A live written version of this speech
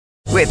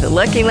With the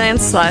Lucky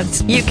Land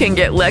Slots, you can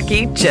get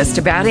lucky just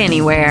about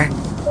anywhere.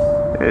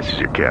 This is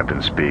your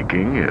captain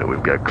speaking.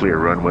 We've got clear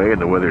runway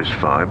and the weather's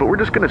fine, but we're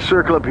just going to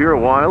circle up here a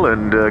while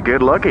and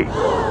get lucky.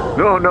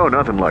 No,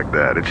 nothing like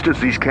that. It's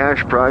just these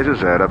cash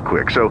prizes add up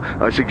quick. So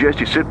I suggest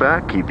you sit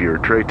back, keep your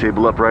tray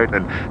table upright,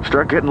 and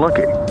start getting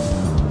lucky.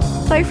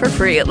 Play for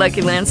free at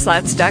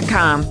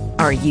LuckyLandSlots.com.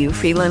 Are you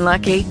feeling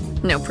lucky?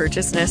 No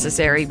purchase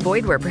necessary.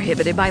 Void where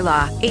prohibited by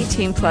law.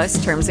 18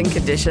 plus terms and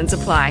conditions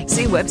apply.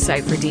 See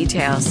website for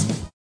details.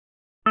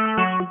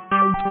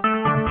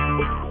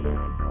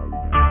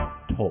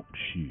 Talk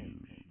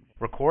shoes.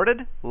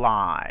 Recorded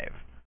live.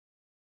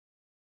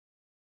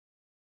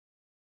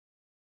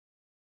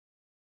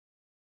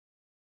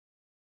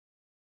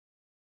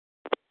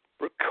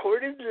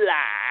 Recorded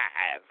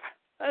live.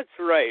 That's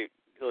right,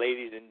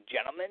 ladies and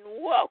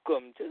gentlemen.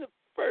 Welcome to the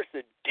first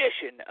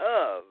edition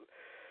of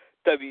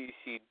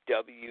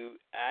WCW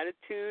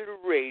Attitude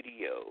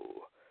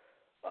Radio.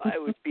 I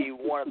would be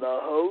one of the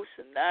hosts,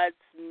 and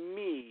that's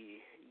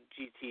me,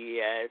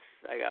 GTS.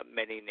 I got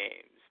many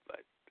names, but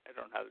I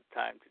don't have the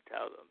time to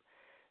tell them.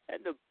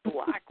 And the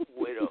Black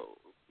Widow,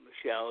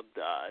 Michelle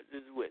Dodds,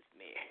 is with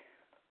me.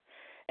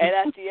 And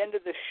at the end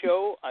of the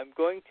show, I'm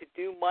going to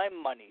do my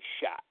money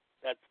shot.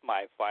 That's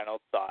my final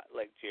thought,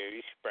 like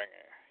Jerry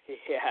Springer.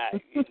 Yeah,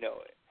 you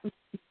know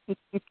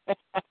it.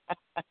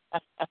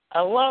 I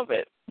love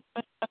it.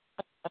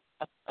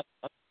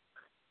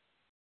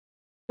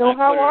 So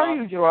how are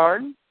you,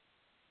 Gerard?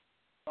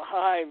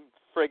 I'm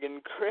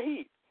friggin'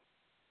 great.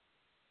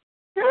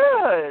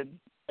 Good.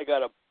 I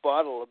got a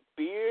bottle of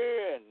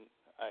beer, and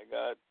I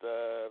got,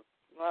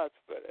 that's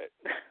about it.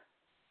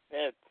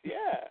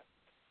 Yeah.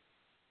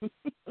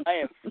 I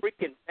am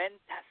freaking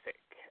fantastic.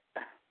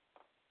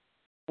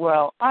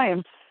 Well, I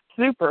am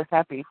super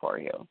happy for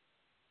you.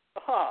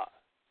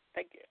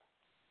 Thank you.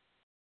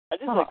 I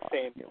just like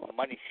saying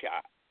money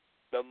shot.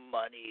 The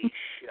money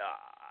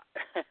shot.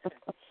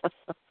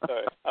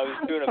 Sorry, I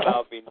was doing a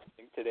Valvine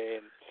thing today,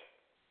 and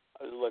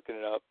I was looking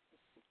it up,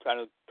 trying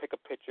to pick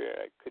a picture.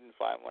 I couldn't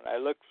find one. I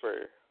looked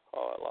for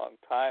a long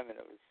time, and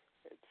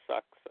it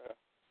sucks. So.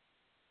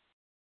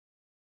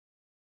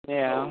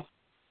 Yeah.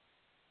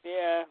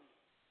 Yeah.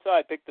 So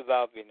I picked the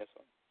Val Venus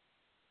one.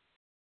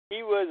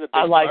 He was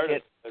a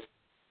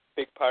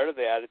big part of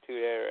the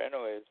Attitude Era,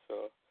 anyways.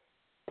 So.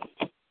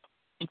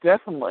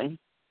 Definitely.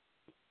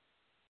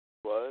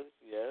 Was,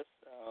 yes.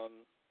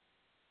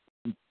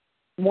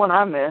 One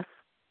I miss.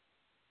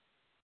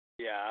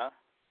 Yeah.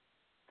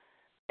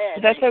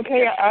 But that's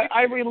okay.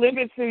 I relive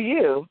it through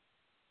you.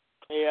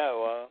 Yeah,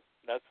 well,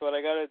 that's what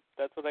I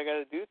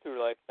gotta do through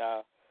life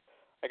now.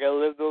 I gotta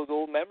live those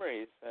old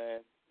memories,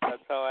 and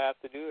that's how I have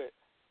to do it,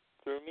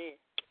 through me.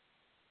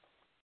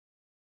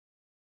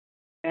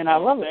 And I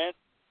love it.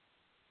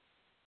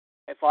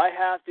 If I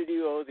have to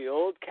do the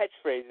old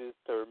catchphrases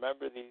to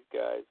remember these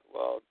guys,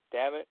 well,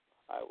 damn it,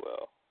 I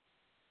will.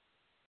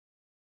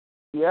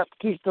 Yep,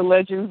 keep the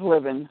legends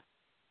living.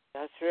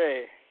 That's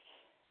right.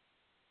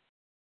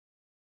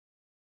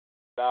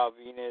 Val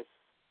Venus,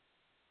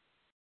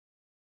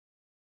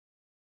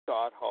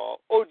 Scott Hall.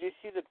 Oh, did you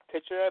see the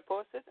picture I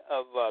posted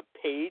of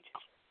Paige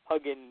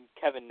hugging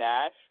Kevin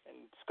Nash and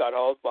Scott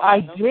Hall's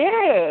behind him?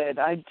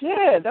 I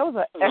did. That was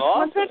an excellent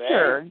awesome,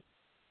 picture. Man.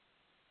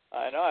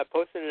 I know. I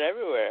posted it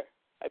everywhere.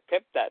 I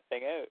pimped that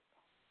thing out.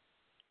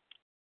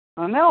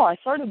 I know. I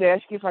started to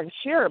ask you if I could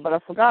share it, but I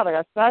forgot. I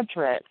got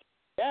sidetracked.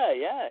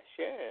 Yeah,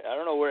 sure. I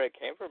don't know where it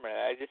came from.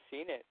 I just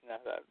seen it, and I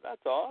thought,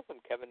 that's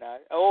awesome, Kevin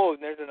Nash. Oh,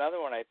 and there's another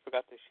one I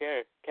forgot to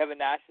share. Kevin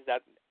Nash is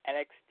at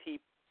NXT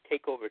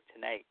TakeOver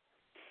tonight.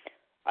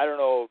 I don't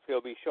know if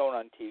he'll be shown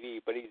on TV,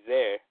 but he's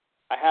there.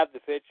 I have the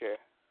picture.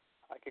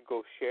 I could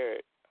go share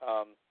it.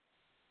 I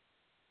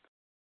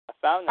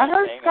found that I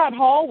heard thing. Scott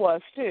Hall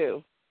was,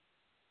 too.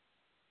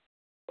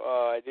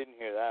 I didn't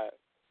hear that.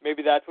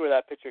 Maybe that's where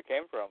that picture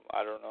came from.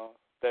 I don't know.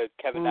 The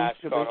Kevin Nash,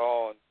 Scott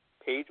Hall, and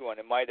Page one.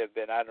 It might have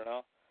been. I don't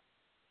know.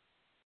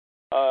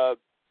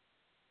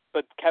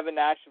 But Kevin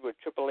Nash is with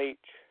Triple H,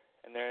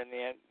 and they're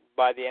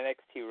by the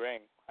NXT ring.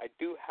 I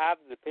do have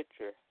the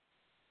picture.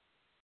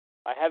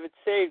 I have it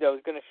saved. I was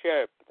going to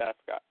share it, but then I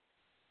forgot.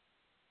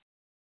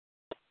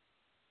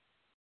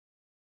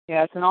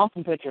 Yeah, it's an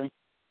awesome picture.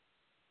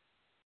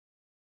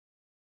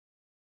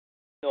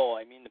 No,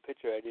 I mean the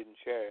picture I didn't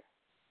share.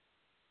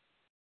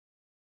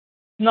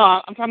 No,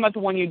 I'm talking about the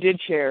one you did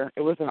share.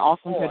 It was an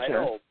awesome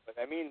picture. I know, but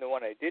I mean the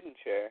one I didn't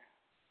share.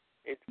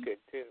 It's good,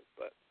 too,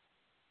 but...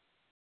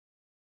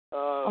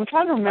 I'm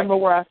trying to remember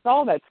where I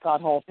saw that Scott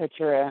Hall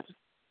picture at.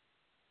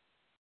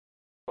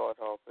 Scott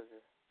Hall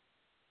picture.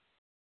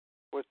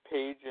 With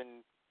Paige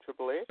and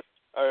Triple H?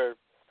 Or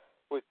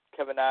with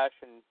Kevin Nash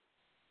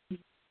and...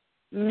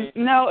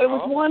 No, it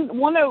was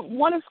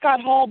one of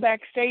Scott Hall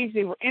backstage.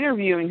 They were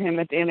interviewing him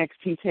at the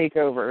NXT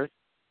TakeOver.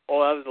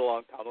 Oh, that was a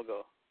long time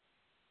ago.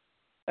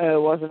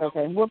 Oh, was it?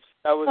 Okay. Whoops.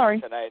 That was Sorry.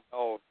 Tonight.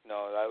 Oh,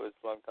 no, that was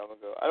a long time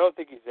ago. I don't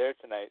think he's there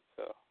tonight,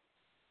 so...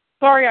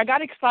 Sorry, I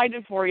got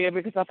excited for you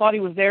because I thought he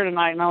was there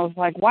tonight, and I was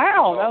like,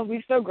 wow, that would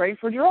be so great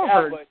for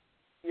Gerard. Yeah, but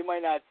you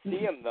might not see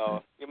him,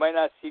 though. You might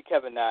not see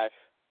Kevin Nash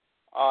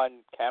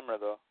on camera,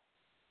 though.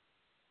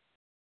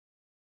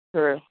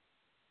 True.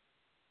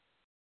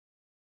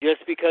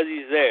 Just because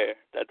he's there,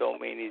 that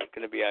don't mean he's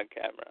going to be on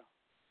camera.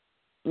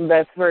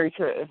 That's very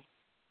true.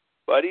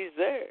 But he's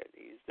there.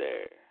 He's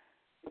there.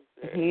 He's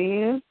there.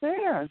 He is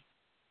there.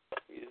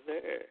 He's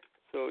there.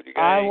 So you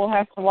got I will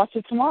have to watch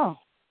it tomorrow.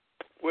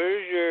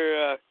 Where's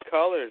your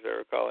callers that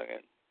are calling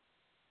in?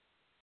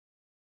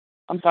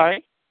 I'm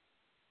sorry?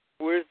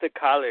 Where's the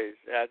callers?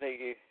 I think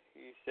you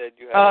said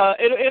you have...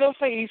 It'll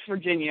say East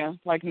Virginia,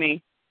 like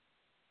me.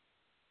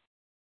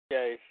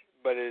 Yeah,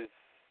 but is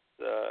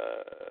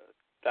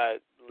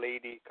that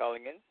lady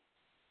calling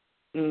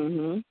in?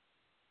 Mm-hmm.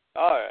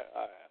 All right.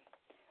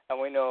 And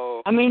we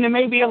know... I mean, it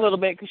may be a little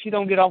bit because she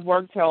don't get off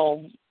work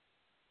till,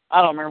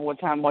 I don't remember what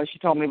time it was she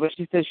told me, but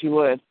she said she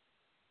would.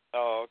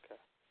 Oh, okay.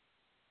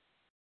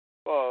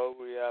 Well,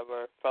 we have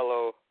our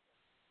fellow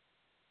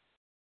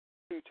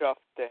Too Tough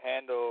to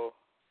Handle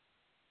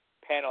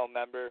panel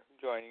member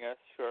joining us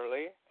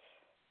shortly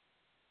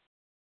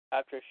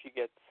after she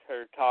gets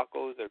her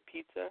tacos or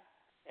pizza,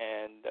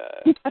 and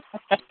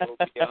we'll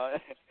be on.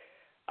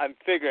 I'm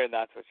figuring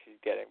that's what she's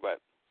getting, but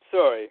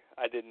sorry,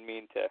 I didn't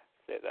mean to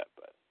say that,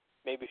 but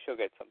maybe she'll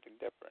get something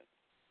different.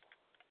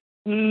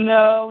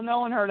 No,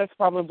 knowing her, that's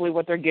probably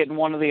what they're getting,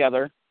 one or the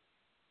other.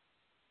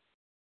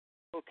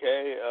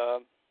 Okay,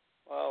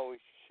 well, we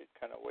should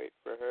kind of wait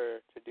for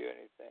her to do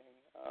anything.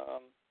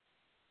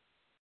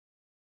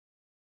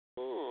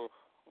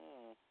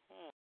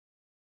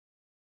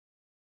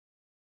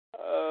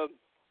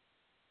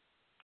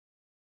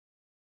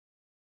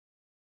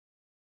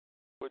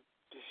 What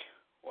do you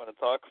want to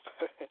talk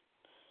about it?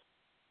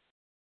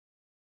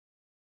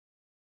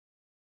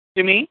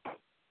 To me?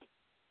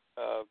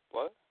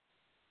 What?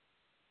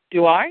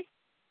 Do I?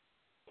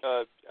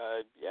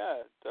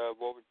 Yeah.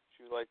 What would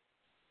you like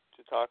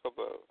to talk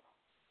about?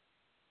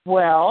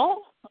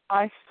 Well,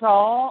 I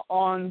saw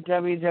on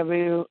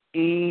WWE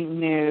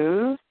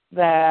News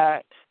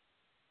that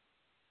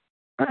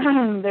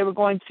they were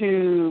going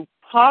to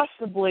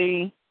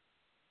possibly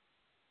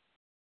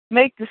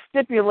make the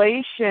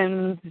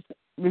stipulations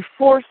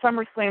before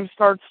SummerSlam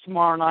starts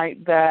tomorrow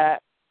night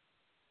that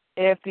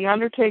if The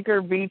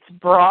Undertaker beats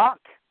Brock,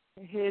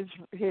 his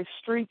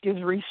streak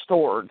is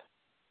restored.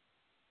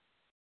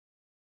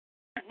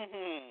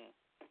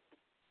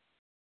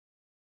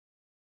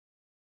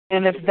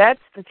 And if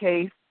that's the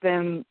case,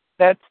 then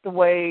that's the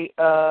way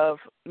of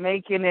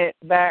making it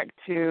back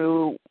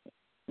to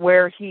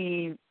where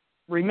he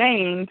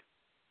remained.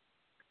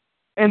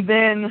 And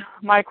then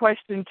my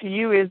question to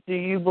you is, do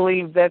you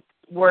believe that's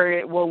where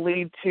it will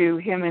lead to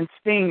him and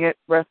Sting at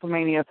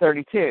WrestleMania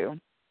 32?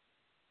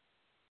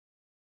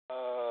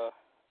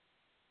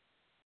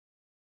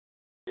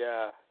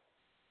 Yeah,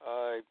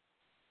 I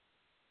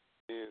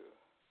do.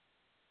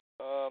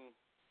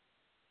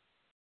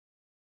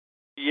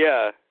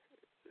 Yeah.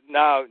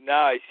 Now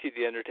I see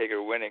The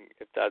Undertaker winning,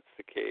 if that's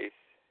the case,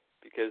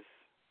 because,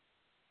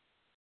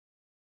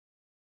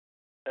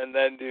 and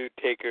then do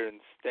Taker and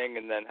Sting,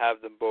 and then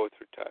have them both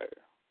retire.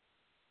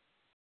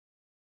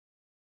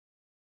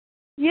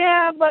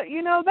 Yeah, but,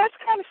 that's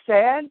kind of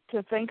sad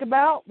to think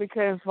about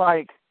because,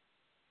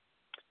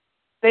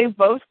 they've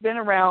both been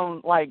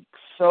around,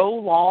 so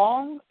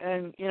long.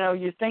 And,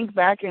 you think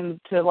back into,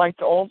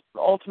 the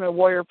Ultimate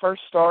Warrior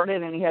first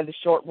started and he had the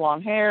short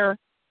blonde hair,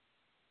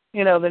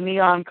 the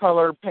neon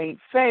color paint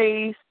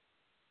face.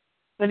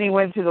 Then he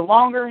went to the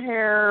longer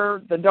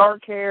hair, the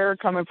dark hair,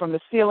 coming from the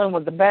ceiling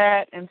with the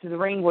bat into the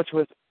ring, which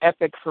was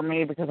epic for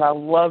me because I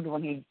loved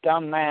when he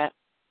done that.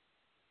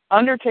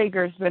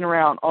 Undertaker's been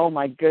around, oh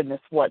my goodness,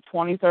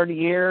 20, 30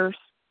 years?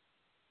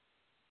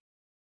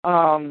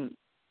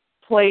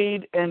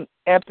 Played an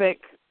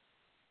epic,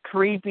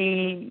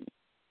 creepy,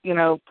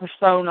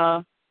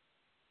 persona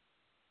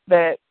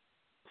that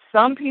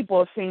some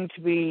people seem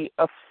to be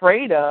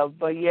afraid of,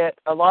 but yet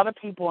a lot of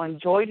people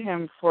enjoyed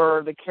him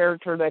for the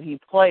character that he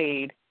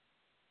played.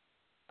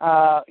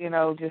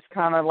 Just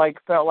kind of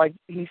felt like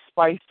he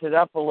spiced it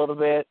up a little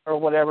bit or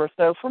whatever.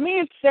 So for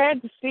me, it's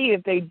sad to see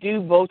if they do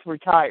both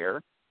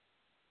retire.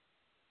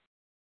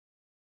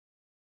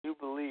 Do you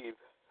believe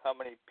how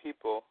many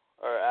people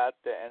are at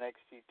the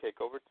NXT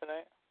TakeOver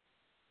tonight?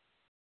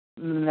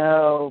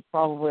 No,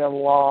 probably a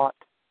lot.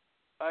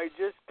 I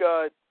just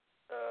got, it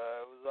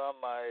was on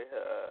my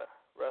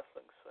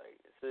wrestling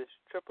site. It says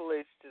Triple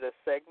H did a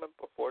segment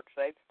before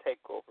tonight's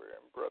TakeOver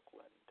in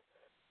Brooklyn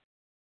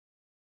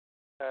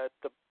at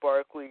the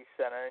Barclays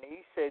Center, and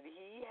he said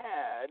he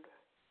had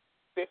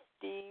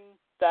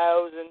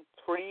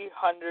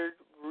 15,300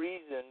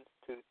 reasons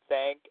to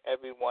thank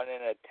everyone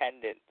in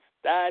attendance.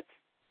 That's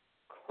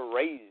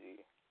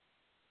crazy.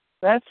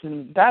 That's a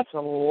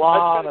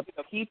lot of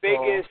people. The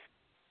biggest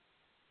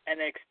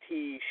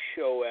NXT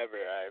show ever,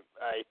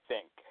 I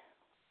think.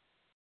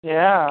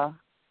 Yeah.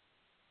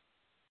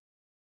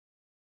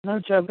 No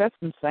joke, that's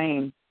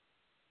insane.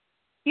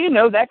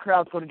 That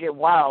crowd's going to get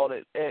wild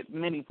at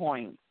many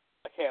points.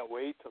 I can't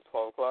wait till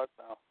 12 o'clock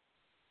now.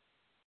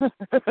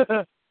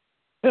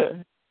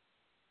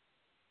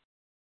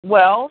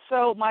 Well,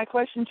 so my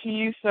question to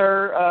you,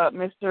 sir,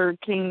 Mr.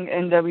 King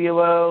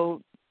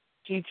NWO,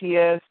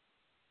 GTS,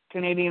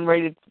 Canadian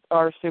Rated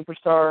R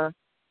Superstar,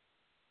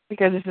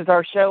 because this is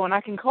our show, and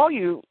I can call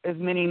you as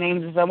many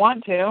names as I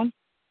want to.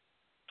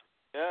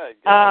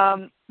 Yeah.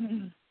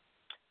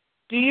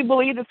 Do you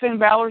believe that Finn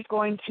Balor is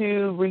going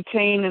to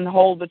retain and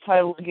hold the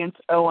title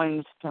against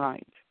Owens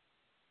tonight?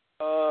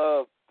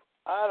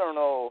 I don't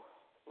know.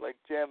 Like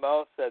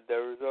JML said,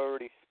 there was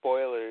already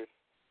spoilers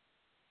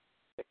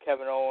that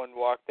Kevin Owens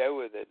walked out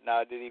with it.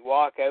 Now, did he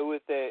walk out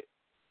with it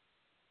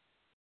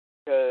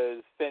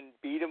because Finn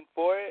beat him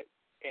for it,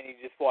 and he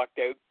just walked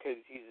out because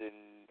he's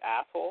an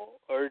asshole?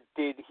 Or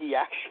did he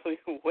actually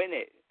win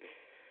it?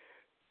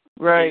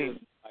 Right. Is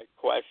my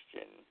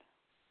question.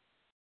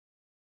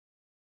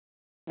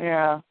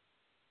 Yeah.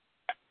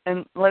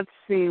 And let's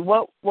see,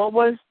 what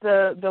was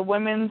the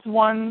women's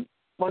one?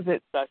 Was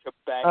it Sasha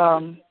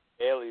Banks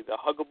Bailey, the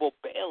huggable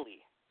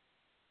Bailey?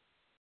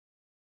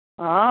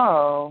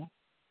 Oh.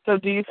 So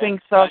do you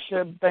think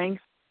Sasha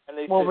Banks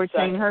will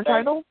retain her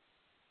title?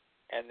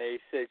 And they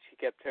said she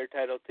kept her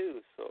title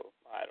too, so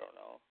I don't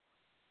know.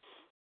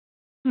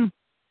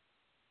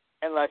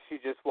 Unless she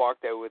just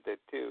walked out with it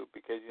too,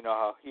 because you know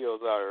how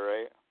heels are,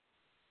 right?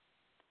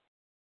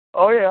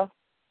 Oh, yeah.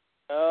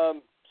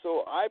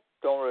 So I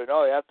don't really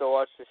know. You have to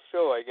watch the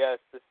show, I guess,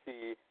 to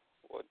see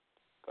what's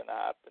going to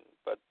happen.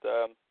 But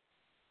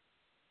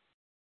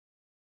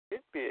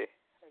it'd be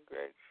a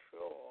great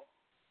show.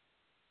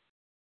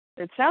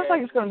 It sounds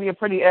like it's going to be a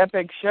pretty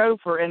epic show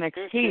for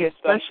NXT,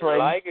 especially.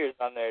 Liger's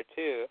on there,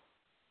 too.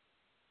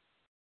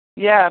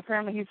 Yeah,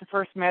 apparently he's the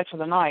first match of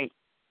the night.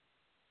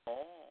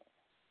 Oh.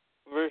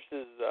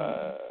 Versus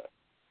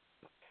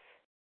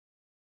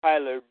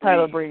Tyler Breeze.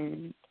 Tyler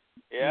Breeze.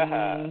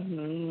 Yeah.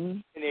 Mm-hmm.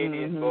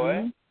 Canadian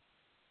boy.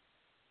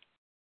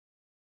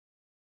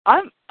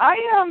 I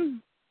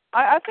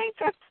think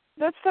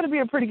that's going to be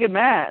a pretty good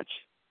match.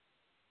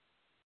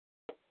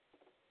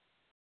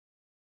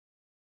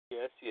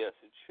 Yes,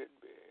 it should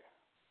be.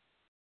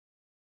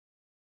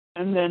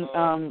 And then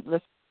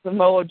the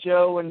Samoa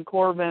Joe and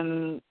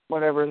Corbin,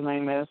 whatever his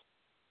name is.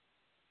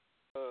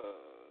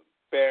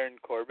 Baron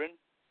Corbin.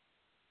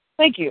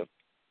 Thank you.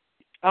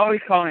 I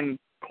always call him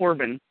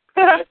Corbin.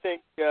 I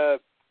think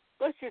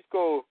let's just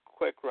go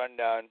quick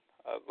rundown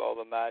of all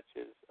the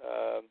matches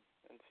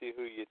and see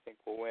who you think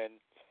will win.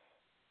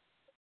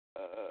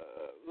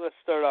 Let's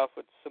start off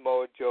with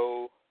Samoa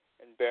Joe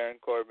and Baron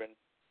Corbin.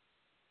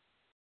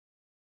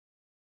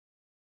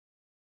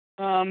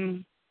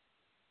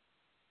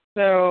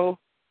 So,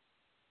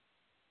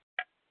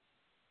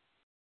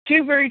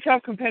 two very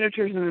tough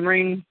competitors in the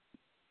ring.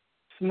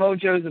 Samoa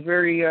Joe's a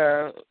very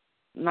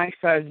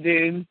nice-sized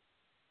dude.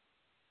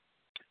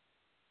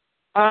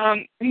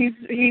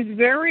 He's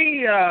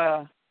very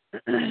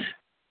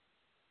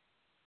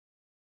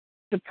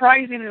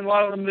surprising in a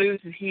lot of the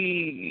moves that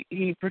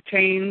he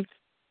pertains.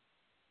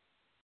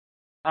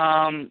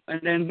 And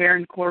then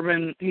Baron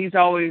Corbin, he's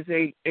always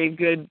a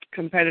good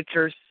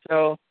competitor.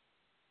 So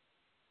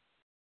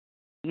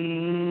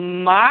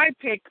my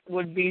pick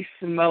would be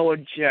Samoa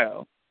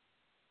Joe.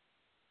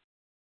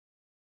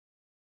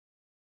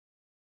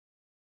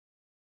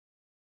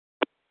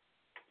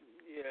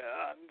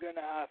 Yeah, I'm going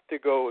to have to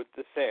go with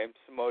the same,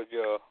 Samoa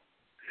Joe.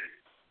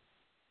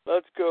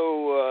 Let's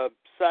go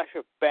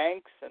Sasha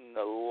Banks and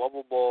the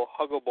lovable,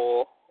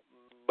 huggable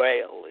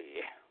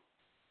Bailey.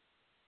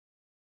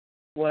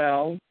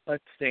 Well,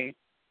 let's see.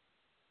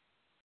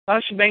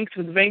 Sasha Banks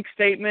with the bank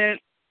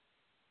statement.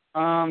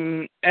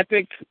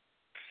 Epic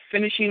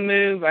finishing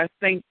move. I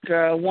think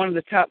one of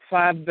the top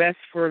 5 best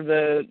for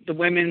the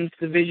women's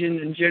division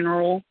in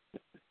general,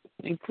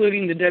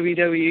 including the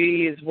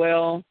WWE as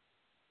well.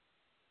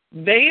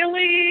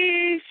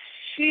 Bailey,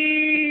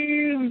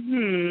 she's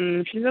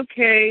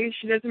okay.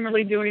 She doesn't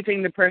really do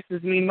anything that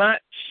impresses me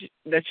much.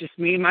 That's just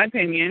me, my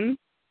opinion.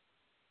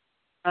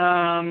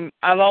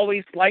 I've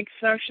always liked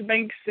Sasha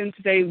Banks since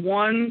day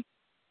one.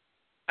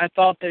 I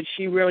thought that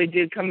she really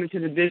did come into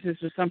the business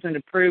with something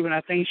to prove, and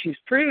I think she's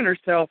proven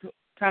herself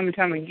time and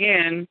time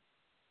again.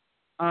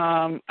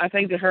 I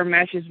think that her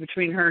matches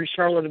between her and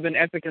Charlotte have been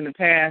epic in the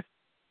past.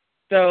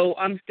 So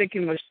I'm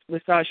sticking with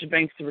Sasha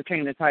Banks to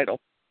retain the title.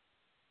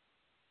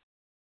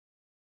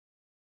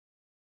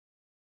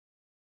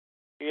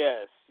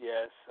 Yes.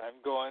 I'm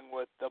going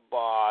with the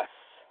boss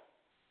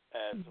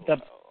as the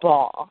well.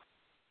 Boss.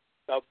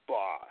 The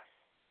boss.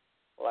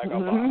 Like a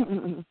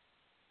boss.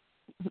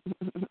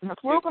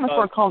 That's what we're going to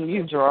start calling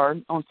you,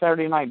 Gerard, on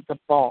Saturday night, the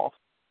Boss.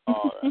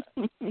 All right.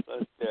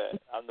 Let's do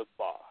it. I'm the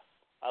boss.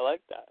 I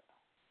like that.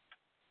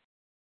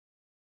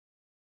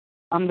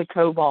 I'm the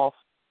co-boss.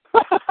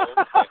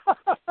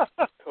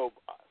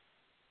 Co-boss.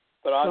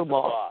 But I'm the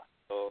boss,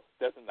 so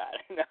it doesn't matter.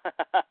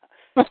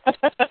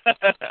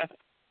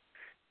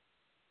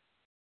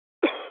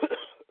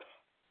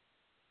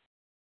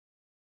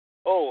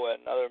 Oh,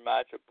 another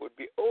matchup would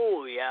be,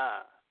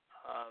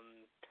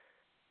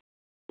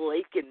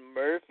 Blake and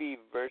Murphy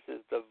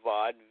versus the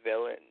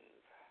Vaudevillains.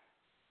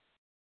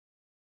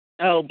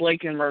 Oh,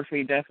 Blake and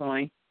Murphy,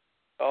 definitely.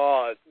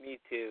 Oh, me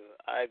too.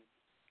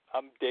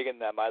 I'm digging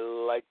them. I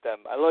like them.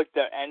 I like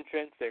their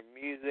entrance, their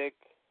music,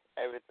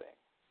 everything.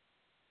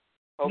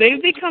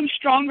 They've become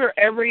stronger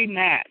every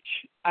match,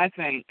 I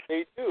think.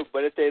 They do,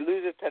 but if they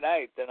lose it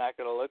tonight, they're not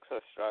going to look so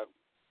strong.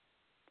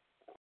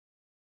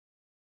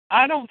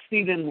 I don't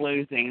see them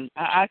losing.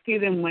 I see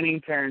them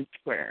winning fair and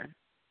square.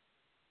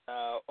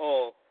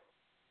 Do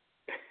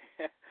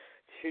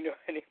you know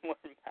any more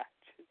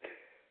matches?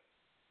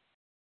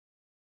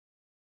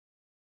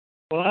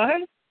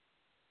 What?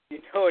 Do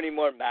you know any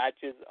more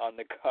matches on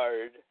the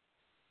card?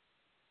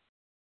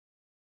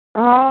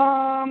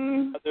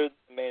 Other than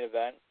the main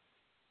event?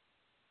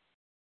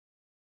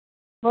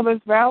 Well,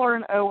 there's Valor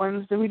and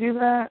Owens. Did we do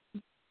that?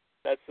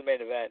 That's the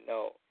main event.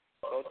 No,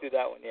 don't do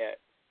that one yet.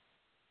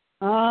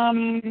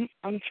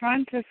 I'm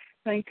trying to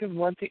think of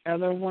what the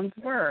other ones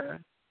were.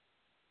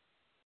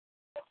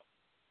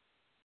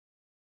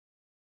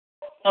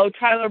 Oh,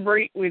 Tyler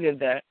Breeze, we did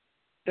that.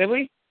 Did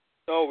we?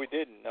 No, we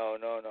didn't. No.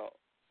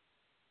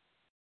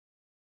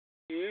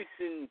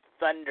 Houston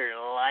Thunder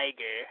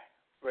Liger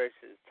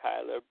versus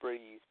Tyler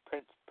Breeze,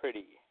 Prince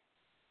Pretty.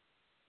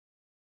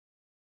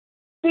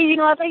 See,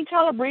 I think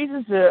Tyler Breeze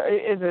is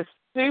a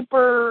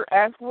super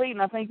athlete,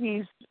 and I think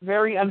he's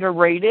very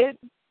underrated.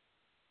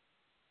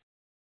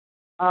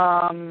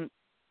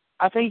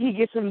 I think he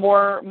gets in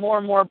more and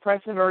more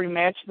impressive every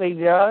match that he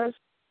does.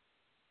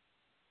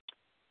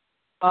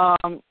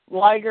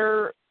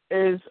 Liger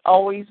has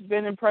always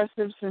been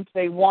impressive since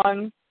day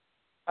one.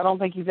 I don't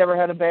think he's ever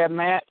had a bad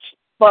match.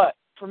 But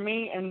for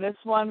me, in this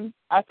one,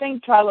 I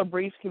think Tyler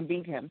Breeze can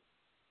beat him.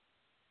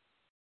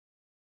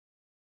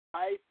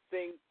 I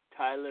think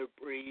Tyler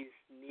Breeze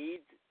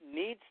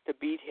needs to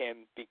beat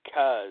him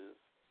because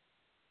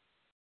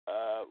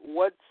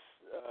what's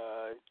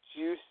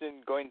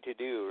Houston going to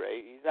do,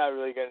 right? He's not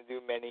really going to do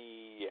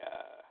many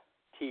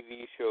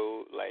TV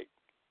show, like,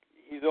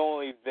 he's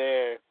only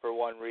there for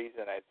one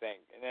reason, I think,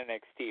 in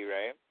NXT,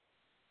 right?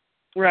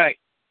 Right.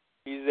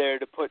 He's there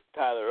to put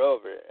Tyler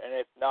over, and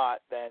if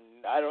not, then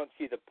I don't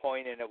see the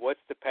point in it. What's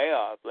the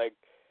payoff? Like,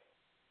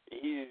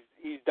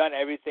 he's done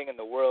everything in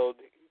the world.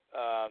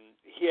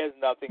 He has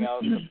nothing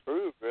else to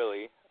prove,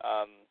 really.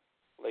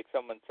 Like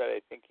someone said,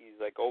 I think he's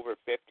like over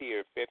 50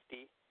 or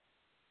 50.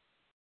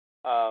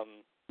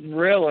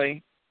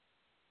 Really?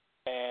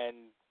 And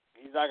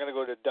he's not going to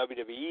go to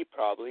WWE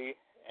probably,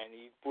 and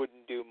he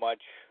wouldn't do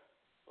much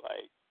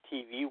like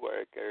TV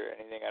work or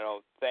anything, I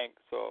don't think.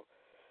 So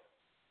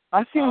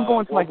I see him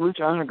going to like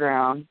Lucha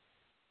Underground.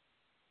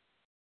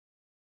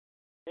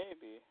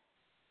 Maybe.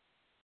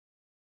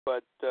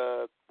 But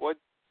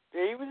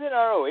he was in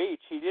ROH.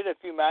 He did a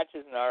few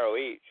matches in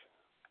ROH.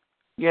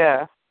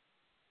 Yeah.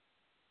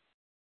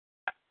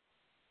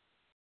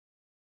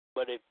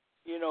 But if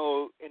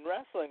in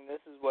wrestling,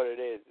 this is what it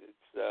is.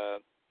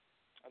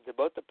 It's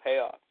about the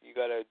payoff. You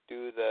got to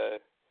do the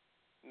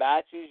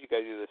matches. You got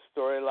to do the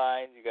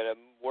storylines. You got to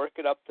work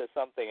it up to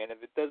something. And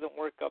if it doesn't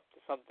work up to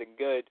something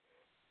good,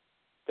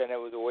 then it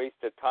was a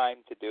waste of time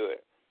to do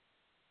it.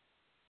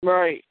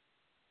 Right.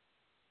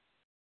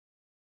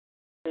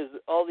 Because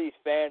all these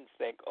fans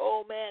think,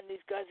 oh man,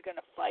 these guys are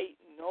gonna fight,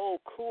 and oh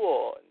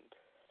cool. And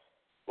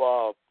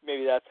well,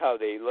 maybe that's how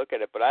they look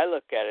at it. But I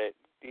look at it.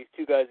 These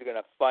two guys are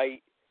gonna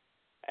fight.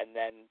 And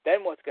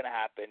then what's going to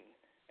happen?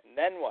 And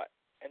then what?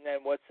 And then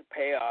what's the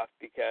payoff?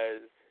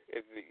 Because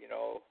if,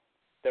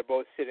 they're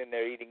both sitting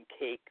there eating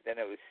cake, then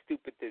it was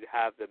stupid to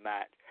have the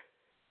match.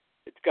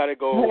 It's got to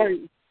go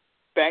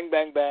bang,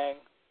 bang, bang,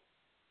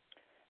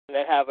 and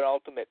then have an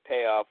ultimate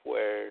payoff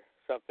where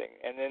something.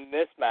 And in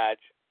this match,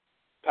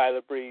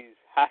 Tyler Breeze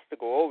has to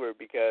go over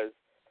because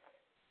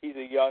he's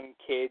a young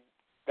kid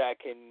that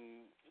can,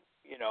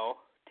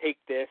 take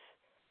this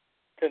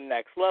to the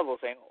next level,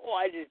 saying, oh,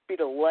 I just beat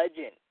a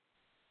legend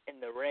in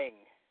the ring,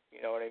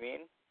 you know what I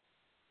mean?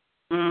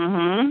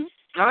 Mhm.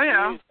 Oh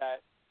yeah. Use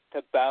that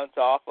to bounce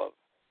off of,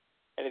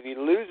 and if he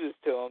loses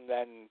to him,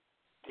 then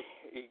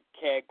he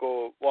can't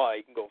go. Well,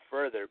 he can go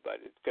further, but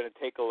it's going to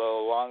take a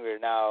little longer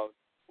now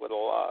with a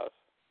loss.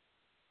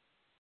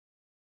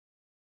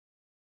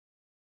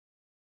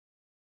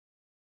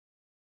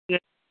 Yeah.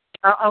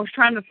 I was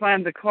trying to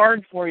find the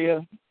card for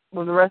you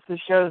with the rest of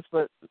the shows,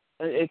 but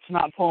it's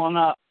not pulling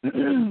up.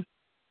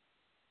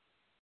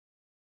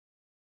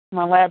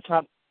 My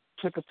laptop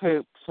took a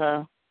poop,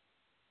 so.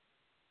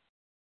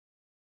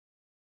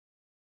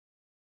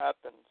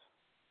 Happens.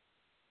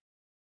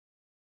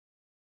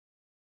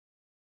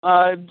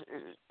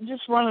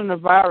 Just running a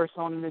virus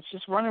on it. It's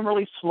just running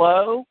really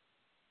slow.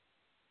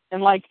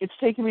 And, it's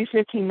taking me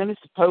 15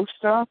 minutes to post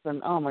stuff,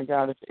 and, oh, my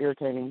God, it's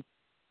irritating.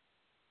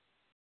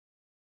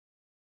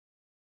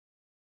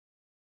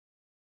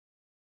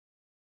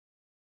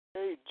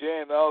 Hey,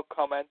 JML,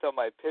 comment on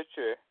my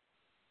picture.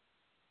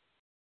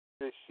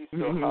 She's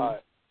so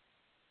hot.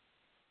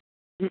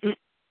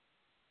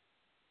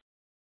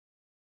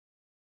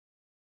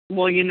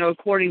 Well,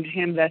 according to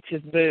him, that's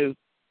his boo.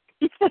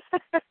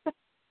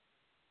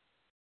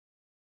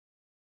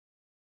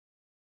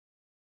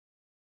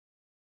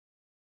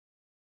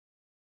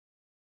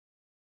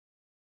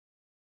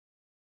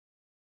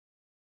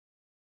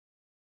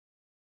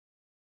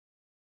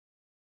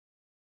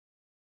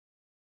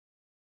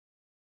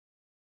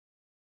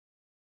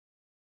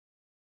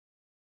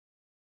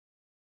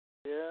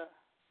 Yeah.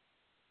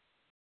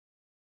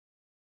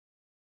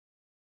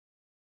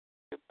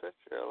 Good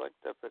picture. I like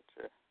that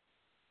picture.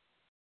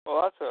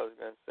 Well, that's what I was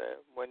going to say.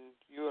 When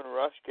you and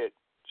Rush get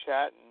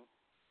chatting,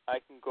 I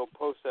can go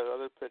post that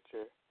other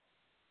picture.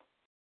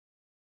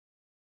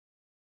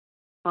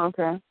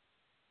 Okay.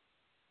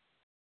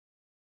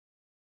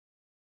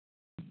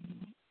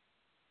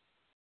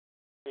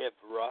 If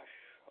Rush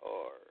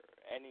or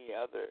any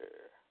other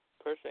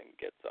person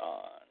gets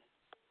on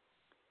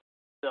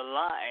the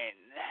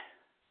line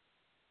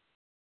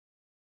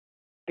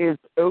is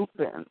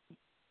open.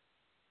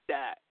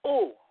 That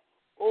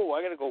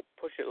I gotta go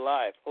push it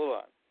live. Hold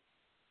on.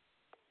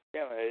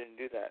 Damn it, I didn't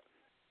do that.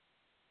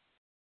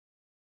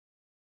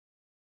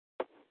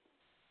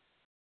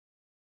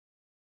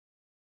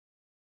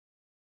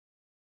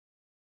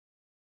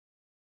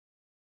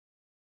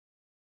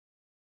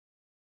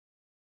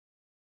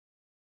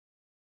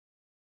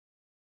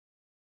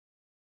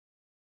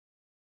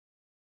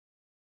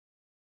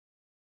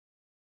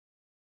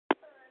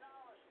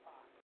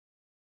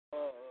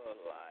 Oh,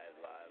 live.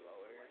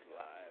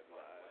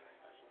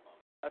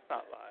 That's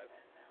not live.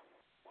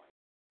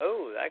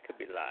 Oh, that could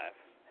be live.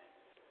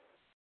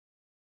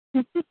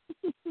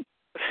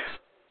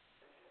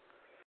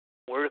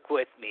 Work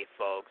with me,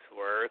 folks.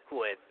 Work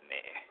with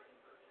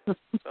me.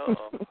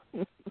 Uh-oh.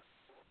 What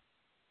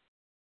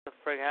the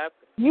frick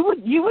happened? You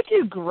would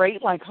do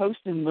great, like,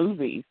 hosting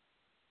movies.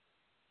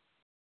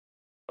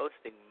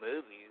 Hosting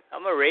movies?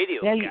 I'm a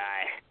radio Yeah,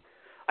 guy.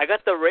 I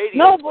got the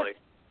radio voice,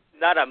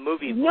 not a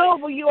movie voice. No,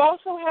 but you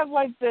also have,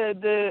 like,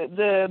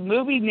 the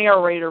movie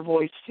narrator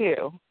voice,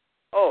 too.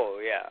 Oh,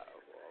 yeah.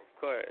 Well, of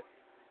course.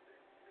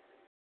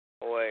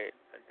 Oh, wait.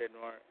 It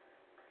didn't work.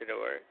 Did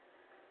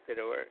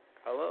it work?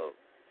 Hello?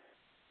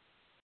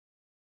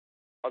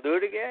 I'll do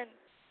it again.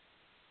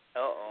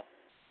 Uh-oh.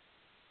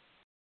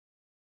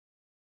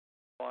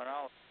 What's going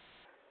on?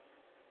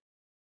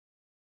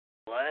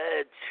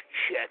 Let's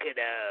check it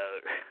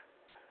out.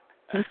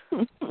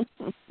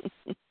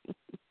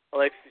 I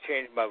like to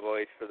change my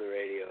voice for the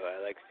radio.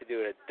 I like to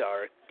do a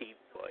dark, deep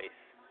voice.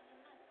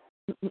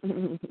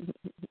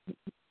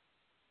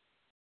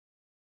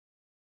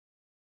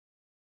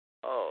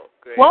 Oh,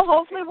 great. Well,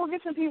 hopefully we'll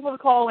get some people to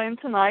call in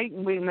tonight,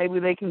 and maybe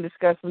they can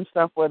discuss some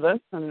stuff with us,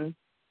 and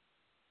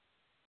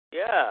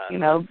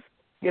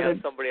get a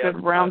good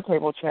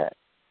roundtable chat.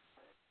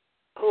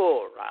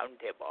 Oh,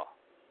 roundtable.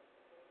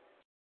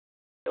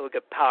 So we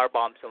could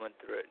powerbomb someone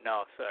through it.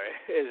 No, sorry.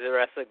 It's the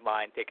wrestling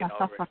mind taking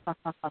over.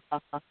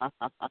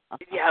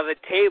 If you have a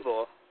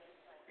table,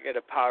 you got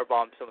to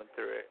powerbomb someone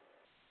through it.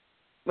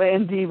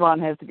 And Devon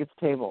has to get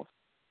the tables.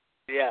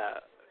 Yeah,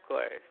 of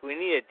course. We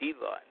need a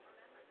Devon.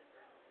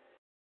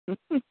 Of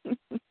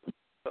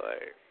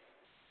course.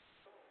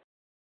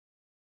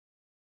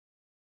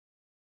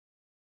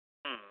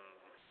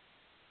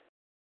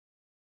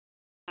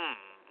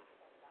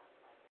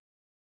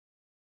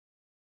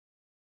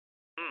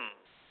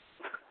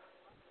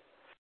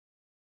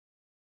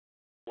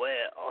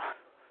 Well,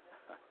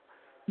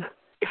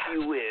 if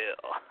you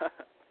will.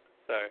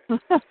 Sorry.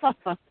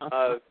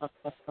 Well,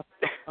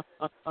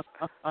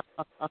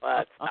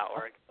 that's not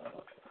working.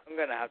 I'm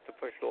going to have to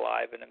push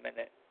live in a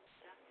minute.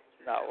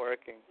 It's not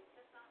working.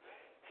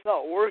 It's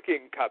not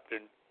working,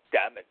 Captain.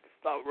 Damn it.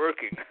 It's not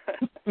working.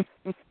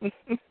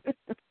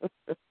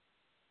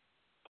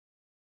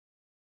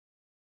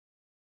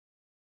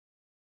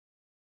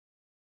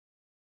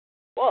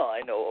 Well,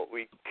 I know what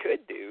we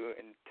could do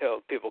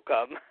until people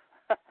come.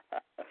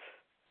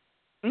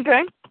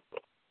 Okay.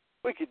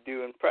 We could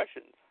do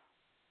impressions.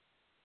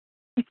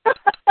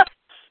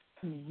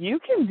 You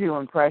can do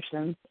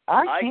impressions.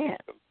 I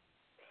can't.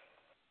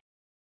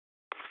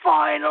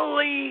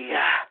 Finally,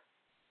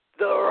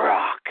 The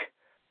Rock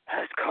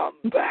has come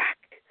back.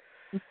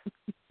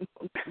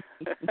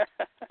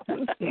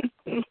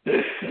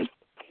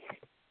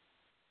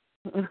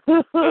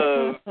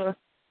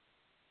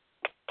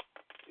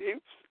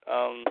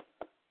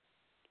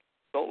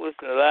 Don't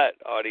listen to that,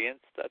 audience.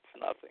 That's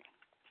nothing.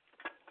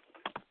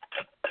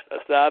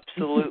 That's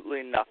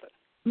absolutely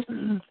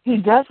nothing. He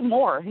does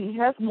more. He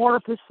has more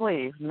up his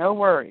sleeve. No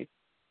worries.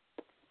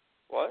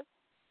 What?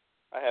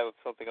 I have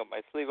something up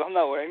my sleeve. I'm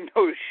not wearing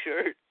no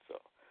shirt, so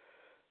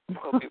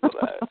tell people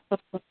that.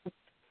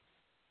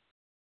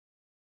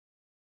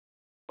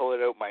 Pull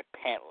it out my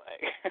pant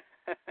leg.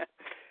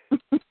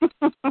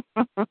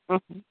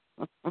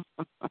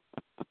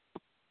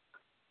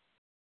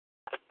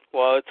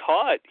 Well, it's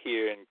hot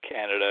here in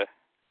Canada.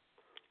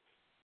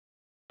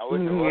 I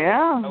wish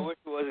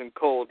it wasn't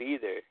cold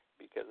either,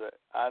 because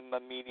I'm a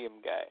medium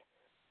guy.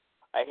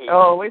 I hate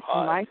it's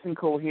hot. nice and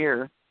cool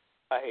here.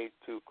 I hate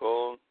too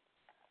cold.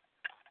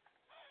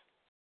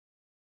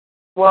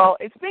 Well,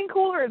 it's been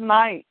cooler at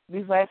night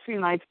these last few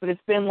nights, but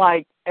it's been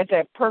like at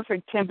that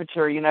perfect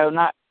temperature,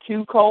 not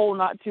too cold,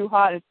 not too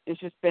hot. It's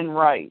just been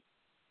right.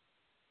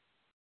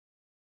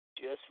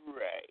 Just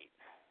right.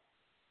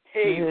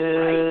 Hey,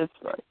 right. It's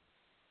right.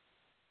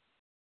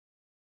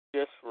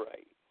 Just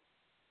right.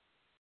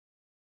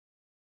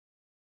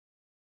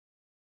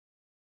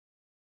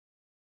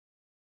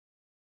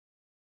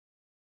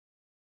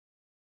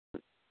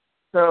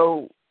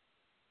 So,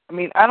 I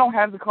mean, I don't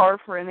have the card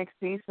for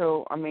NXT,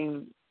 so, I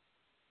mean,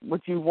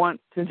 would you want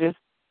to just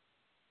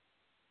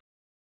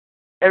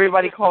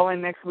everybody call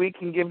in next week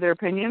and give their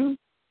opinion?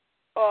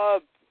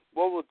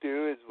 What we'll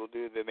do is we'll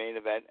do the main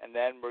event, and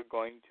then we're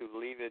going to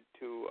leave it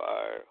to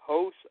our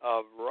host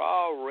of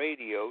Raw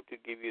Radio to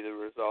give you the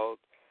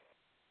results,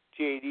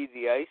 JD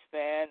the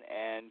Iceman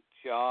and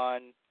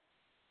John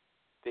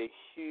the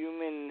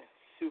Human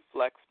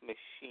Suplex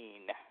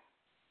Machine.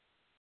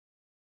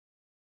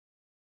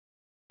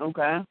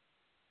 Okay.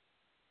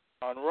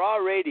 On Raw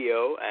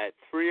Radio at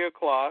 3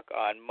 o'clock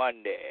on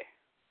Monday.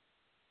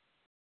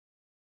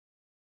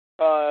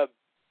 I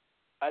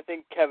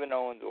think Kevin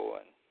Owens will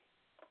win.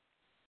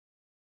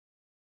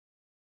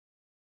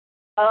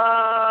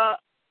 I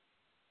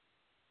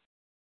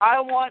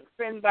want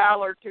Finn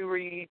Balor to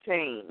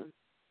retain.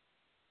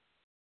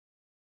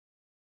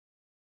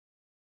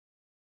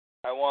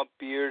 I want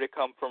beer to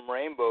come from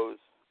rainbows.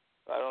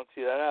 I don't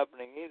see that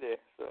happening either.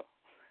 So.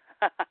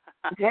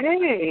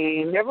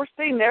 Hey, never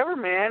say never,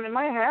 man. It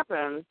might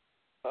happen.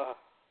 I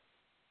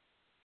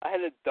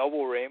had a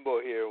double rainbow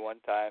here one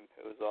time.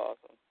 It was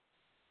awesome.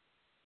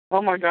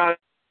 Oh my God,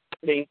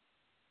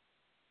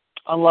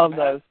 I love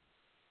those.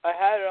 I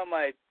had it on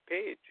my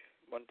page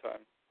one time.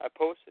 I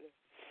posted it.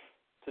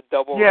 It's a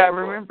double rainbow. Yeah, I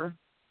remember.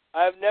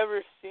 I've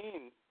never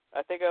seen.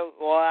 Actually,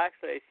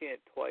 I've seen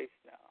it twice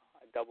now.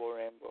 A double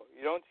rainbow.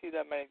 You don't see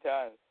that many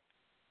times.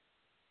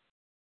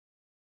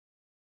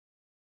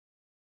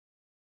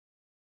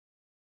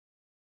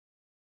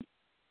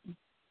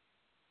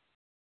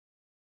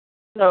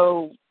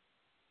 So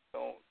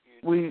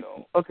we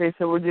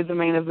did the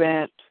main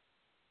event.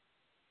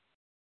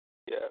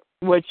 Yeah.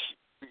 Which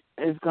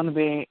is going to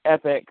be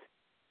epic.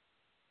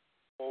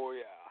 Oh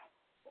yeah.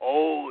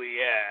 Oh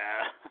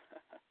yeah.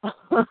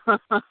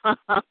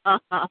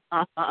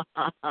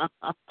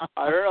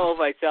 I don't know if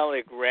I sound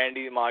like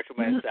Randy Macho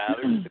Man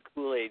Savage or the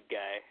Kool-Aid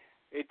guy.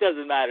 It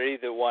doesn't matter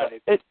either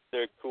one.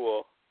 They're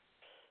cool.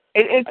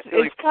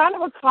 It's kind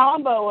of a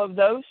combo of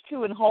those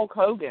two and Hulk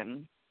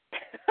Hogan.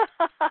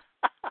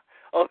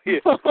 Oh yeah.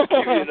 I'll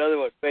give you another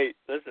one. Wait,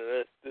 listen to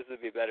this. This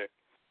would be better.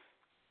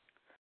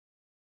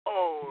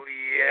 Oh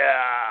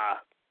yeah,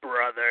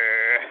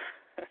 brother.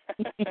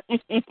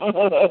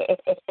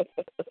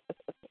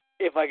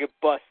 If I could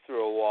bust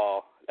through a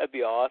wall, that'd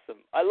be awesome.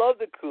 I love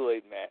the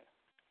Kool-Aid Man.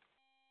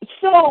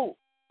 So,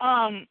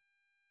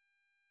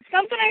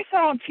 something I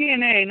saw on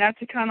TNA, not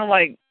to kind of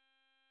like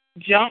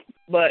jump,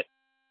 but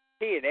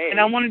TNA. And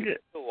I wanted to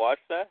watch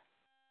that.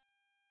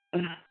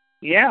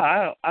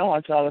 Yeah, I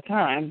watch all the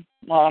time.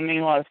 Well, I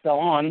mean, while it's still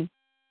on.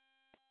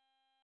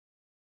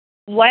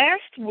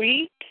 Last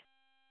week,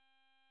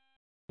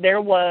 there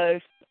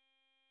was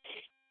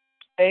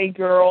a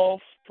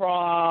girl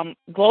from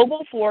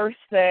Global Force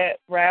that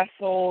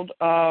wrestled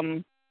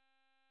Awesome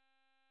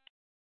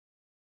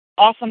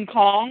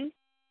Kong.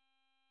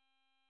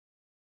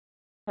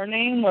 Her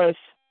name was,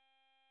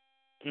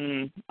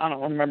 I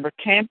don't remember,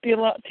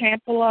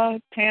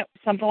 Tampula,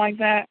 something like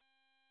that.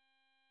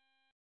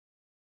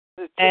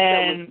 And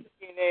that was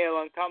TNA a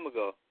long time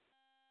ago.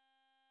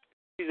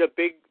 She's a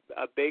big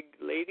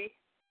lady.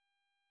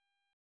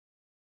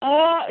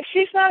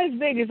 She's not as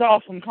big as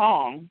Awesome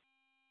Kong.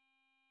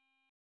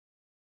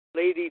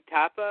 Lady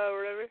Tapa or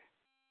whatever?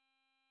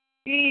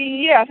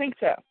 Yeah, I think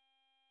so.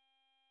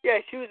 Yeah,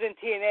 she was in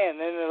TNA, and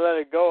then they let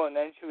her go, and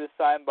then she was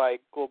signed by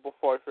Global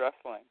Force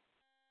Wrestling.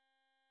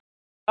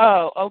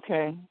 Oh,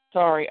 okay.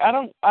 Sorry, I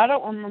don't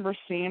remember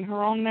seeing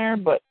her on there,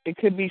 but it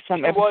could be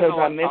some episodes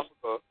I missed.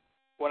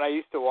 When I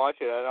used to watch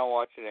it, I don't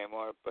watch it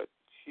anymore, but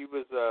she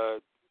was a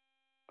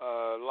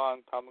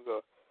long time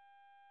ago.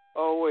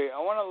 Oh wait, I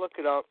want to look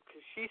it up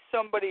because she's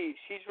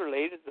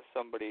related to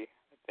somebody.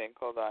 I think.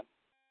 Hold on.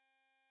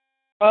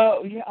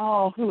 Oh yeah.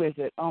 Oh, who is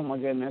it? Oh my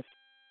goodness.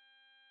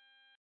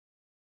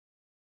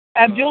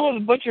 Abdullah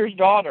the Butcher's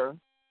daughter.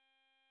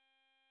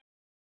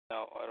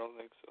 No, I don't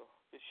think so.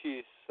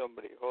 She's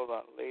somebody. Hold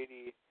on,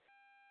 Lady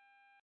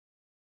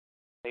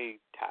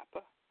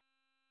Tapa.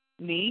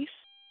 Niece.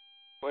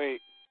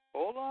 Wait,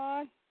 hold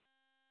on.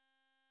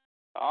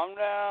 Calm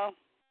down.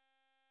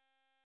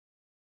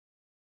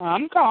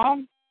 I'm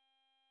calm.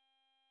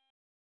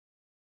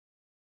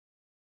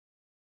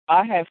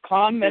 I have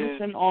calm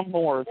medicine on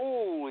board.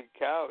 Holy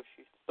cow,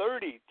 she's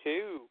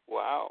 32.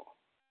 Wow.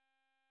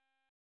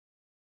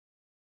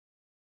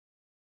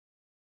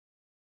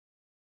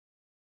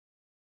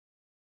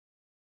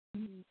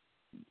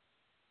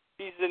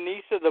 She's the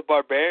niece of the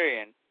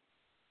Barbarian.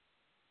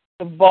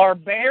 The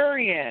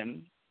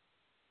Barbarian.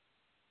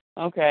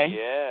 Okay.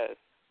 Yes.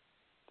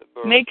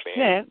 Makes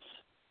sense.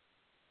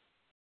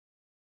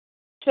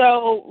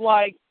 So,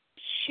 like,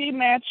 she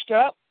matched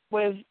up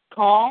with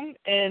Kong,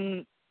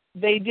 and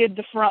they did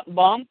the front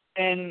bump,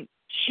 and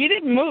she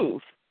didn't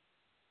move.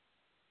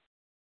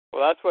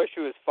 Well, that's why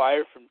she was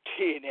fired from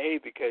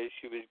TNA, because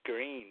she was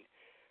green.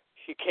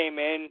 She came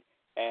in,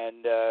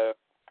 and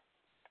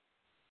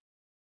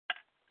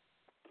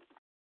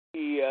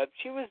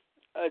she was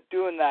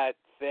doing that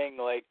thing,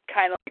 like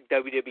kind of like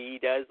WWE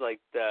does, like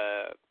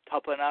the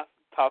tough enough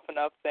Tough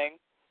Enough thing.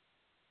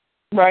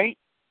 Right.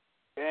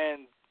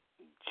 And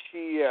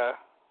she,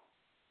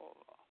 hold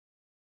on.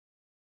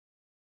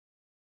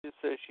 It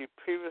says she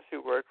previously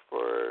worked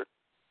for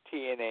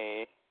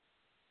TNA.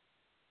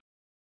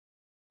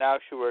 Now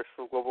she works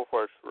for Global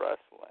Force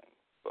Wrestling.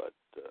 But,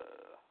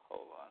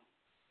 hold on.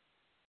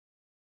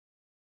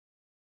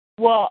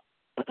 Well,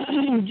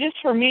 just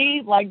for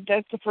me, like,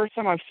 that's the first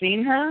time I've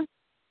seen her.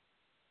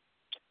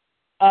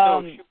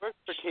 No, she worked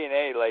for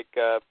TNA, like,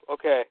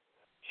 okay.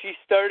 She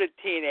started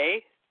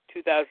TNA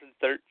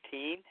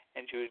 2013,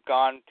 and she was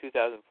gone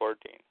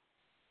 2014.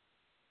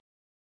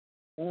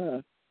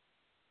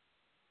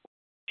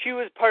 She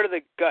was part of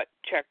the gut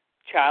check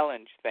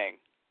challenge thing.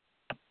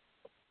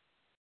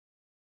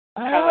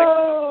 Kind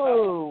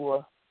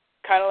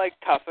of like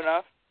Tough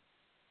Enough.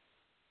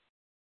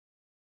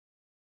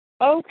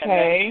 Okay. And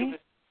then she was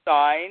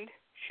signed.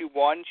 She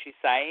won. She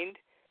signed.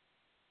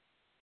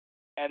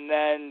 And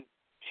then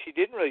she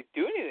didn't really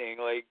do anything.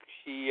 Like,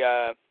 she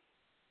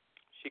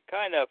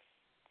kind of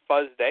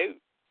fuzzed out.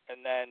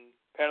 And then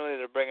apparently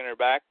they're bringing her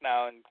back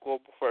now in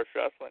Global Force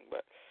Wrestling.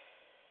 But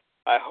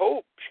I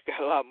hope she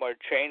got a lot more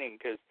training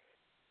because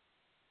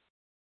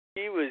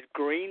she was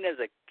green as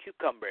a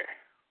cucumber.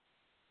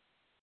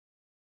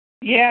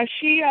 Yeah,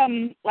 she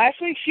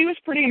last week she was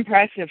pretty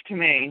impressive to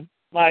me.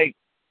 Like,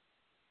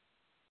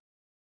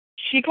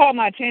 she caught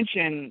my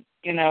attention,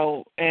 you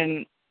know,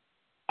 and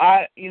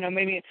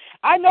maybe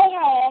I know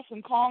how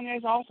Awesome Kong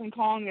is. Awesome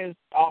Kong is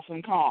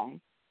Awesome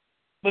Kong.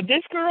 But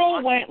this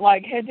girl went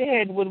like head to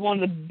head with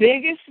one of the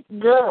biggest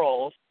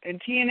girls in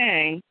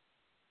TNA,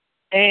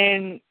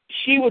 and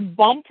she would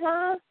bump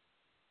her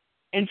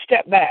and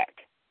step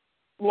back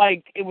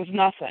like it was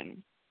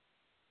nothing.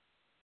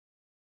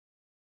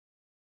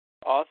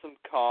 Awesome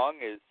Kong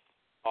is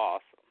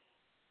awesome.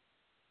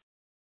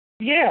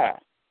 Yeah.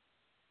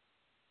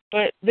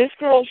 But this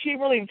girl, she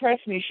really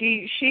impressed me.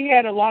 She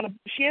has a lot of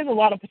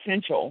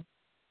potential.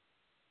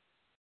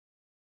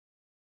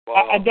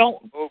 Well, I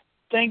don't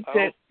think I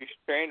that hope she's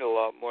trained a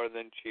lot more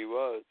than she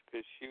was,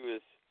 because she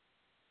was.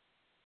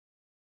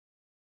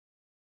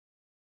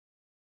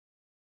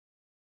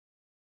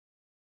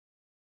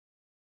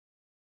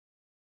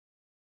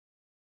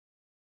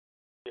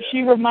 Yeah.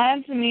 She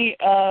reminds me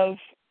of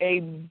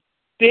a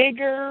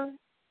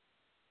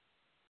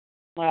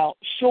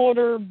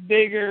shorter,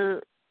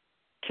 bigger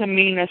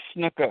Tamina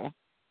Snuka,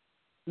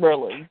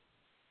 really.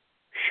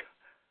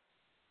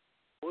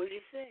 What did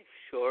you say?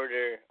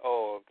 Shorter.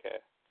 Oh, okay.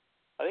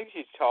 I think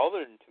she's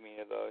taller than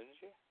Tamina, though, isn't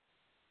she?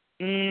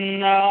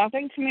 No, I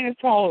think Tamina's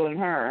taller than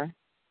her.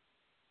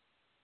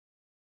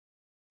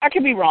 I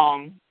could be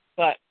wrong,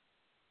 but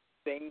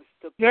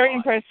very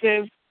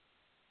impressive.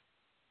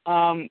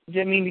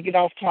 Didn't mean to get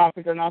off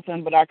topic or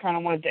nothing, but I kind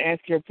of wanted to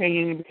ask your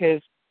opinion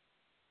because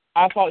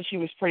I thought she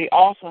was pretty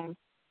awesome.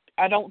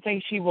 I don't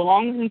think she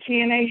belongs in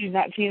TNA. She's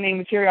not TNA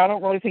material. I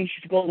don't really think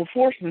she's Global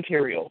Force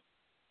material.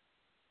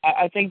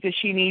 I think that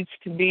she needs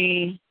to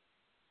be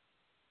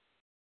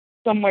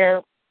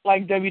somewhere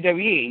like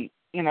WWE.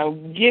 You know,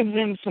 give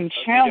them some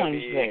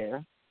challenge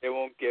there. They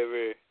won't give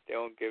her. They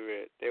won't do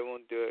it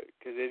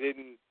because they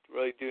didn't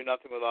really do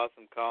nothing with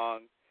Awesome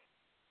Kong.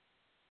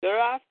 They're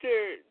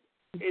after.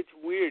 It's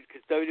weird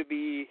because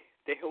WWE,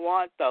 they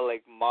want the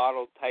like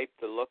model type,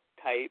 the look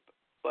type,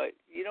 but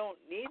you don't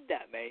need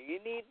that, man. You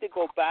need to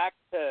go back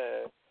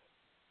to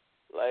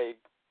like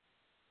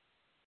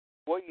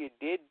what you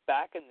did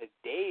back in the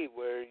day,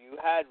 where you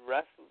had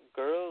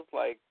girls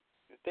like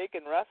if they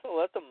can wrestle,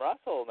 let them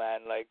wrestle,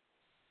 man. Like,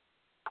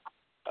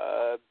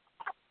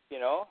 you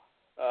know,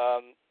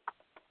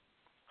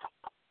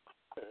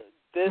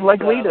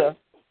 like Lita.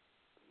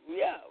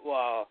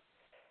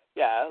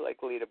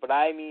 Like Lita. But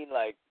I mean,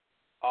 like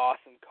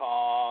Awesome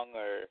Kong,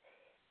 or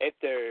if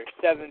they're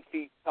 7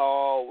 feet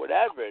tall,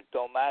 whatever, it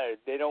don't matter.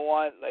 They don't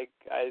want, like,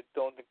 I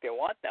don't think they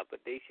want that, but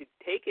they should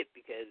take it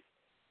because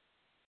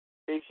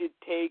they should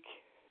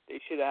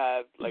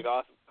have, like,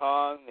 Awesome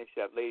Kong, they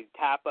should have Lady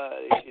Tappa,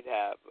 they should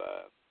have,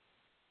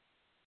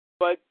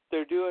 but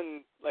they're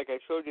doing, like I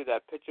showed you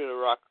that picture of the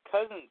Rock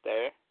Cousins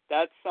there,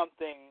 that's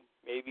something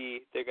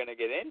maybe they're going to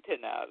get into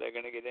now. They're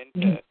going to get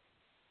into,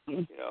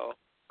 you know.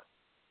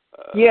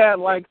 Yeah,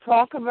 like,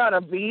 talk about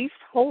a beast.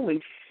 Holy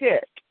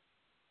shit.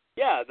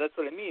 Yeah, that's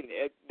what I mean.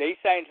 They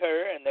signed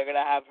her, and they're going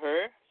to have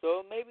her.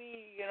 So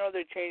maybe, you know,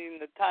 they're changing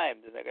the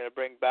times, and they're going to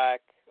bring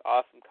back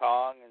Awesome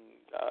Kong and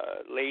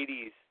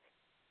ladies,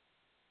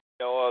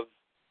 you know, of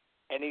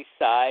any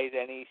size,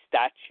 any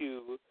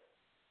statue.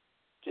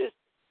 Just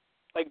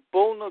like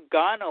Bull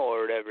Nagano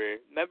or whatever.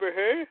 Remember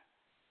her?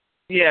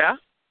 Yeah.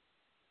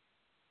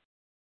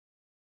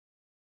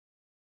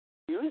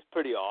 She was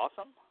pretty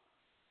awesome.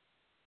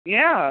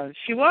 Yeah,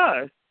 she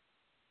was.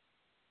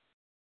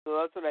 So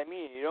that's what I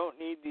mean. You don't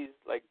need these,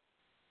 like,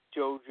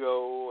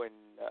 JoJo and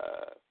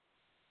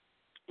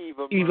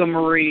Eva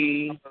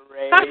Marie.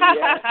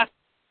 Yeah.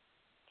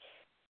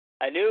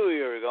 I knew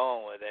we were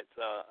going with it.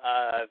 So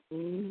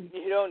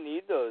you don't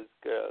need those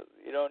girls.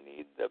 You don't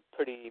need the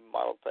pretty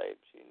model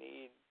types. You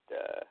need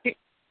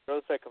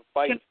girls that can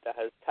fight, that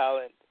has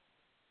talent.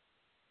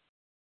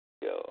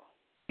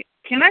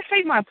 can I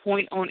say my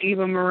point on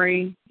Eva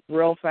Marie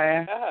real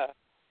fast? Yeah,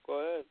 go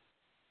ahead.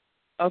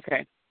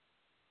 Okay.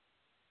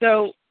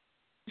 So,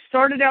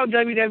 started out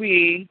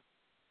WWE,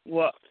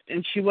 well,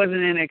 and she was in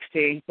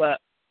NXT,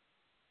 but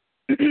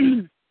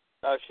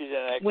Oh, she's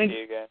in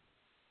NXT again.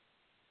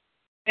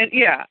 And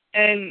yeah,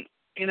 and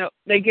you know,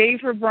 they gave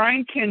her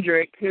Brian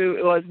Kendrick, who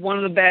was one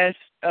of the best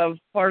of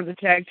part of the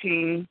tag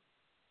team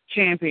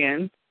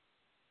champions,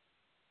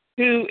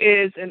 who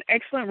is an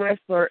excellent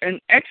wrestler, an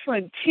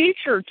excellent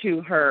teacher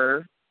to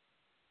her,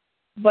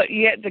 but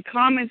yet the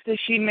comments that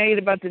she made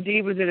about the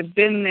divas that have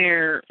been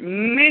there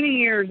many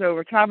years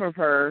over top of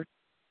her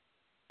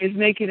is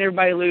making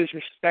everybody lose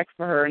respect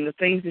for her, and the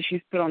things that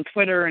she's put on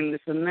Twitter and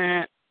this and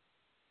that.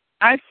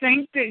 I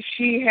think that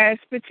she has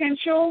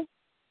potential,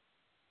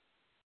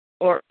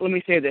 or let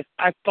me say this,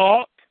 I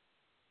thought,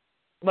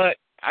 but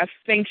I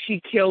think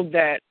she killed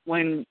that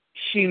when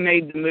she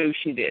made the move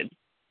she did.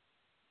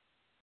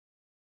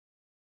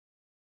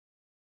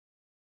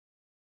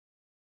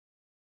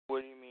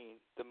 What do you mean,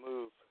 the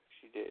move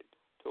she did?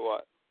 To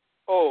what?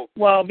 Oh.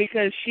 Well,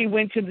 because she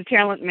went to the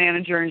talent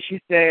manager and she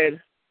said,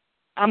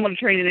 I'm going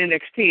to train in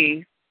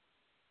NXT.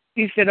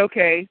 He said,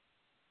 okay.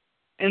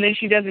 And then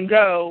she doesn't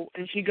go,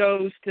 and she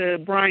goes to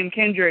Brian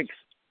Kendrick's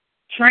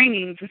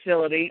training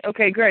facility.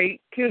 Okay,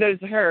 great. Kudos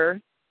to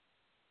her.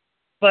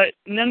 But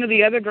none of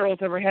the other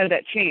girls ever had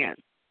that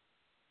chance.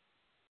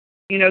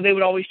 You know, they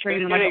would always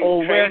train in like an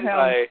old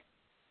warehouse.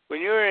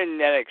 When you were in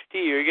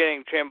NXT, you were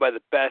getting trained by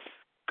the best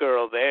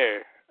girl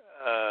there.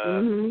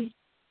 I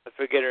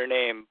forget her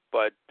name,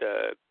 but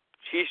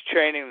she's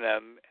training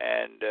them,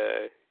 and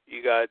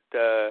you got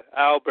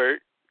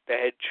Albert, the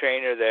head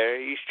trainer there.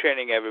 He's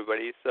training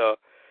everybody, so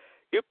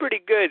you're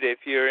pretty good if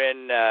you're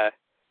in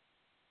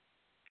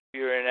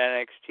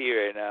NXT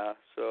right now.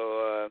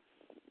 So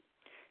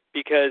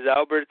because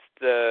Albert's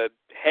the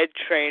head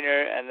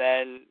trainer, and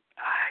then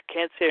I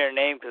can't say her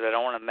name because I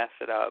don't want to mess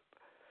it up.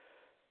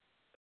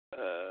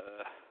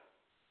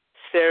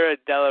 Sarah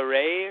Della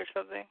Rey or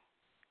something.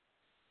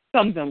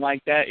 Something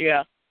like that,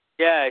 yeah.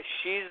 Yeah,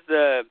 she's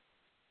the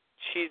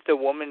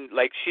woman,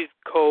 like she's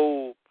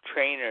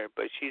co-trainer,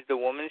 but she's the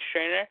woman's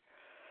trainer.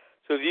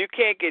 So if you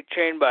can't get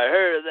trained by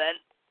her, then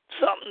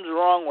something's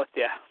wrong with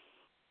you.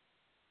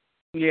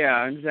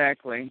 Yeah,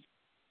 exactly.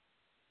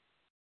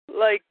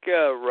 Like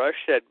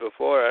Rush said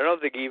before, I don't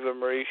think Eva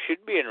Marie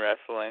should be in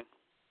wrestling.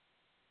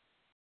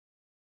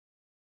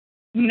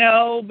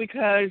 No,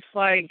 because,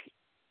 like,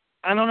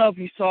 I don't know if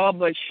you saw,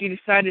 but she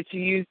decided to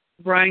use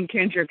Brian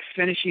Kendrick's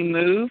finishing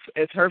move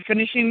as her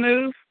finishing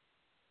move.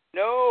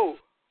 No,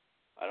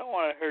 I don't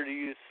want her to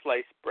use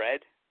sliced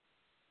bread.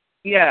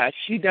 Yeah,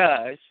 she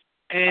does.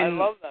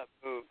 And I love that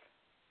move.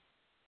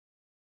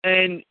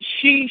 And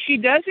she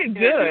does it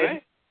good.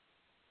 It?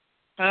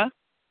 Huh?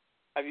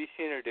 Have you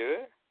seen her do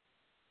it?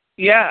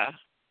 Yeah.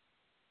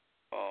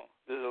 Oh,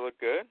 does it look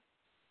good?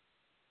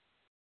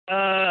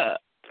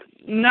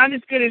 Not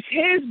as good as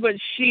his, but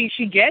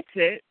she gets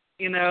it,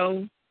 you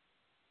know.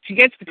 She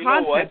gets the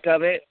concept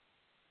of it.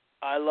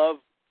 I love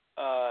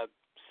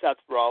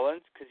Seth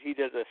Rollins because he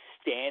does a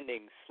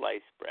standing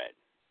sliced bread.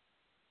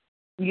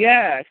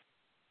 Yes.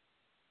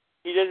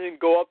 He doesn't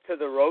go up to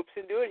the ropes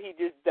and do it. He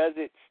just does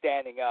it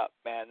standing up.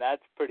 Man,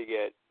 that's pretty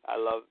good. I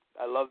love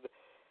it.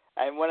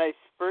 And when I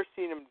first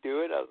seen him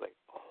do it, I was like,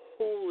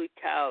 holy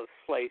cow,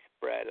 sliced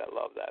bread. I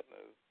love that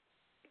move.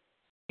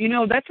 You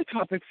know, that's a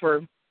topic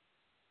for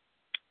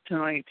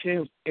tonight,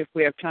 too, if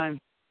we have time.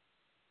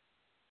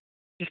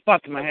 Just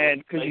popped in my head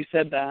because you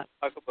said that.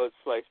 Talk about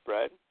sliced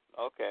bread?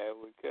 Okay,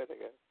 we could, I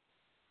guess.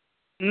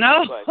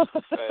 No.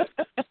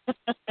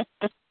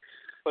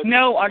 But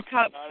no, our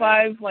top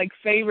 5, like,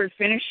 favorite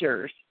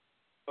finishers.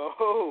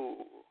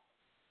 Oh.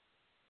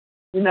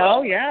 You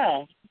know,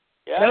 yeah.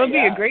 That would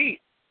be a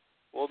great.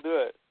 We'll do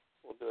it.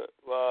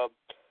 Well,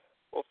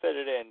 we'll fit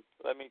it in.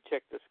 Let me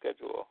check the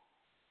schedule.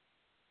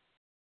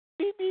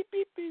 Beep, beep,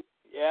 beep, beep.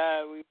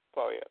 Yeah, we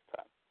probably have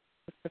time.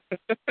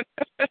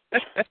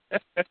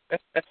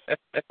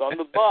 So I'm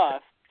the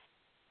boss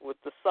with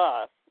the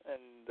sauce,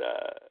 and,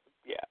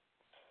 yeah.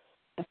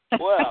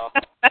 Well.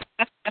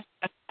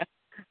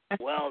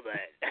 Well,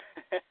 then.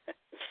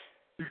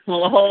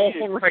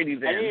 Alrighty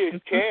then. I need a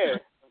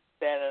chair. I'm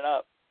standing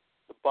up.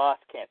 The boss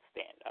can't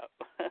stand up.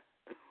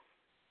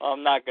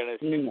 I'm not going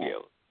to be able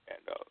to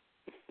stand up.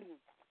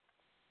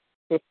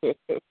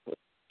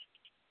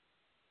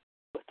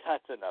 But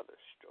that's another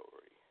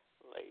story,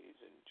 ladies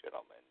and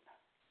gentlemen.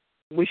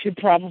 We should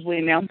probably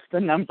announce the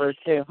number,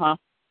 too, huh?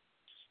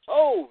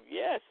 Oh,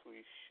 yes,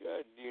 we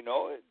should. Do you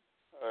know it?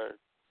 Or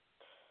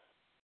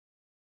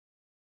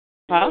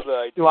huh?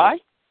 Do I?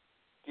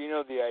 Do you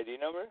know the ID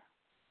number?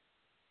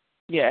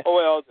 Yes. Oh,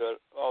 wait, I'll do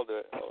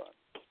it. Hold on.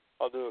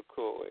 I'll do it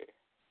cool way.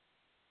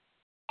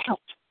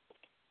 Ouch.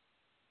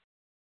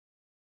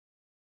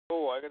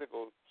 Oh, I gotta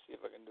go see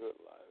if I can do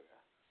it live.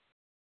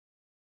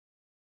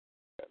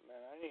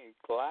 Man, I need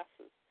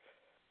glasses.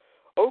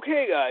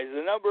 Okay, guys,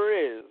 the number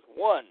is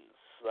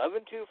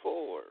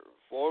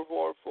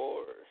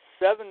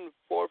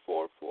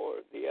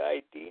 1-724-444-7444. The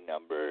ID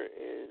number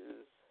is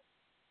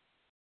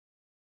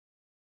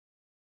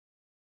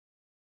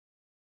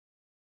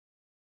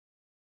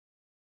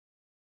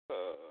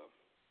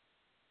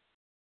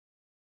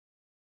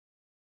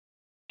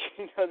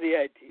You know the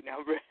ID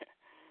number.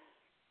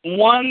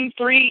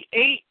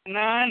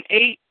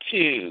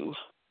 138982.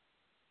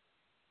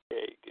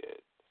 Okay,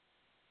 good.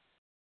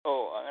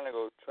 Oh, I'm gonna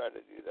go try to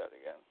do that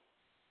again.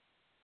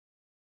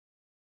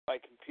 My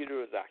computer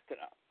was acting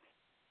up.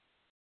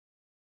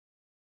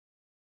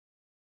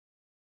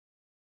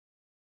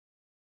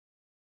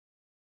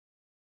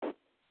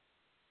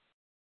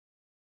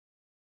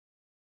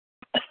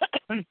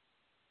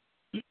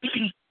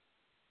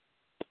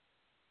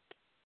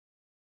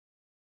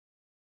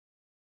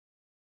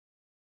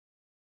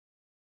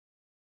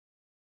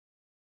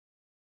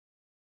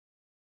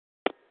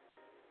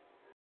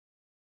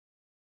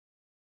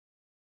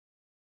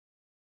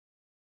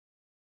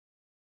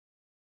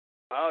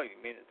 Oh, you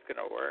mean it's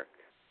gonna work?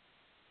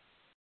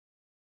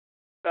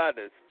 That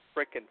is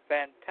freaking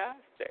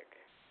fantastic.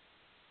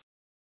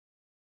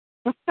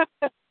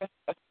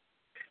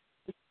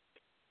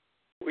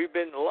 We've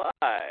been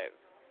live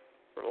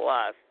for the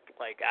last,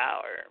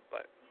 hour,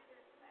 but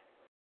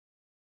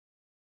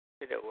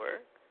did it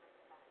work?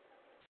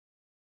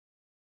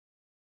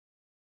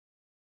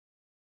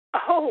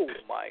 Oh,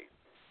 my.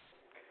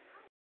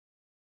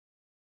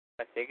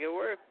 I think it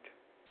worked.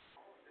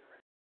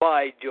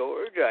 By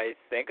George, I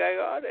think I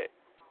got it.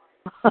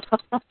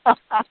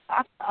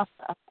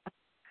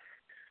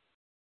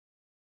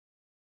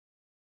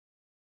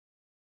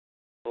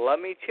 Let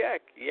me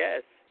check.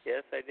 Yes,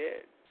 I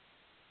did.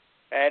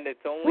 And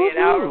it's only an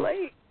hour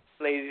late,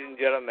 ladies and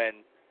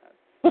gentlemen.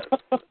 That's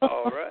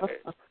all right.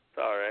 It's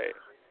all right.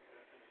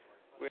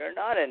 We are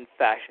not in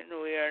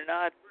fashion. We are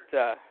not,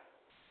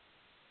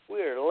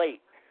 we are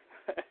late.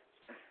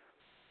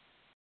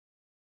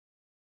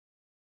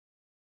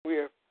 We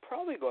are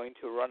probably going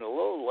to run a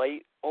little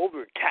late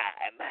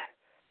overtime.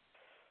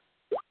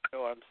 You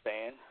know what I'm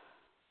saying?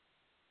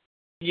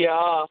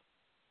 Yeah.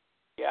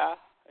 Yeah?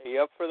 Are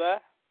you up for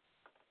that?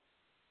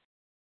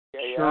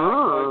 Yeah.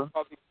 Sure.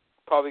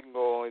 Probably can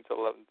go only till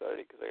 11:30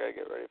 because I gotta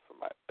get ready for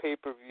my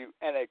pay-per-view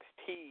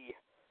NXT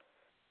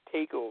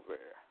takeover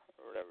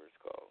or whatever it's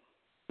called.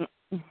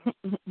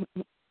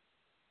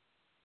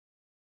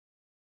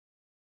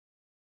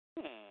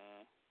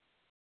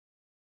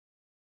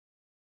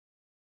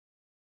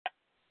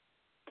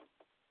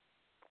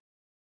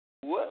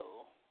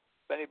 Well,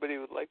 if anybody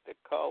would like to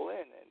call in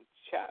and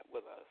chat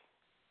with us,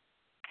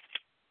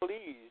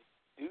 please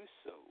do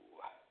so.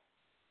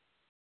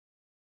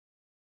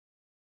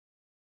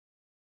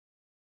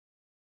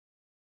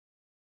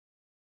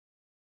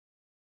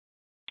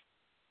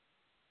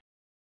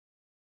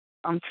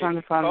 I'm trying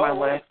to find my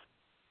list.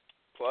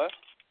 What?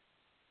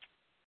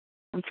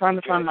 I'm trying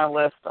to find my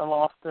list. I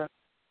lost it.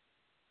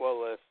 What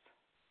list?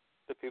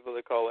 The people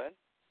that call in?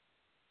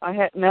 I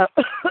had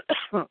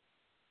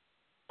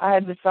I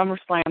had the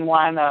SummerSlam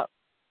lineup,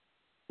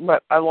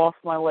 but I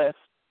lost my list.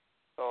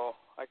 Oh,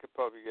 I could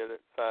probably get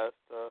it fast.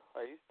 I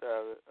used to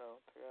have it. I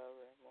don't think I have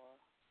it anymore.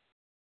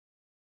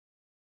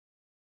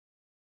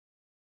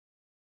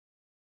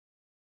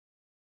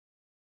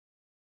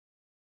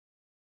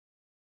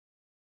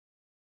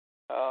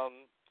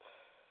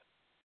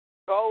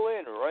 Call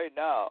in right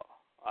now.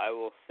 I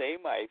will say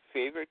my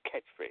favorite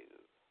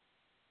catchphrases.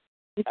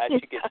 That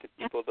should get the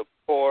people to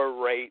pour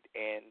right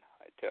in,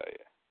 I tell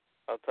you.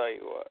 I'll tell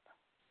you what.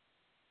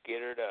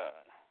 Get her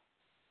done.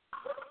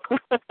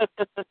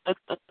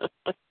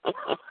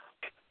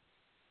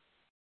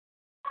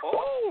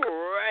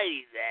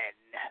 Alrighty then.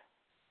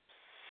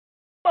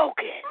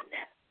 Smoking.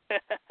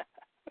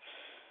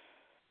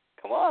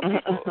 Come on,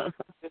 people.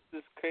 This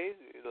is crazy.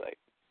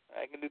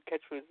 I can do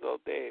catchphrases all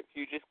day if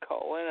you just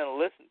call in and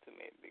listen to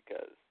me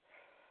because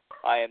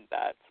I am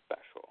that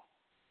special.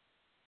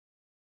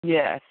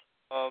 Yes.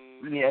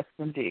 Yes,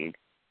 indeed.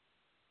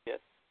 Yes,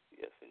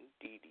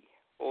 indeedy.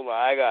 Hold on,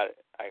 I got it.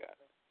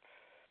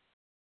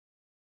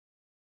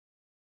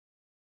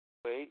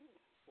 Wait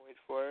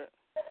for it.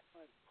 I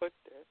put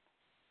it.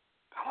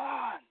 Come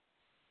on.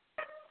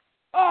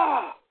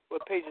 Oh,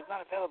 what page is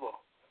not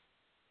available?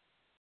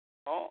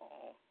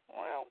 Oh,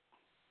 well.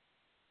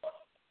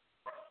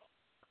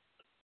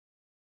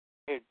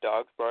 Your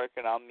dog's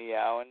barking, I'm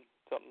meowing.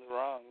 Something's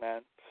wrong,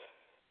 man.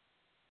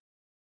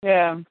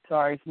 Yeah, I'm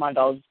sorry, it's my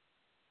dog.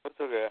 That's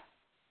okay.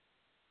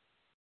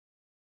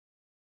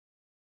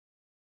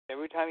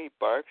 Every time he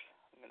barks,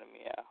 I'm going to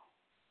meow.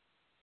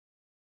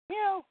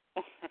 Meow.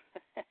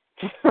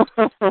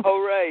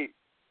 All right.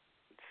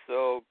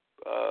 So,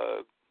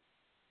 I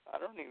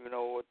don't even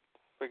know what the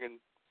friggin'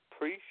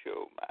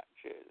 pre-show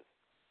match is.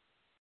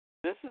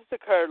 This is the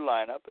card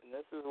lineup, and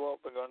this is what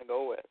we're going to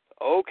go with.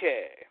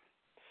 Okay.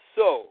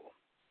 So,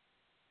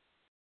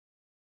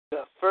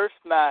 the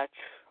first match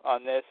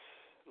on this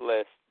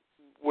list,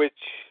 which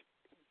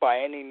by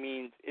any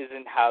means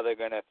isn't how they're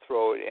going to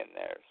throw it in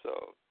there.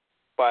 So,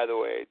 by the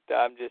way,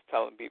 I'm just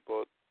telling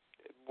people,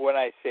 when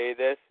I say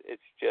this,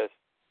 it's just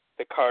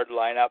the card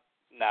lineup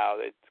now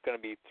that's going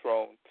to be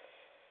thrown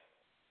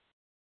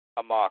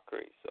a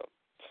mockery. So,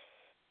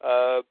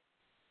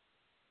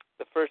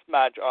 the first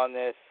match on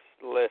this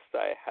list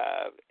I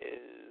have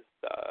is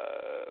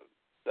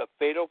the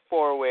Fatal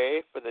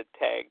 4-Way for the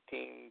Tag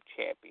Team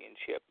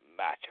Championship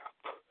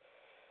matchup.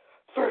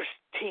 First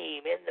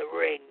team in the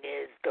ring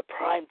is the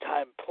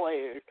Primetime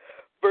Players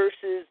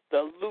versus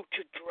the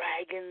Lucha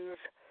Dragons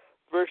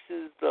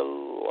versus the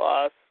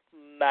Los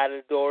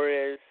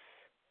Matadores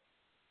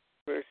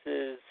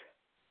versus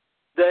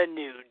the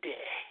New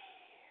Day.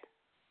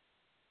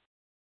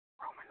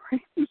 Roman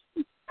Reigns.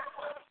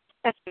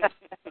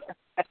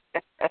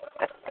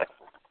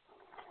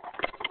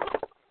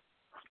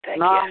 Thank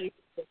nice.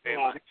 you very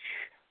much.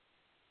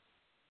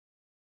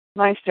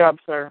 Nice job,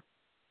 sir.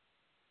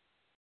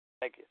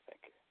 Thank you.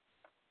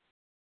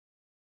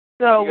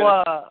 So,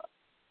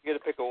 you gotta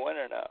pick a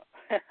winner now.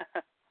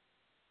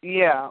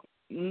 yeah.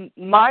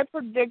 My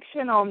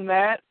prediction on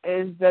that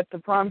is that the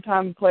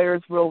Primetime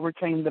Players will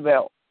retain the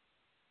belt.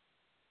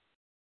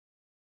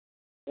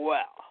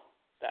 Well,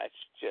 that's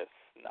just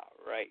not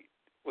right.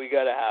 We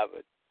gotta have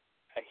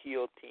a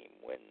heel team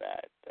win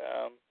that.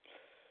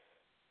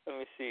 Let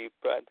me see.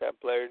 Primetime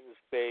Players is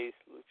face.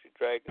 Lucha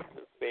Dragons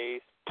are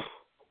face.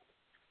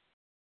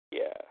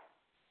 Yeah.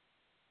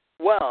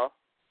 Well,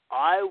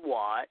 I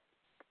want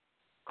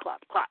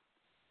clap, clap,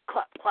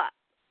 clap, clap.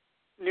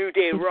 New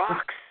Day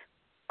rocks.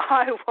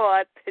 I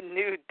want the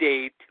New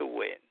Day to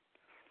win.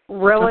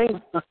 Really?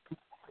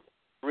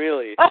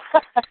 Really?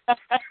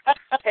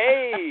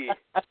 Hey!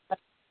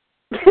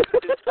 Is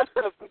that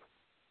the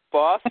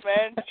boss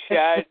man,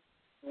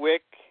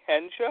 Chadwick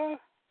Henshaw?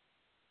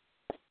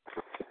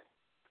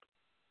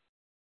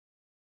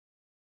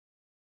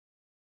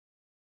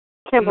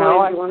 Can't believe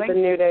I you want the think-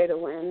 New Day to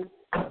win.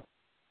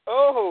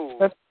 Oh!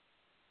 That's-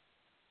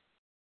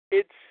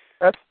 It's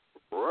That's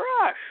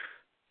Rush.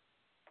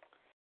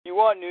 You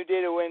want New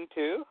Day to win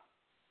too?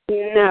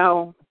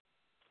 No.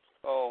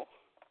 Oh.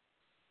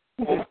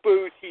 Well,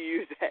 boo to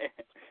you then.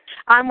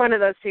 I'm one of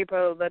those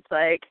people that's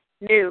like,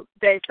 New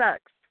Day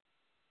sucks.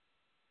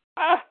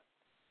 Ah!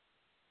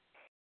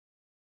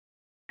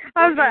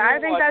 I was What do like, you I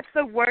think want? that's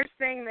the worst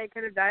thing they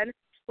could have done.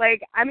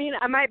 Like, I mean,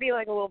 I might be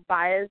like a little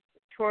biased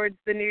towards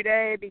the New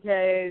Day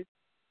because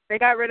they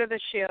got rid of the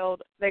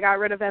Shield, they got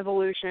rid of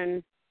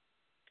Evolution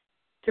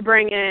to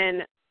bring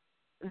in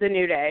the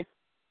New Day.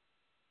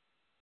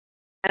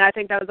 And I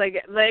think that was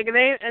like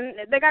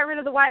they got rid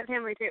of the Wyatt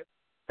family too.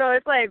 So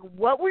it's like,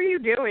 what were you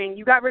doing?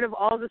 You got rid of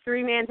all the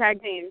 3-man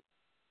tag teams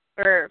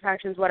or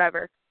factions,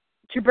 whatever,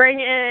 to bring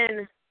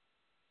in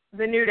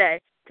the New Day.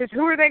 Because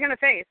who are they going to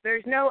face?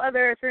 There's no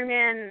other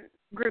 3-man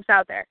groups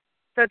out there.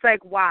 So it's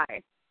like, why?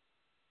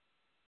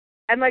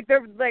 And like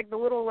they're like the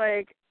little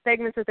like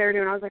segments that they were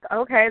doing, I was like,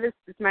 okay, this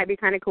might be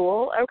kind of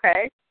cool.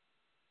 Okay.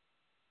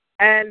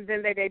 And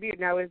then they debuted,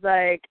 and I was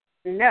like,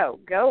 no,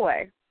 go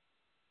away.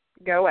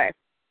 Go away.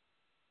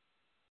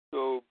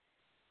 So,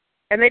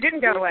 And they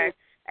didn't go away.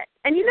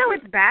 And you know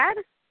it's bad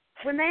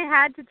when they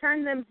had to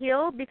turn them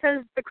heel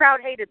because the crowd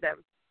hated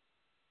them.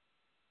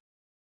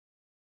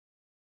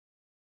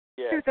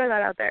 yeah, Just throw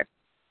that out there.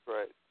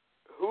 right.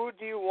 Who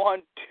do you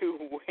want to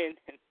win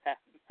in that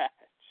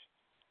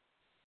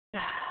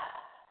match?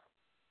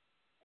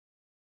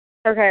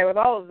 Okay, with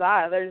all of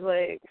that, there's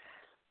like,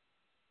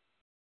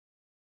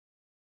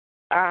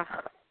 I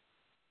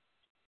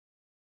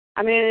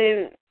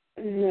mean,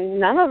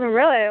 none of them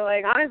really.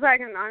 Like, honestly, I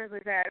can honestly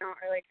say I don't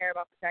really care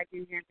about the tag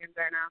team champions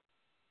right now.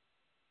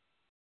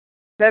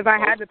 But if I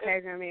had to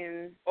pick, I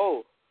mean,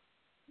 Oh,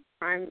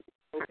 prime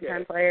okay.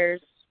 time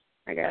players,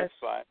 I guess. That's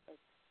fine.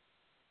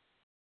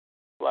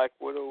 Black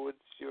Widow, what's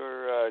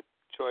your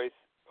choice?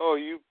 Oh,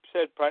 you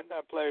said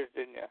Primetime Players,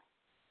 didn't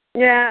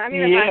you? Yeah, I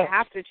mean, if Yeah. I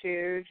have to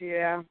choose,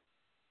 yeah.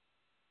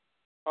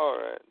 All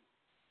right.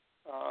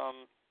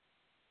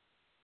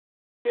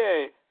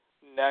 Okay.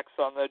 Next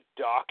on the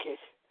docket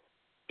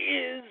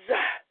is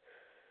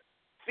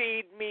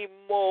Feed Me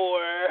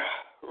More.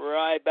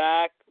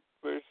 Ryback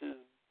versus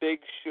Big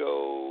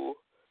Show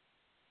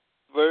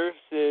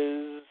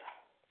versus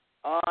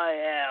I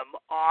Am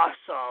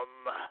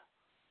Awesome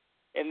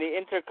in the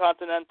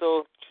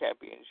Intercontinental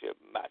Championship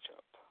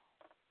matchup.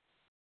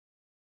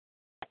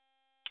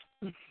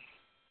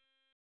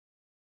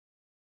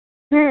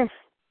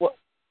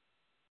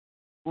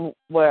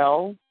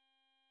 Well,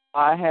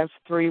 I have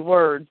 3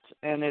 words,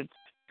 and it's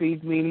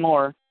feed me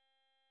more.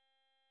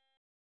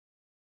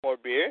 More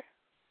beer?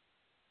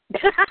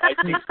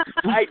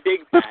 I dig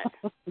that.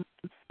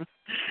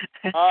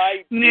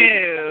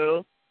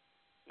 No,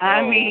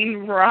 I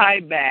mean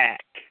Ryback.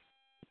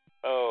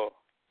 Oh,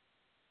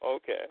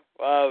 okay.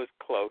 Well, I was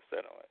close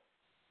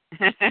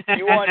anyway.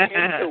 You want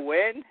him to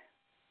win?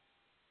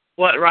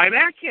 What,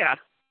 Ryback? Yeah.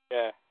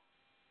 Yeah.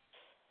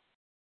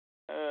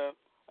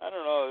 I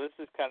don't know. This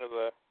is kind of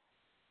a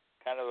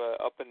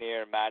up in the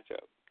air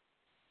matchup.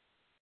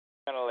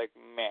 Kind of like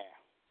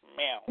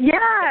meow.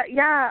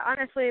 Yeah.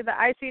 Honestly, the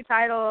IC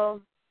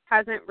title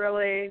hasn't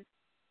really.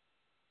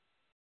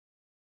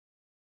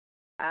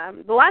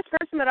 The last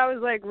person that I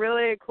was like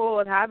really cool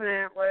with having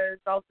it was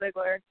Dolph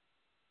Ziggler.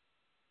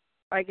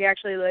 Like he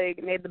actually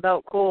like made the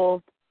belt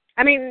cool.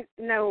 I mean,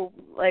 no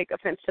like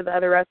offense to the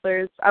other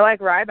wrestlers. I like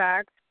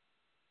Ryback,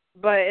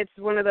 but it's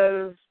one of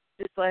those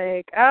just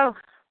like, oh,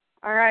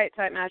 all right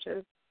type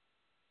matches.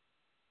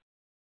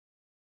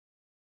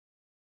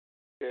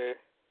 Okay.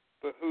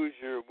 But who's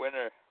your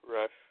winner,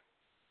 Rush?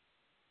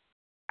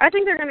 I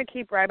think they're going to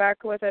keep Ryback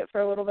with it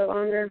for a little bit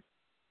longer.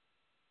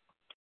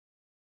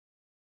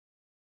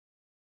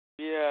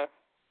 Yeah.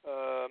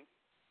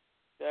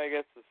 Yeah, I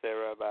guess to say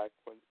Ryback.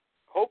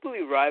 Hopefully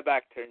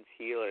Ryback turns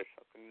heel or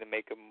something to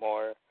make him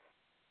more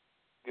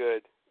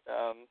good.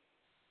 I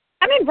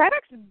mean,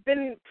 Ryback's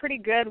been pretty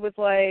good with,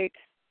 like,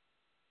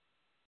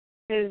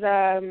 his,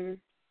 like,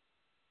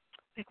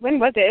 when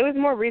was it? It was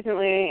more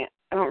recently.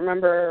 I don't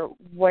remember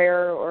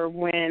where or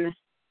when. It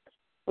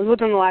was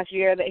within the last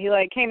year that he,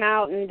 like, came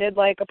out and did,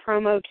 like, a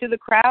promo to the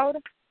crowd.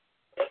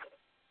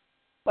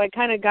 Like,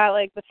 kind of got,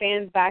 like, the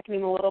fans backing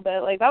him a little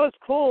bit. Like, that was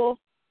cool.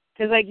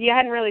 Because, like, you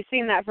hadn't really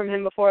seen that from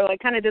him before. Like,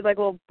 kind of did, like,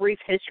 a little brief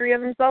history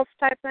of himself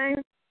type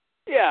thing.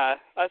 Yeah,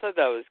 I thought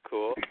that was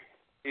cool.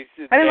 He's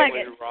his I didn't name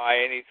like was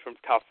Ryan. He's from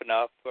Tough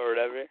Enough or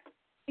whatever.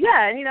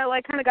 Yeah, and, you know,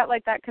 like, kind of got,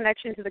 like, that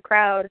connection to the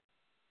crowd.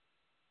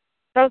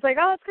 So I was like,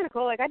 oh, that's kind of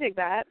cool. Like, I dig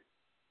that.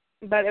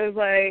 But it was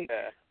like,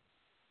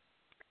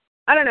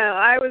 I don't know.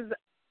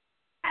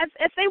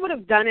 If they would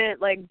have done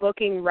it, like,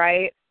 booking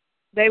right,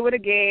 they would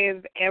have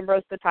gave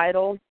Ambrose the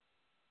title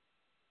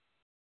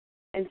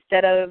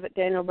instead of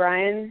Daniel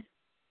Bryan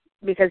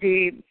because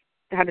he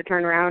had to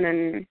turn around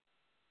and,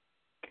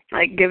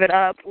 like, give it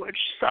up, which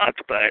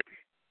sucked, but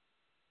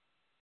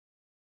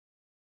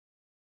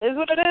it is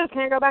what it is.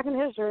 Can't go back in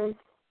history.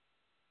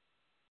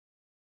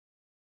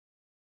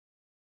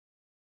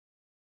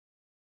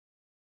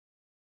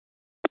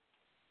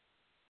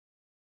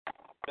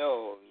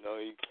 No,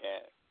 you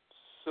can't.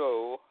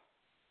 So,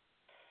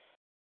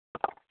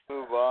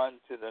 move on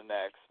to the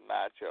next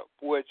matchup,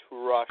 which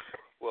Rush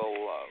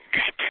will love,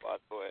 by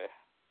the way.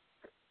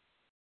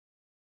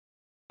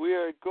 We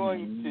are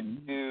going to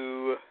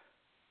do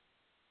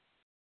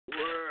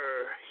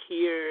We're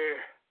Here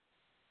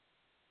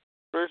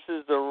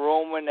versus the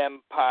Roman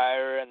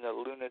Empire and the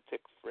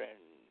Lunatic Fringe.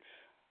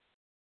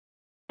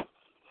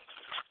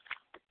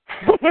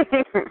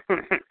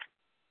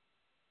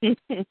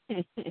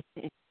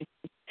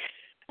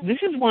 This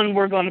is one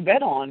we're going to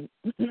bet on.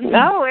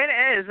 No, it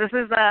is. This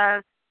is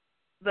the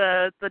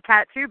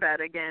tattoo bet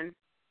again.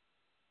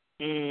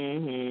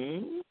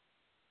 Mm-hmm.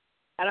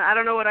 I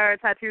don't know what our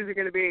tattoos are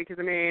going to be because,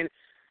 I mean,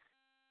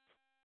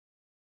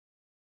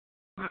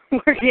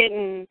 we're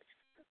getting,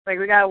 like,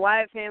 we got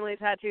Wyatt family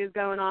tattoos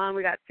going on.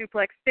 We got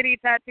Suplex City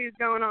tattoos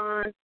going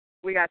on.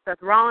 We got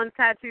Seth Rollins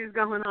tattoos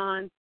going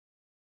on.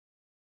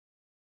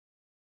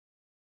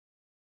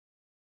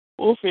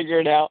 We'll figure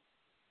it out.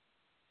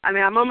 I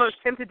mean, I'm almost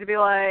tempted to be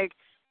like,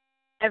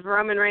 if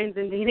Roman Reigns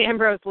and Dean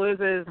Ambrose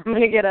loses, I'm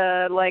going to get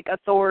a, like,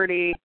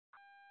 authority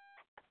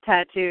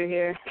tattoo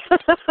here.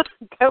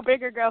 Go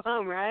big or go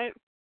home, right?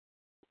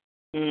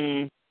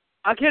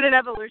 I'll get an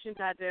Evolution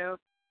tattoo.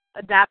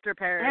 Adapter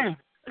Paris.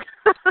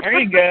 There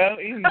you go.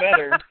 Even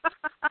better.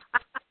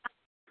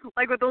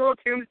 Like with the little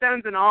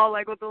tombstones and all,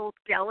 like with the little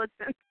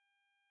skeletons.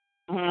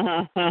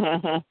 I'm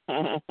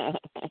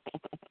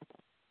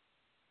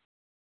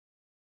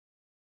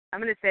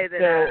going to say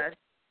that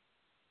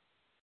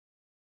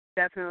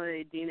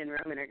definitely Dean and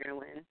Roman are going to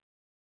win.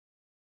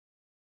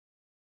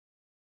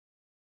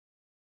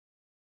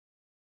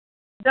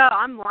 No,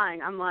 I'm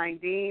lying.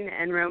 Dean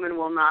and Roman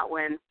will not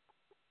win.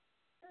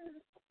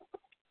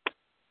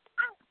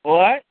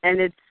 What?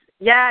 And it's,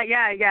 no,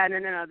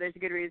 there's a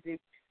good reason.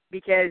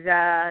 Because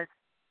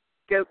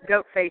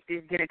Goat Face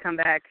is going to come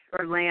back,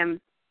 or Lamb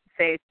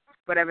Face,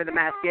 whatever the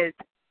mask is.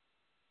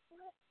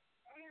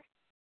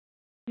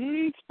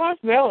 It's a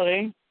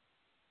possibility.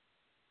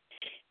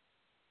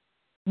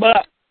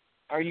 But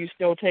are you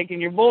still taking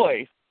your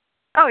boys?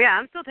 Oh, yeah,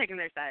 I'm still taking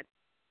their side.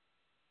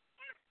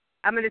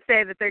 I'm going to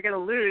say that they're going to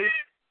lose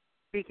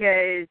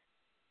because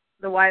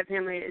the Wyatt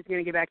family is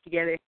going to get back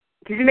together.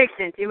 Because it makes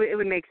sense. It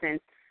would make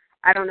sense.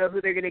 I don't know who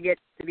they're going to get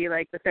to be,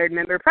 like, the third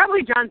member.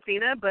 Probably John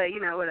Cena, but,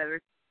 you know,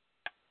 whatever.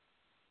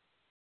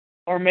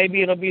 Or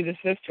maybe it'll be the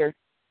sister.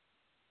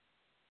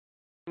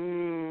 I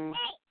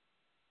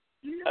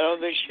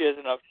don't think she has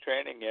enough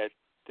training yet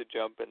to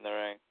jump in the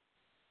ring.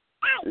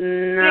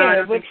 No, I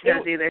don't think she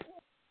does either.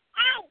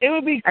 It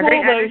would be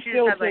cool, though,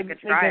 still to make an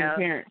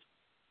appearance.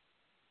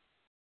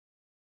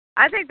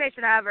 I think they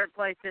should have her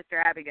play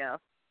Sister Abigail.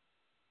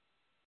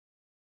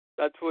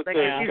 That's what like,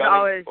 they're she's gunning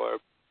always, for.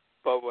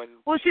 But when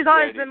she's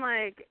always been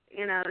like,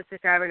 you know,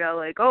 Sister Abigail,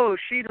 like, oh,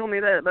 she told me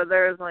that, but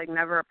there's, like,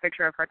 never a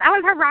picture of her. That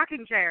was her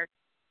rocking chair.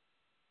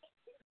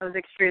 I was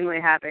extremely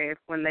happy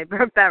when they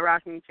broke that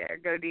rocking chair.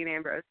 Go Dean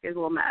Ambrose. He was a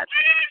little mad.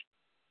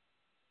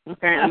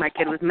 Apparently my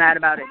kid was mad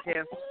about it,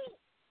 too.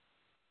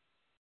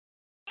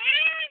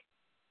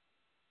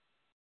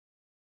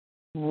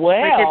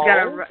 Well,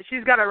 my kid's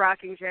she's got a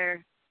rocking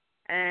chair,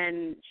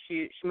 and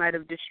she might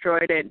have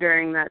destroyed it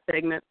during that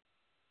segment.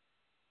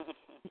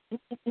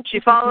 She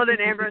followed in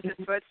Ambrose's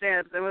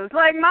footsteps and was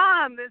like,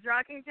 Mom, this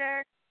rocking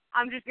chair,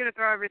 I'm just going to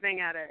throw everything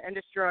at it and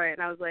destroy it.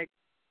 And I was like,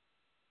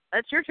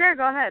 that's your chair,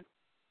 go ahead.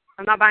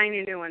 I'm not buying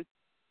you a new one.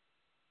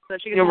 So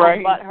she gets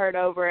right. butt hurt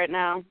over it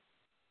now.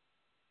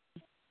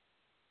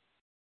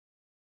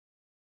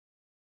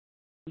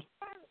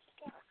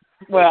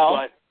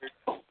 Well,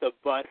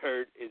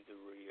 butthurt is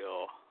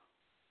real.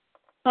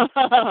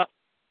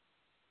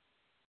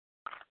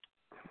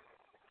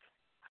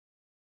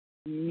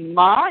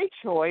 My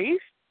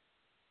choice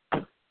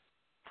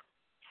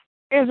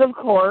is, of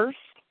course,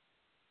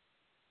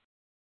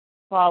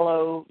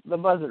 follow the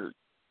buzzard.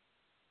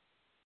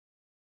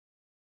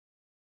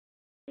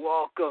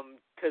 Welcome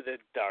to the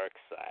dark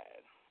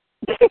side.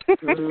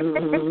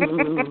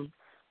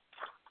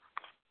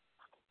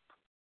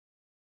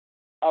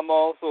 I'm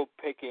also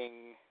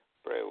picking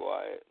Bray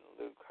Wyatt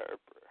and Luke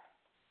Harper.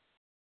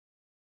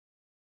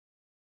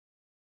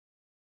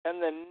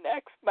 And the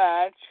next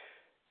match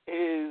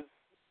is,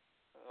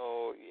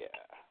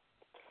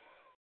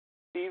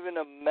 Stephen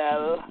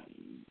Amell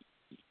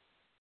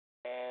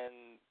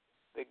and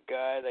the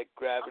guy that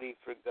Gravity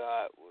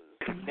forgot was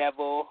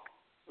Neville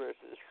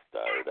versus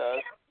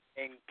Stardust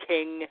and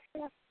King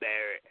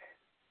Barrett.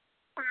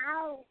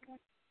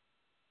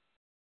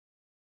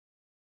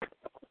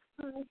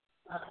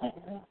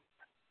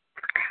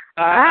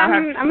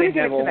 I'm going to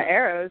give it to the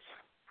Arrows.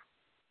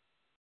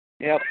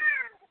 Yep.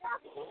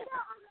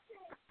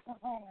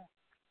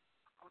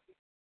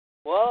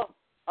 Well,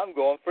 I'm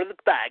going for the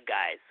bad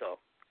guy, so.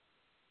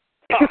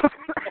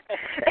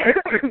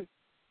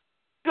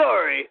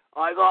 Sorry,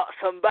 I got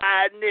some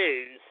bad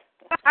news.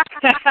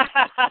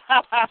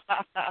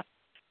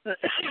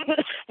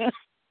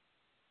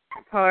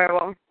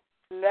 Horrible.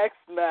 Next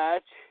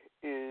match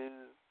is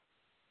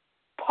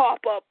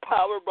Pop-Up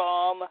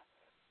Powerbomb,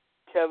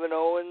 Kevin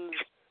Owens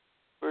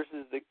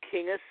versus the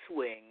King of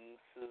Swing,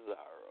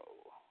 Cesaro.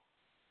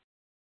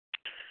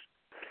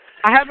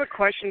 I have a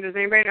question. Does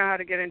anybody know how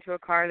to get into a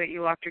car that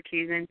you locked your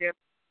keys into?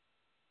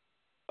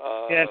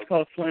 Yeah, it's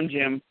called Slim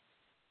Jim.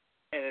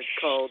 And it's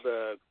called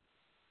a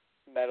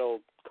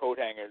metal coat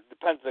hanger.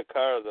 Depends on the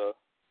car, though.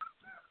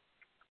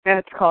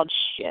 That's called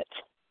shit.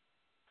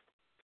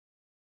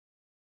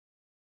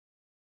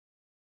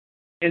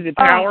 Is it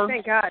power? Oh,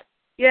 thank God.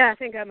 Yeah,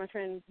 thank God my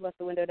friend left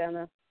the window down,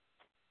 though.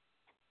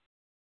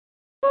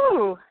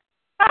 Ooh.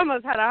 I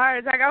almost had a heart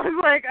attack. I was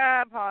like,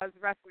 pause,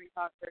 wrestling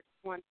talk for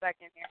 1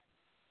 second here.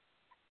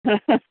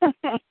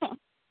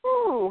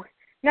 Ooh.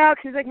 No,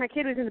 because, like, my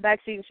kid was in the back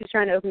seat and she was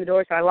trying to open the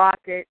door, so I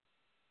locked it.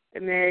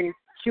 And then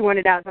she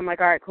wanted out, so I'm like,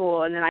 all right,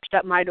 cool. And then I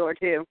shut my door,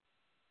 too.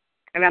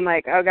 And I'm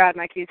like, oh, God,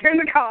 my keys are in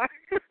the car.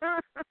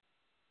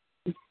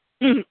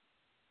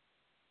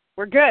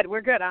 We're good.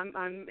 We're good.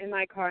 I'm in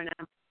my car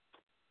now.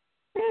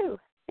 Ooh,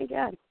 thank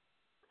God.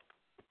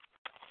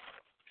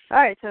 All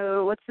right,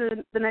 so what's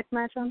the next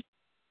match on?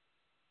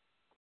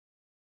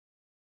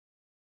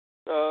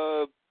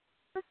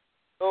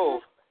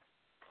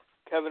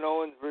 Kevin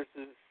Owens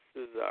versus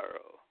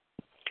Cesaro.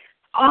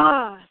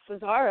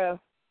 Cesaro.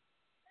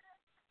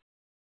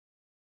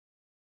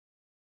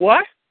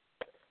 What?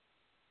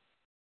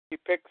 He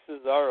picked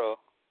Cesaro.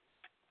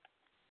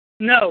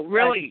 No,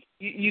 really?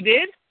 You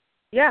did?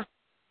 Yeah.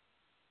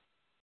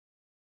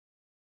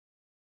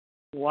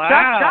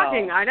 Wow.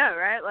 Shocking, I know,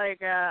 right?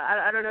 Like,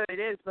 I don't know what it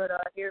is, but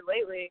here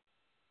lately,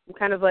 I'm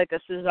kind of like a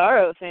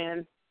Cesaro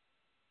fan.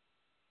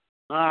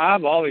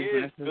 I've always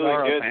been a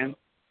Cesaro fan.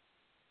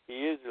 He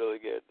is really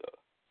good, though.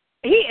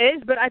 He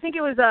is, but I think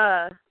it was,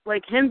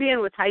 like, him being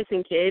with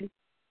Tyson Kidd,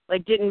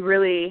 like, didn't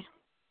really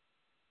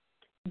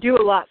do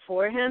a lot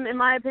for him, in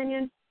my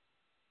opinion.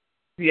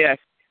 Yes.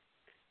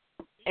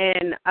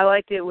 And I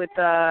liked it with,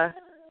 on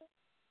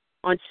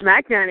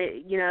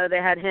SmackDown, they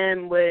had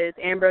him with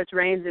Ambrose,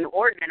 Reigns, and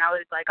Orton, and I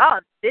was like, oh,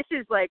 this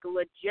is, like,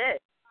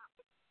 legit.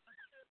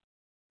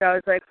 So I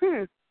was like,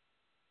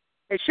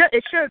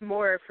 It showed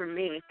more for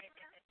me.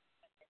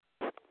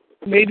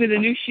 Maybe the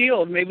new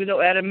Shield. Maybe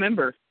they'll add a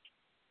member.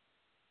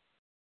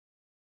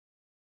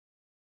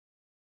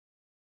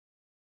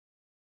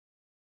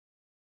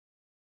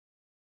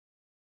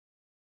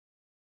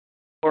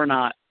 Or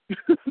not.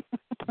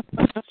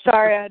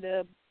 Sorry, I had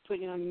to put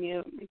you on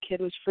mute. My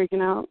kid was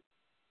freaking out.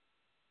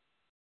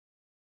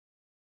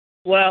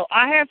 Well,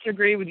 I have to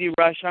agree with you,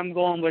 Rush. I'm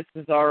going with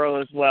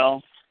Cesaro as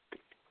well.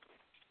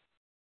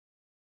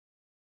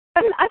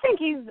 I think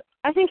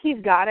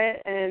he's got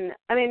it, and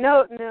I mean,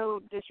 no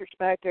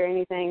disrespect or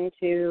anything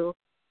to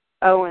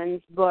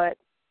Owens, but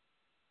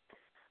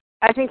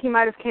I think he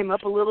might have came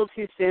up a little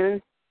too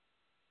soon.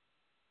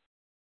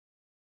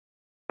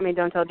 I mean,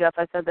 don't tell Jeff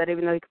I said that,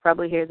 even though he could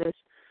probably hear this.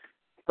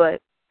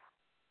 But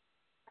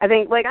I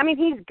think,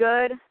 he's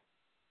good,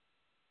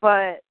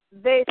 but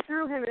they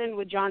threw him in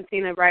with John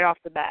Cena right off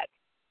the bat.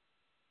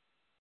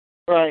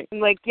 Right.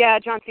 And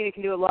John Cena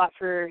can do a lot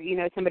for,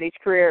 somebody's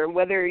career,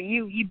 whether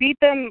you beat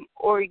them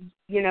or,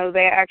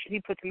 they actually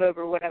put them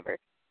over, whatever.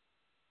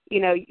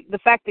 The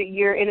fact that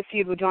you're in a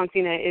feud with John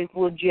Cena is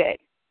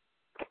legit.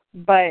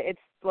 But it's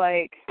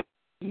like,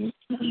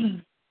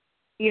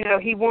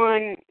 he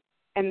won,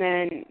 and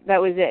then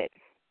that was it.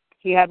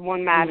 He had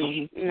one match,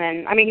 and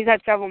then, he's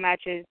had several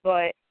matches,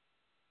 but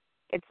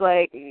it's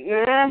like,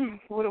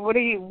 what are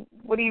you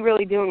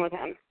really doing with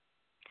him?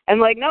 And,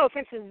 no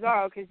offense to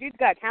Cesaro, because dude's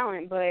got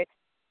talent, but,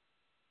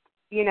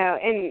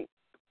 in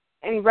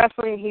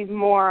wrestling, he's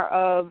more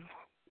of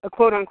a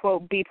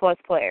quote-unquote B-plus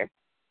player.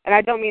 And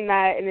I don't mean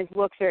that in his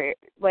looks or,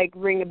 like,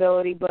 ring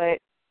ability, but,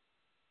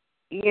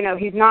 you know,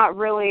 he's not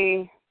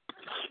really...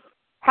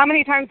 How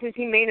many times has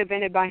he main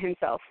evented by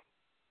himself?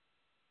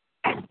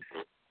 You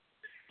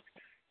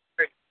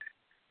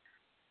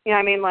know what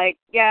I mean? Like,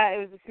 yeah, it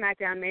was a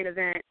SmackDown main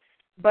event,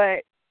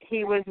 but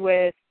he was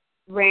with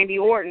Randy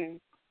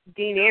Orton,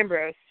 Dean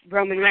Ambrose,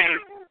 Roman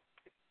Reigns.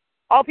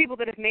 All people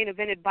that have main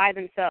evented by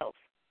themselves.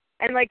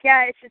 And, like,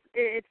 yeah,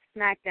 it's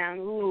SmackDown,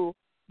 ooh.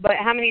 But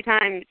how many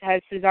times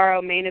has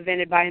Cesaro main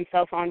evented by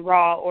himself on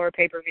Raw or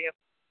pay-per-view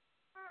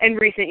in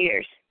recent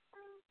years?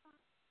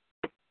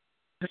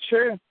 It's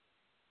true.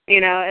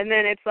 You know, and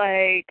then it's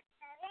like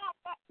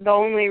the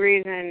only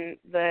reason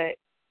that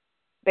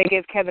they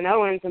give Kevin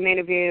Owens a main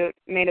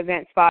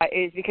event spot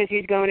is because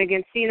he's going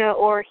against Cena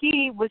or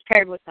he was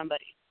paired with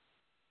somebody.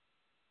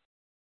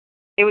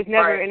 It was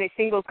never in a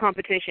singles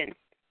competition.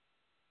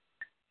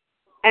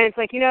 And it's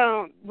like, you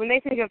know, when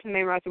they send you up to the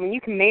main roster, when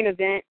you can main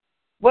event,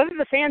 whether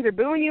the fans are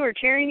booing you or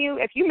cheering you,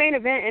 if you main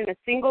event in a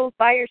singles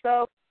by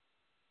yourself,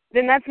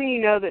 then that's when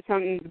you know that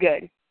something's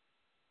good.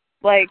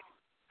 Like,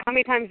 how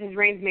many times has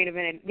Reigns main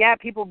evented? Yeah,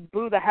 people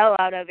boo the hell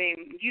out of him.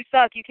 You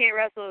suck, you can't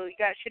wrestle, you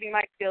got shitty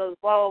mic skills,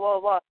 blah, blah, blah,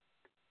 blah.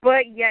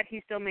 But yet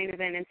he's still main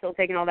event and still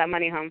taking all that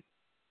money home.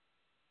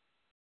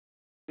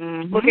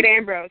 Mm-hmm. Look at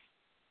Ambrose.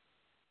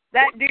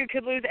 That dude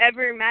could lose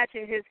every match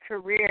in his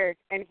career,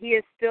 and he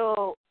is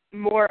still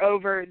more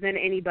over than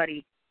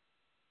anybody.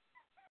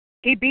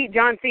 He beat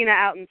John Cena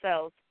out in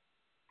sales.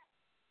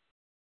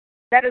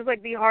 That is,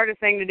 like, the hardest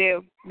thing to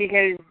do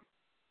because,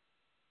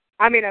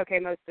 I mean, okay,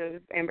 most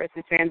of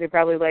Ambrose's fans are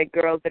probably, like,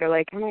 girls that are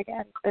like, oh, my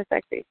God, so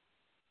sexy.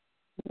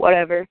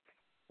 Whatever.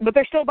 But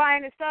they're still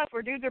buying his stuff,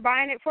 or dudes are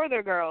buying it for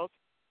their girls.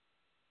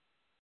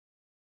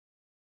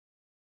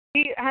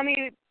 How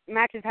many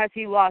matches has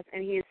he lost,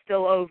 and he is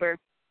still over?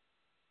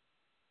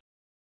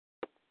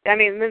 I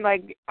mean, then,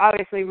 like,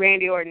 obviously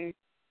Randy Orton,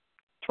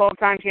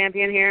 12-time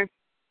champion here.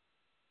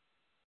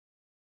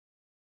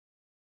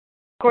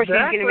 Of course,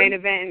 exactly. He's going to main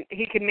event.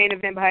 He could main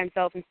event by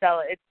himself and sell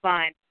it. It's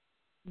fine.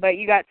 But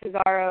you got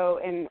Cesaro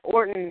and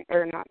Orton,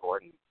 or not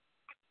Orton.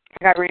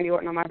 I got Randy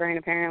Orton on my brain,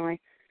 apparently.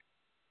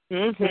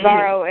 Mm-hmm.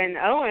 Cesaro and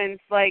Owens,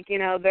 like, you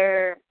know,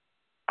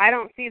 I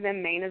don't see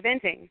them main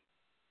eventing.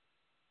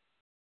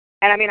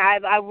 And, I mean,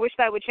 I wish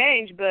that would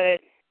change, but,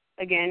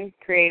 again,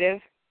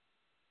 creative.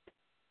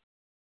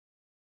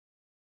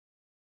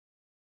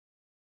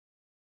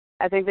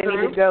 I think they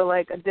need to go,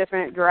 like, a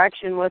different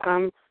direction with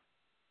them.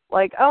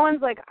 Like,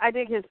 Owens, like, I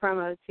dig his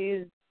promos.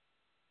 He's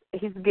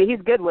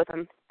good with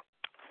them.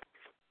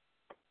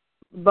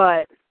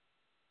 But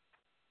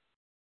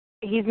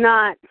he's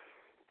not,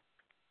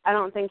 I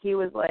don't think he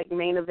was, like,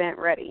 main event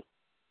ready.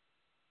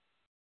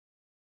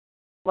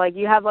 Like,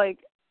 you have, like,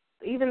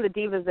 even the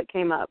divas that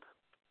came up.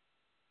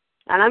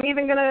 And I'm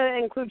even going to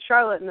include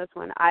Charlotte in this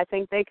one. I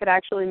think they could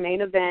actually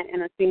main event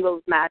in a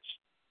singles match,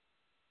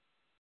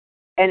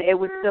 and it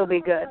would still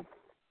be good.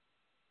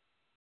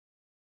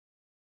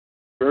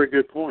 Very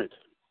good point.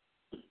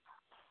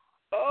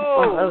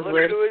 Oh, that was look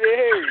weird. who it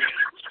is.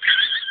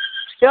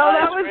 Yo,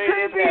 that was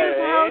creepy as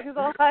hell, because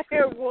all I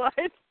hear, what?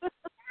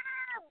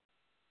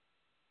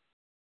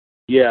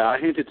 Yeah, I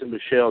hinted to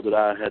Michelle that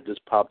I had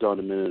just popped on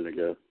a minute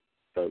ago,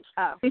 folks.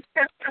 Oh.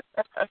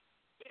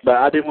 But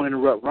I didn't want to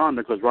interrupt Rhonda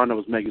because Rhonda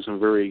was making some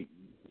very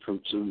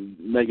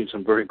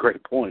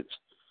great points.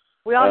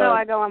 We all know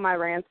I go on my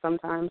rants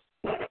sometimes.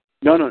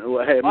 No.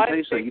 Hey, I'm tell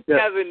you something.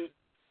 I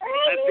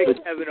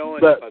think Kevin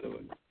Owens, by the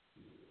way.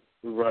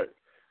 Right.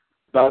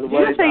 By the way,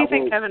 Did you say you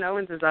think Kevin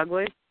Owens is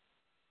ugly?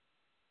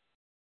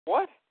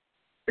 What?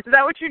 Is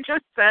that what you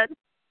just said?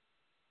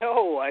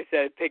 No, I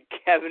said pick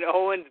Kevin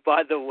Owens,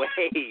 by the way.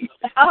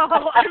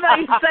 Oh, I thought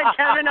you said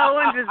Kevin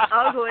Owens is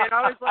ugly, and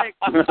I was like,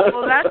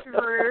 well, that's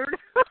rude.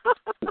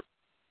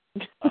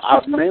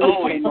 I've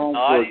mainly he's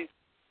not. He's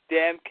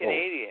damn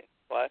Canadian.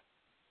 What?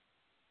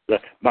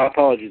 My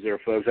apologies there,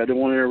 folks. I didn't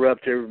want to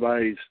interrupt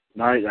everybody's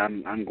night.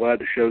 I'm glad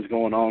the show's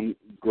going on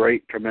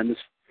great, tremendous.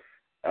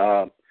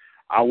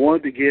 I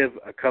wanted to give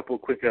a couple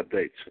quick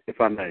updates,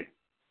 if I may.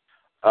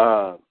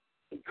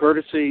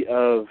 Courtesy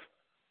of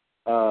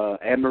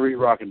Anne-Marie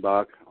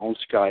Rockenbach on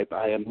Skype,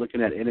 I am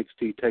looking at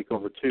NXT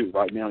TakeOver 2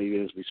 right now,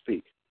 even as we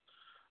speak.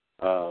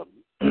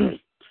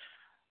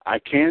 I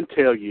can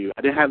tell you,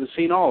 I haven't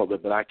seen all of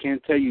it, but I can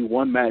tell you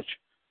one match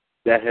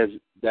that has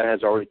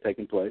already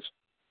taken place.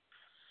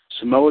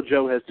 Samoa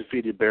Joe has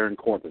defeated Baron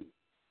Corbin.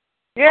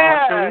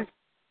 Yeah. Awesome.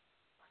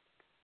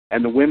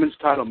 And the women's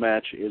title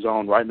match is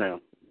on right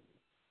now.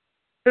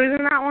 Who's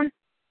in that one?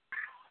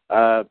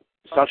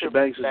 Sasha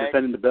Banks is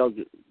defending the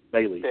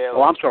Bailey.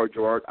 Oh, I'm sorry,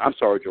 Gerard. I'm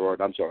sorry.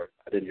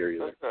 I didn't hear you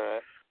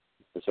there.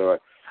 That's all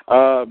right.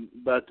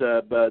 But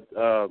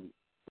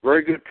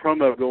very good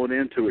promo going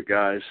into it,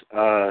 guys.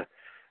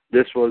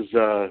 This was,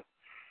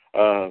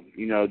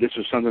 this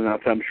was something that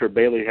I'm sure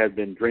Bailey had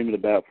been dreaming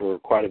about for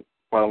quite a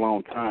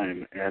long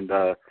time, and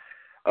I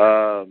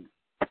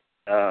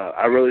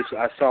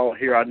saw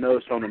here. I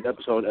noticed on an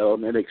episode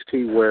on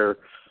NXT where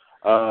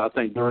I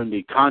think during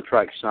the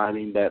contract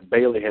signing that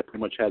Bailey had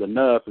pretty much had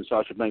enough, and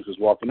Sasha Banks was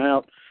walking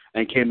out.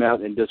 and came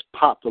out and just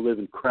popped the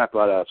living crap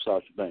out of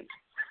Sasha Banks.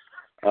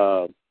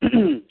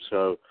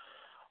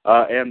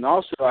 And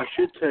also, I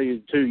should tell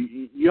you,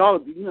 too, you're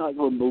not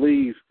going to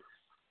believe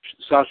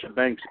Sasha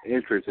Banks'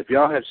 entrance. If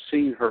y'all have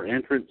seen her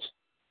entrance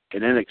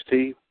in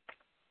NXT,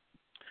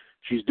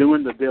 she's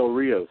doing the Del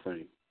Rio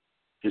thing.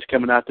 She's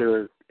coming out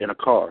there in a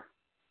car.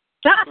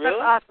 That's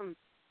Really? awesome.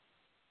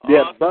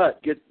 Yeah,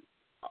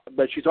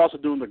 but she's also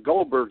doing the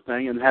Goldberg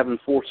thing and having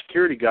 4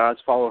 security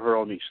guards follow her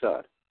on each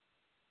side.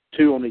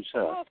 2 on each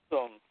side.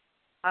 Awesome.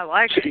 I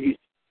like it.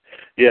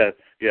 Yeah.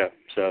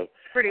 So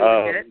Pretty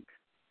legit.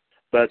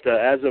 But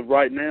as of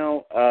right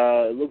now,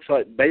 it looks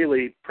like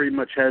Bayley pretty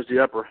much has the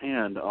upper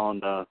hand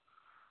on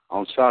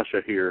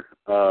Sasha here.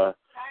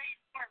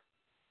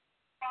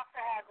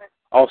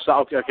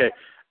 Okay.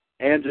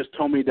 Ann just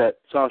told me that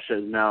Sasha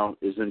now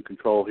is in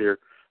control here,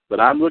 but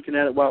I'm looking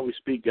at it while we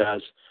speak,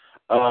 guys.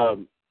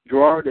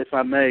 Gerard, if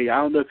I may,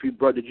 I don't know if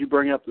did you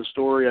bring up the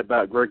story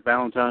about Greg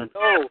Valentine?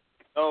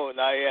 No,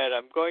 not yet.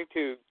 I'm going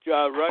to.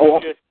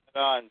 Rush just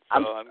got on,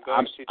 so I'm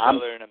going to tell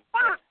her in a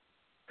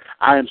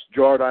minute.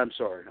 Gerard, I'm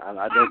sorry.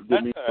 I didn't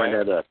mean to bring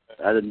that up.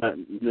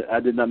 I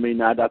did not mean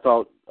that. I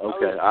thought,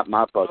 okay,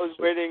 my fault.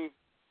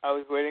 I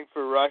was waiting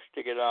for Rush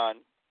to get on.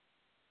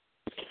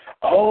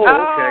 Oh,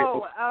 okay.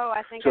 Oh,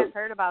 I think I've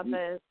heard about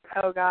this.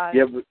 Oh, God.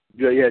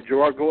 Yeah,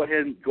 Gerard, go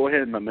ahead,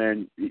 my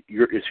man.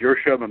 It's your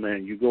show, my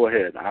man. You go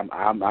ahead. I'm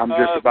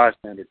just a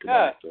bystander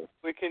tonight. Yeah, so.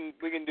 we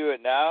can do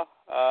it now.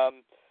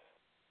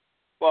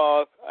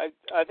 Well,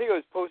 I think it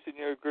was posted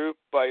in your group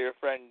by your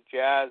friend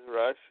Jazz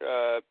Rush,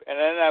 and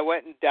then I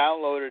went and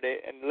downloaded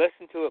it and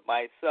listened to it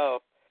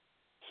myself.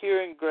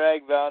 Hearing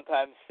Greg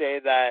Valentine say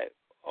that,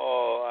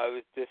 I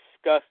was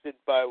disgusted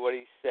by what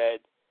he said.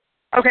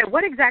 Okay,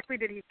 what exactly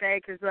did he say?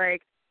 Because,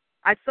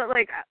 I felt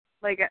like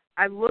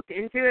I looked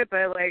into it,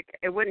 but,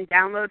 it wouldn't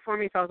download for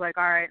me, so I was like,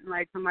 all right.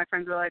 And, some of my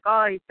friends were like,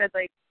 oh, he said,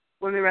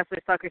 women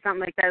wrestlers suck or something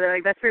like that. They're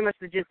like, that's pretty much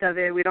the gist of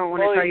it. We don't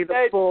want to tell you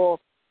the full.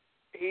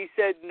 He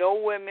said no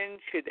women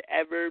should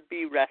ever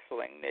be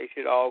wrestling. They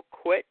should all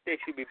quit. They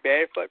should be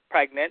barefoot,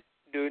 pregnant,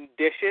 doing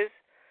dishes.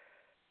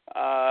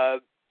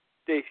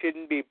 They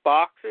shouldn't be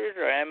boxers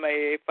or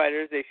MMA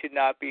fighters. They should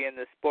not be in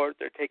the sport.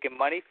 They're taking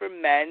money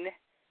from men.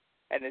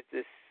 And it's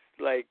just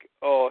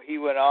he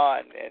went on,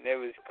 and it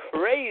was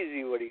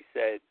crazy what he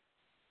said.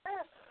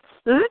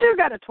 Does this dude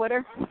got a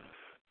Twitter?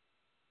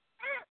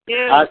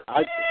 Yeah.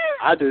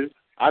 I do.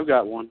 I've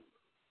got one.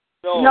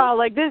 No,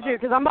 this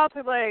dude, because I'm about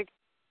to,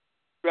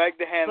 drag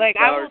the hand.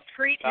 I will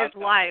treat his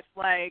life.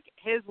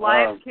 His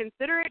life,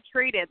 consider it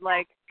treated.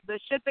 The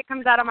shit that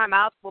comes out of my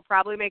mouth will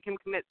probably make him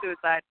commit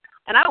suicide.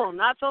 And I will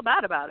not feel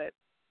bad about it.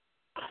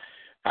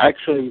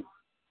 Actually,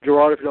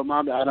 Gerard, if you don't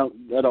mind,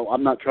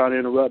 I'm not trying to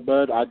interrupt,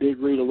 bud. I did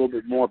read a little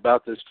bit more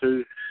about this,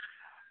 too.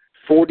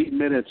 40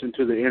 minutes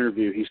into the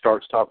interview, he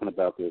starts talking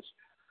about this.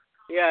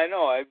 Yeah, I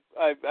know.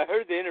 I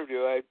heard the interview.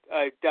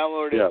 I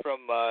downloaded it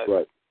from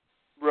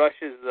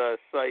Rush's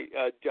site.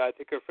 I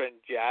think her friend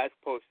Jazz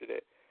posted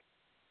it.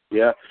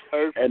 Yeah.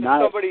 Or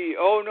somebody,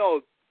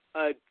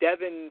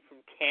 Devin from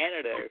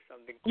Canada or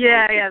something.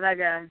 Yeah, that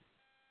guy.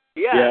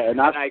 Yeah, and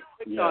I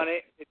clicked on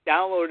it. It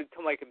downloaded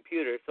to my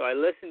computer, so I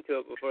listened to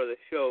it before the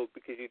show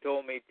because you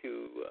told me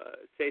to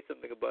say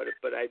something about it,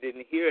 but I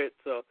didn't hear it,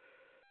 so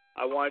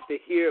I wanted to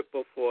hear it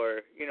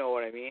before. You know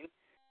what I mean?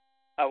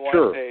 I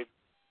wanted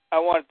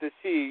to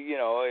see,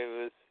 it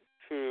was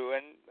true,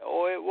 and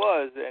it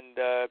was, and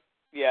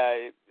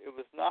it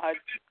was not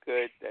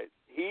good.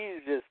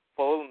 He's just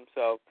full of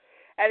himself,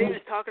 and he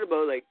was talking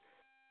about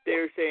they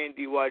were saying,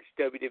 do you watch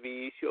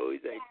WWE shows?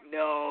 He's like,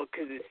 no,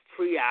 because it's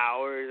 3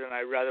 hours, and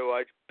I'd rather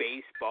watch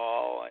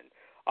baseball. And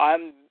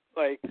I'm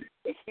like,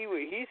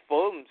 he's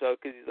full of himself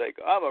because he's like,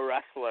 I'm a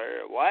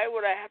wrestler. Why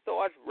would I have to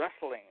watch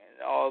wrestling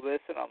and all this?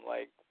 And I'm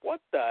like,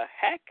 what the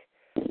heck?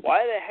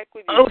 Why the heck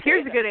would you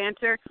here's a good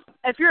answer.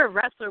 If you're a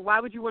wrestler, why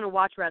would you want to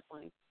watch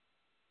wrestling?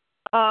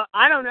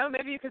 I don't know.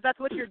 Maybe because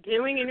that's what you're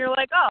doing, and you're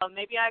like,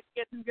 maybe I could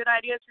get some good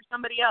ideas for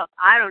somebody else.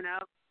 I don't know.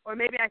 Or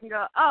maybe I can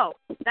go,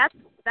 that's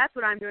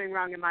what I'm doing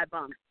wrong in my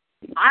bum.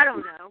 I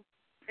don't know.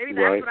 Maybe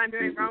that's what I'm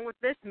doing wrong with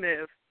this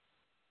move.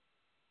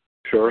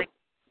 Sure.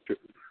 The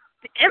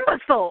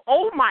imbecile.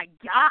 Oh, my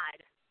God.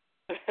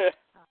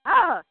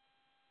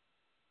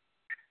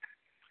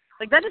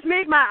 That just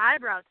made my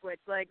eyebrow twitch.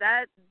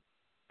 That.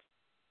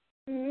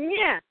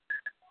 Yeah.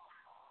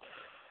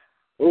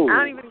 Ooh. I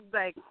don't even,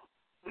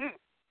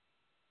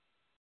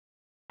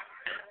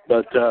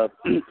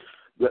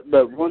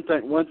 But one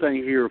thing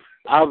here,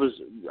 I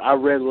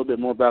read a little bit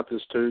more about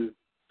this too,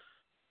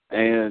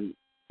 and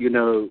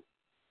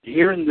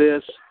hearing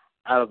this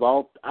out of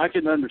all, I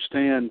can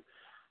understand,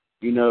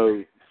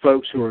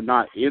 folks who are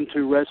not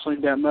into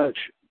wrestling that much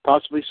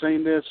possibly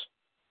saying this,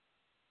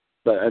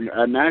 but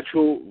an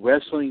actual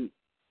wrestling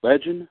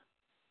legend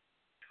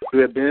who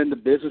have been in the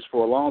business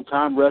for a long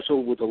time,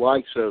 wrestled with the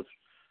likes of,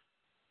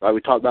 like we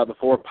talked about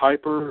before,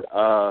 Piper,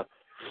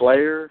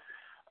 Flair.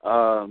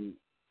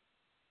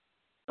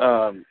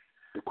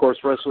 Of course,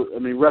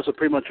 wrestle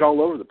pretty much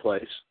all over the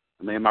place.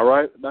 Am I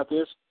right about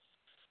this?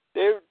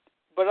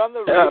 But on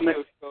the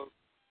radio show,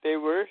 they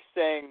were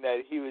saying that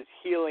he was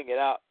healing it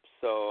up,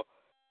 so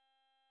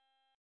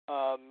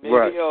maybe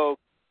right. he'll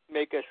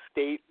make a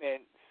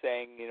statement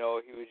saying, he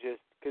was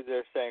just, because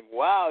they're saying,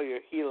 wow, you're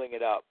healing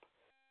it up.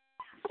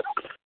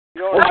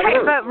 Okay,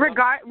 but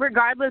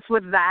regardless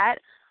with that,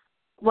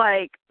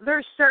 like,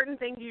 there's certain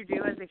things you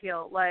do as a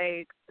heel,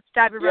 like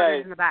stab your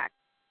brothers in the back.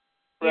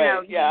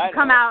 Right. You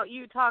come out,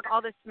 you talk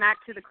all this smack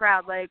to the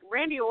crowd, like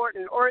Randy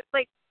Orton, or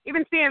like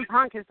even CM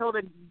Punk has told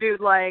a dude,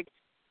 like,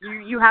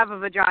 you have a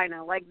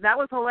vagina. Like, that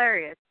was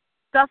hilarious.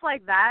 Stuff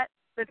like that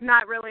that's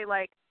not really,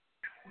 like,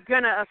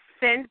 gonna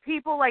offend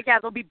people. Like, yeah,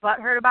 they'll be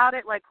butthurt about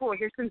it. Like, cool,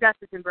 here's some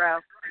Desitin, bro.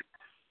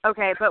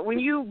 Okay, but when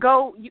you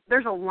go,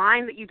 there's a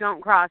line that you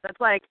don't cross.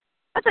 That's like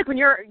when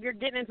you're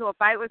getting into a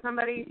fight with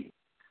somebody,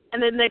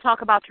 and then they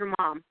talk about your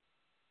mom.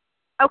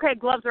 Okay,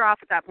 gloves are off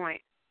at that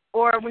point.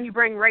 Or when you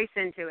bring race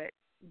into it,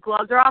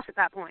 gloves are off at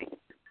that point.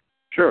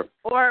 Sure.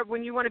 Or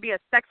when you want to be a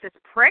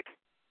sexist prick,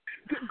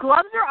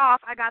 gloves are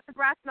off. I got the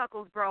brass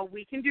knuckles, bro.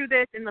 We can do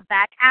this in the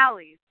back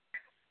alleys.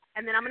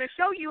 And then I'm going to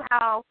show you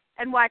how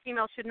and why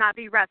females should not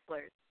be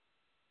wrestlers.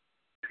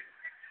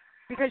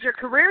 Because your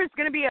career is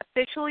going to be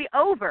officially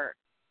over.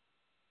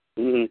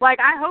 Mm-hmm. Like,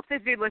 I hope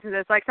this dude listens to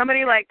this. Like,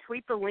 somebody, like,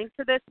 tweet the link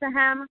to this to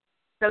him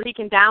so he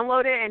can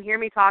download it and hear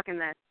me talking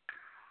this.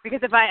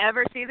 Because if I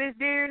ever see this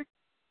dude,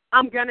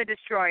 I'm going to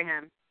destroy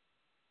him.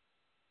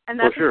 And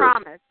that's a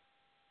promise.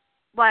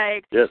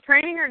 Like,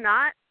 training or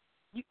not,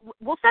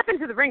 we'll step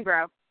into the ring,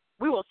 bro.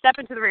 We will step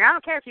into the ring. I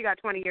don't care if you got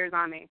 20 years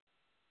on me.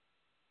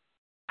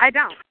 I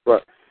don't.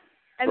 Right.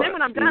 And then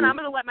when I'm done, I'm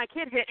going to let my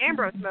kid hit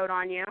Ambrose mode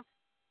on you.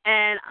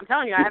 And I'm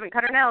telling you, I haven't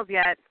cut her nails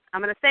yet.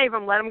 I'm going to save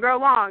them, let them grow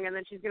long, and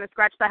then she's going to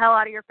scratch the hell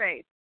out of your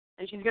face.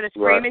 And she's going to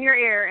scream in your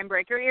ear and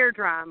break your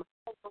eardrum.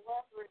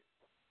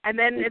 And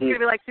then it's going to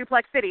be like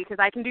Suplex City, because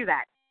I can do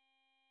that.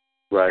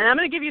 Right. And I'm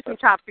going to give you some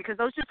chops, because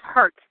those just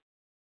hurt.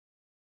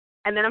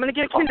 And then I'm going to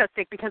get a kendo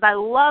stick, because I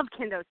love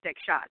kendo stick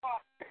shots.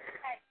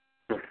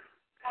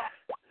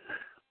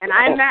 And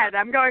I'm mad.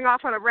 I'm going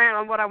off on a rant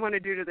on what I want to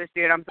do to this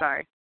dude. I'm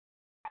sorry.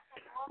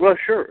 Well,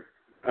 sure.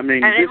 I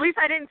mean, and at least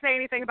I didn't say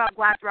anything about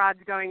glass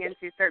rods going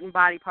into certain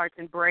body parts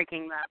and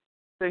breaking them.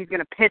 So he's going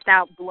to piss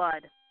out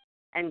blood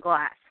and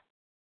glass.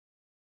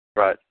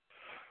 Right.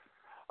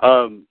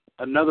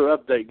 Another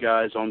update,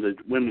 guys, on the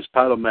women's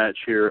title match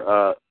here.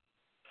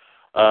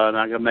 And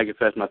I'm going to make it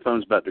fast. My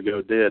phone's about to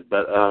go dead.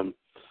 But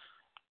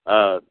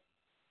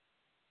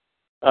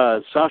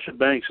Sasha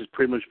Banks has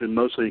pretty much been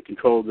mostly in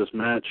control of this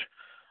match.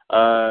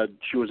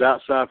 She was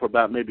outside for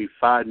about maybe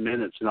 5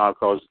 minutes and all,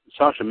 because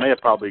Sasha may have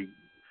probably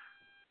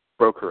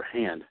broke her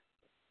hand.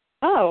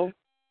 Oh.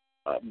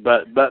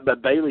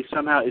 But Bayley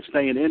somehow is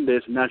staying in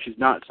this, and now she's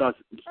not.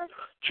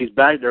 She's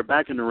back. They're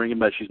back in the ring,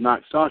 but she's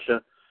knocked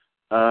Sasha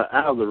out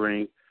of the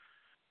ring.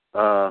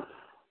 But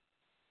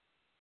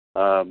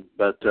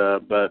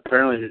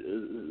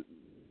apparently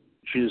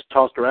she just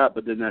tossed her out.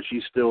 But then now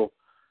she's still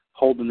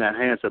holding that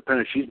hand. So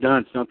apparently she's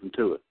done something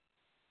to it.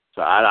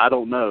 So I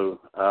don't know.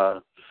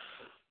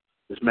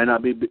 This may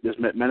not be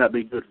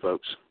good,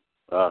 folks.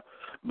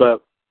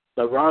 But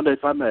Rhonda,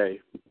 if I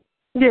may,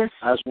 yes,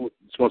 I just want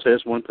to say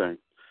this one thing.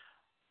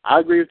 I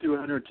agree with you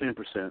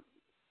 110%.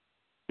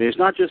 It's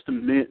not just the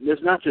men.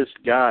 It's not just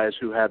guys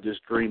who have this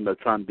dream of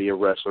trying to be a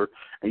wrestler,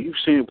 and you've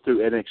seen it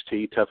through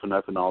NXT, Tough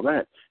Enough, and all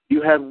that.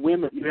 You have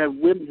women. You have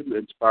women who are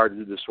inspired to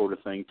do this sort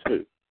of thing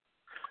too.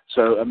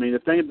 So I mean, the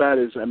thing about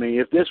it is, I mean,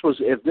 if this was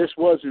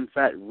in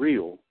fact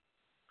real,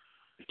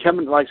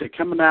 coming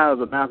out of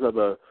the mouth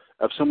of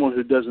someone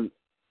who doesn't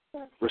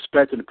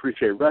respect and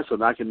appreciate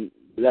wrestling, I can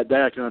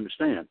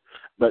understand.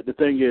 But the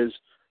thing is,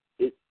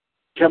 it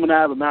coming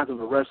out of the mouth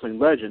of a wrestling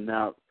legend.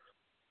 Now,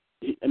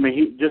 he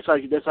would do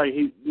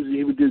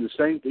the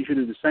same. He should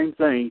do the same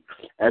thing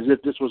as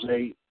if this was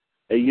a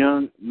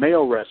young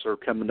male wrestler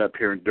coming up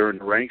here during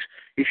the ranks.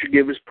 He should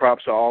give his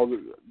props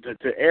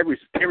to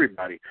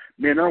everybody,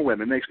 men or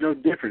women. It makes no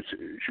difference.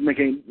 It should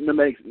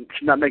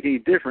not make any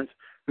difference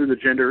who the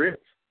gender is.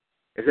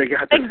 If they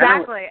got the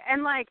talent,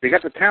 and like they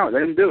got the talent, they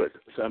didn't do it.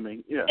 So I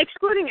mean, yeah.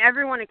 Excluding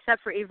everyone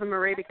except for Eva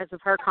Marie because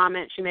of her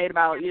comment she made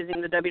about using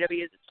the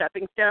WWE as a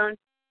stepping stone.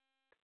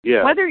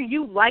 Yeah. Whether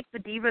you like the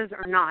Divas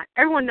or not,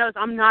 everyone knows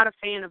I'm not a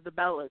fan of the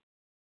Bellas.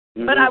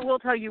 Mm-hmm. But I will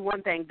tell you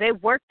one thing: they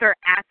worked their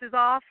asses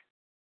off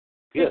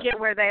to get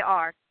where they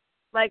are.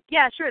 Like,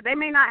 yeah, sure, they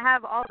may not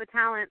have all the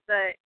talent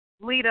that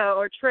Lita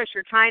or Trish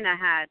or Chyna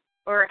had,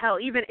 or hell,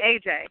 even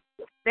AJ.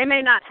 They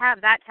may not have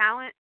that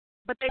talent.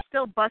 But they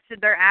still busted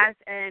their ass,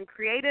 and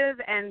Creative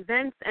and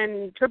Vince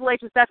and Triple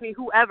H and Stephanie,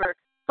 whoever,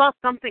 saw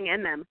something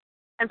in them.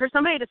 And for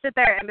somebody to sit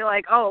there and be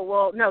like, oh,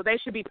 well, no, they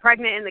should be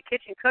pregnant in the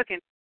kitchen cooking.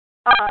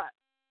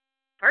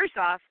 First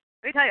off,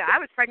 let me tell you, I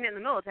was pregnant in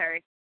the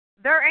military.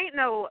 There ain't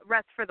no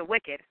rest for the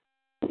wicked.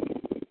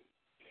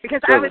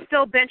 Because I was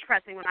still bench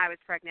pressing when I was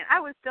pregnant. I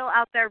was still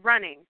out there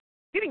running.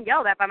 Getting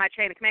yelled at by my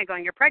chain of command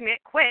going, you're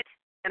pregnant, quit.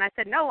 And I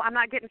said, no, I'm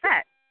not getting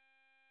fat.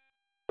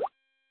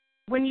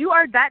 When you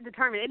are that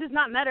determined, it does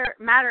not matter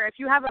if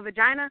you have a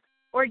vagina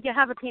or you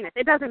have a penis.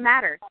 It doesn't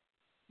matter.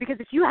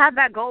 Because if you have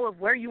that goal of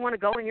where you want to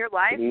go in your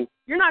life,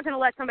 you're not going to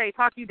let somebody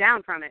talk you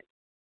down from it.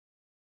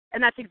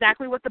 And that's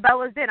exactly what the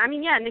Bellas did. I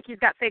mean, yeah, Nikki's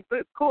got fake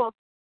boobs. Cool.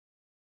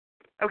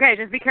 Okay,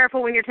 just be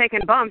careful when you're taking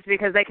bumps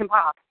because they can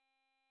pop.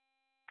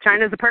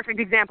 Chyna's the perfect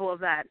example of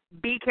that.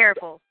 Be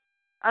careful.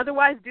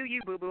 Otherwise, do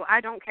you, boo-boo. I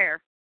don't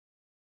care.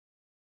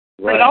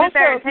 Right. But sit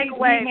there and take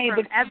away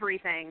from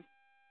everything.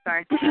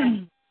 Sorry.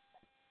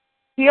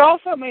 He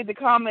also made the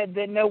comment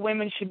that no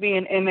women should be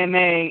in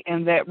MMA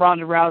and that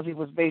Ronda Rousey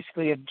was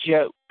basically a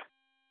joke.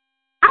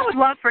 I would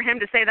love for him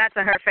to say that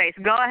to her face.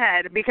 Go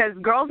ahead, because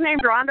girls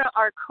named Ronda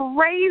are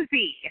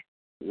crazy.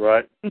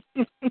 Right.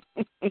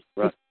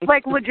 Right.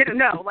 Like, legit,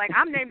 no. Like,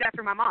 I'm named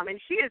after my mom,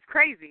 and she is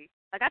crazy.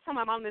 Like, I tell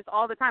my mom this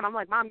all the time. I'm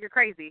like, Mom, you're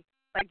crazy.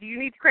 Like, do you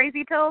need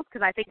crazy pills?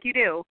 Because I think you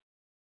do.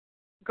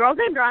 Girls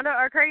named Ronda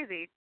are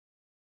crazy.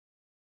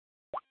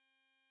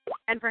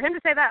 And for him to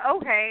say that,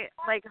 okay,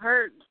 like,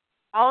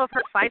 all of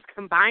her fights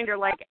combined are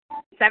like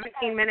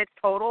 17 minutes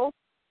total.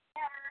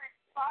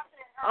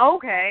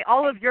 Okay,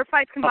 all of your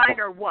fights combined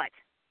are what?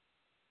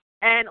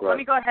 And let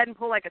me go ahead and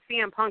pull like a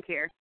CM Punk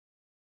here.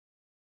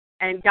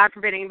 And God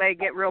forbid anybody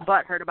get real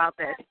butthurt about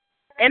this.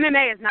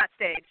 MMA is not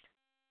staged.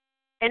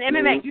 In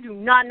MMA, you do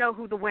not know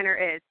who the winner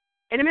is.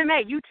 In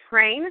MMA, you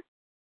train.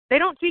 They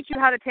don't teach you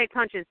how to take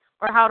punches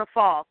or how to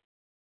fall.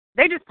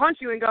 They just punch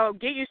you and go,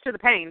 get used to the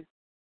pain.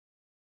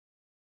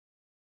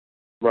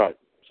 Right,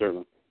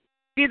 certainly.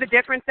 See the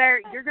difference there?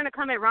 You're going to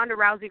come at Ronda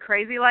Rousey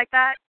crazy like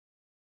that?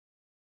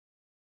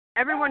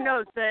 Everyone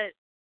knows that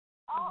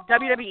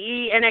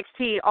WWE,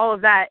 NXT, all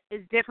of that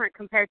is different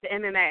compared to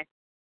MMA.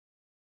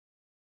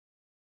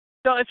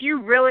 So if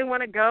you really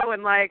want to go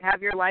and, like,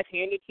 have your life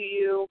handed to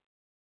you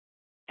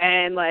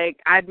and, like,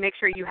 I'd make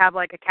sure you have,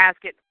 like, a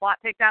casket plot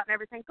picked out and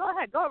everything, go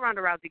ahead. Go at Ronda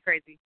Rousey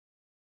crazy.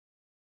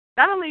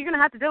 Not only are you going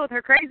to have to deal with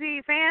her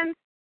crazy fans,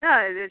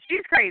 no,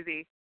 she's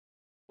crazy.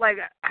 Like,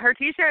 her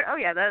T-shirt, oh,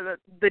 yeah, the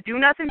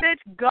do-nothing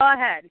bitch, go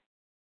ahead.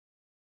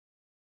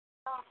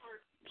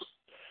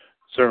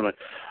 Certainly.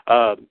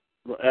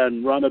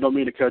 And, Ronda, I don't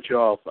mean to cut you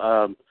off.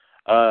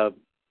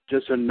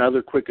 Just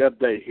another quick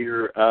update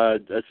here. A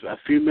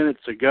few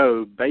minutes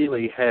ago,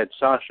 Bayley had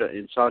Sasha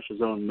in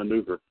Sasha's own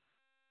maneuver.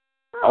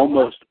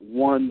 Almost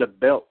won the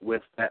belt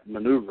with that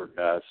maneuver,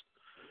 guys.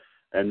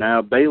 And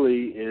now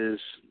Bayley is,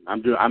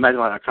 I'm acting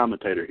like a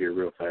commentator here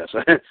real fast.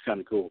 It's kind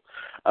of cool.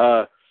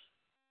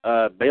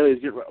 Bayley is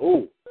getting,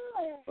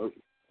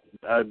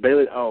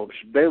 Bayley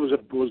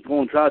was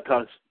going to try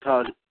to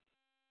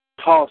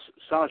toss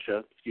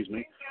Sasha,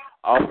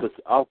 off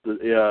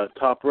the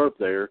top rope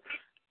there.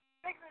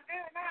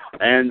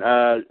 And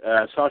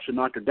Sasha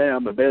knocked her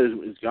down, but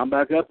Bayley has gone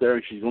back up there,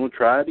 and she's going to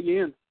try it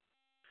again.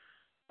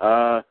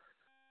 Okay.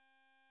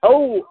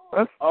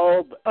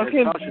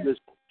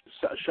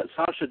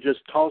 Sasha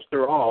just tossed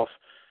her off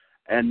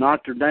and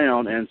knocked her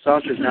down, and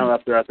Sasha's now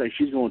up there. I think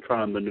she's going to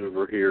try and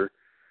maneuver here.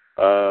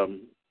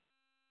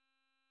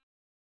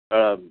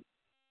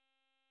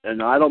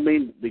 And I don't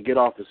mean to get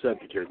off the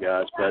subject here,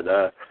 guys,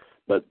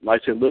 but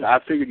like I said, look, I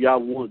figured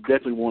y'all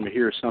definitely want to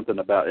hear something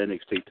about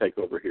NXT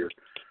TakeOver here.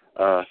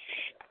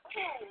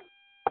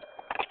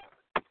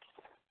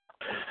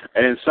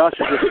 And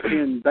Sasha just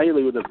pinned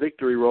Bayley with a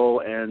victory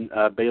roll, and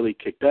Bayley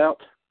kicked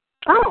out.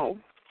 Oh.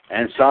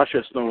 And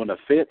Sasha's throwing a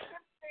fit,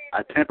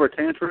 a temper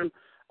tantrum.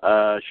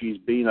 She's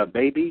being a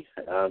baby,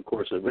 of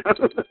course.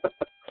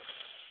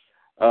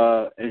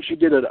 And she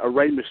did a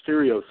Rey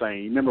Mysterio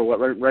thing. You remember what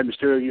Rey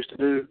Mysterio used to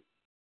do?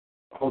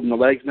 Holding the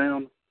legs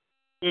down?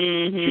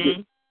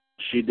 Mm-hmm.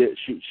 She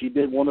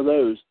did one of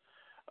those.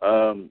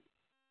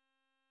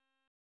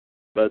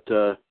 But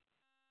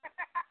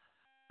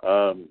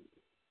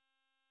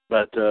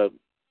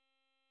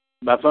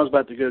my phone's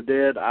about to go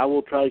dead. I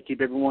will try to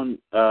keep everyone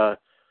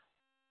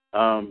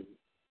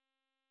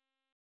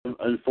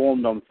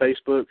informed on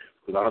Facebook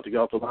because I'll have to get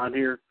off the line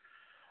here.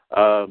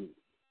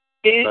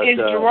 Is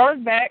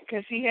Gerard back?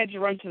 Because he had to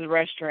run to the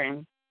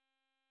restroom.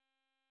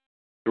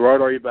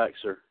 Gerard, are you back,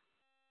 sir?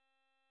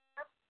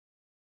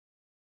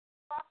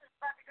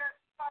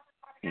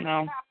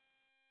 No.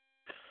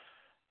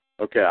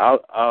 Okay, I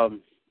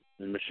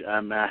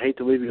hate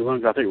to leave you alone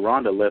because I think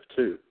Rhonda left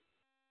too.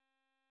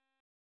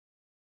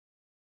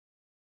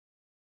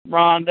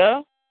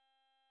 Rhonda?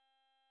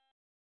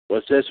 Well,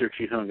 it says here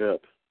she hung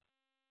up.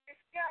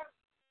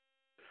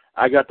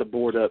 I got the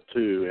board up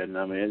too, and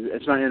I mean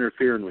it's not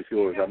interfering with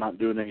yours. I'm not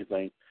doing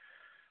anything.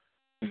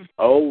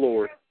 Oh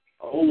Lord,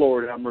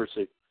 have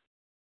mercy.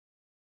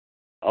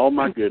 Oh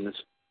my goodness.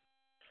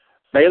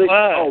 Bayley,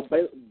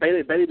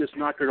 Bayley just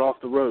knocked her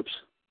off the ropes.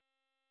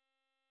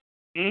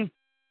 Bayley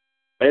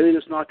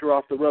just knocked her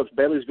off the ropes.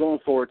 Bayley's going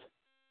for it.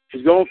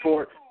 She's going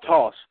for it.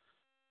 Toss.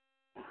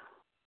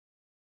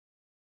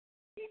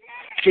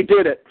 She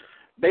did it.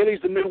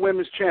 Bayley's the new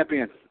women's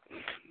champion.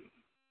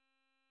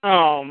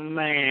 Oh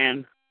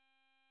man.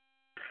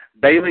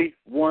 Bayley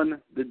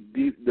won the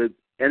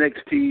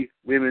NXT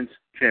Women's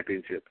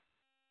Championship.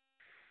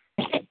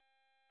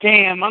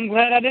 Damn, I'm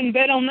glad I didn't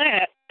bet on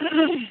that.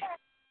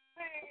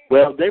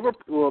 Well,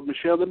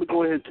 Michelle, let me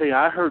go ahead and tell you,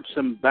 I heard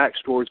some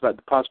backstories about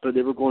the possibility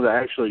they were going to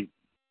actually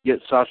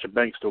get Sasha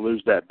Banks to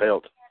lose that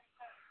belt.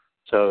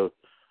 So,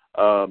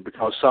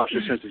 because Sasha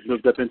since has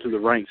moved up into the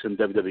ranks in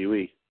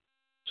WWE.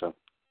 So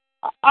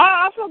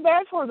I feel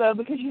bad for her though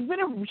because she's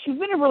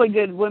been a really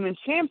good women's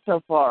champ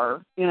so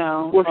far. You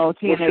know,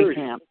 TNA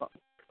champ.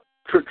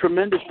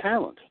 Tremendous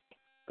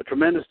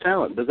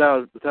talent,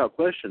 without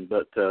question.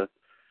 But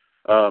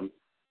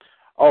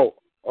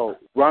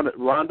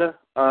Rhonda,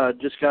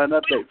 just got an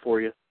update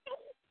for you.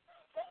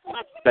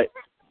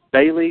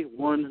 Bayley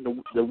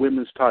won the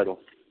women's title.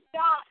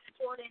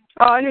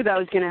 Oh, I knew that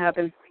was going to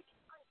happen.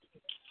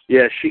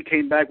 Yeah, she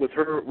came back with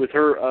her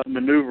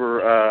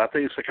maneuver. I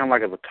think it's kind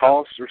of like a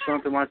toss or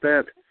something like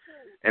that.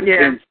 And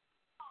yeah.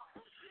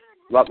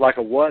 Like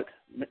a what?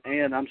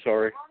 And I'm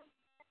sorry.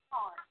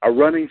 A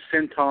running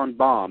senton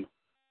bomb,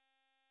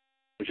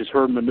 which is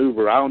her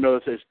maneuver. I don't know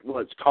if it's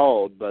what it's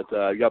called, but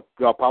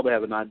y'all probably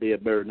have an idea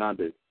better than I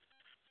do.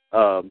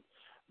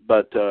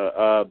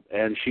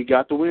 And she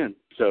got the win.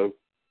 So.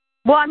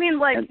 Well, I mean,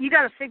 you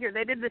got to figure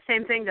they did the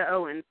same thing to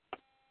Owen.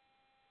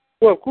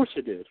 Well, of course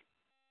they did.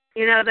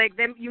 You know,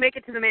 you make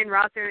it to the main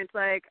roster, and it's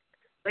like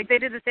they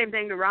did the same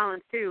thing to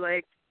Rollins too.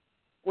 Like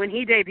when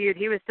he debuted,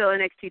 he was still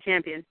NXT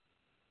champion,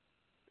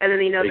 and then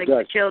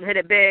the Shield hit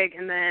it big,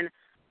 and then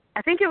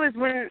I think it was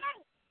when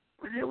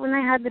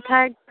they had the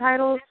tag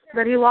titles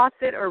that he lost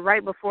it, or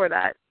right before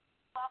that.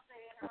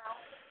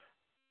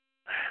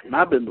 Might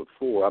have been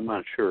before. I'm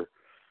not sure.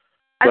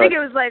 I think it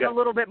was a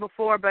little bit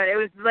before, but it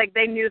was like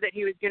they knew that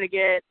he was going to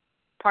get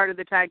part of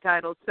the tag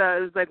titles, so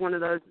it was like one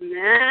of those,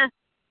 nah.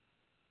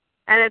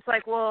 And it's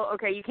like, well,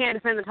 okay, you can't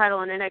defend the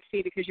title in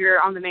NXT because you're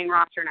on the main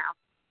roster now.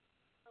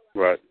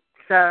 Right.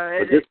 So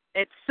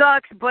it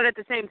sucks, but at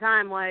the same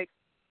time, why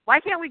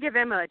can't we give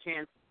Emma a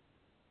chance?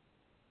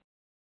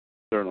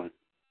 Certainly.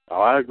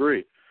 Oh, I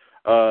agree.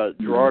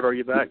 Gerard, are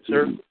you back,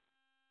 sir?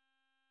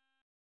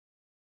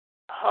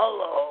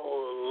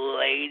 Hello,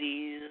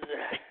 ladies.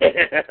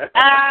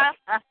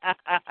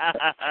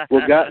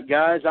 Well,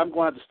 guys, I'm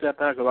going to have to step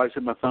out because, like I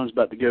said, my phone's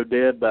about to go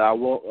dead. But I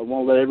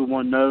won't let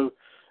everyone know.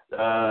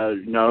 I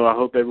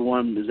hope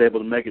everyone is able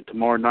to make it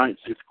tomorrow night,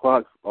 6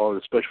 o'clock, on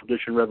the Special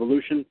Edition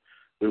Revolution.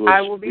 I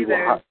will be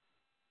there.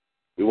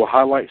 We will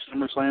highlight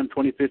SummerSlam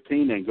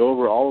 2015 and go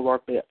over all of our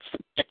bets.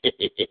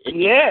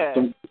 Yeah.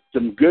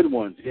 Some good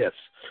ones, yes.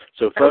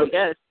 So, folks,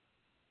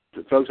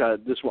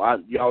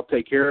 y'all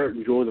take care.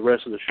 Enjoy the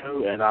rest of the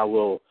show, and I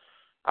will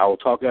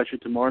talk at you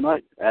tomorrow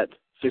night at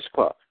 6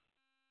 o'clock.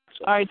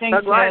 So, all right,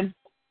 thanks, man.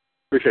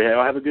 Appreciate it.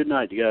 Have a good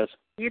night, you guys.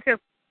 You too.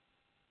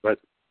 Right.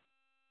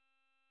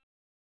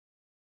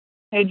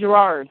 Hey,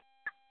 Gerard.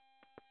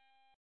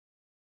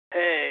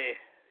 Hey,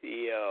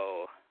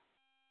 yo.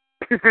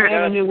 We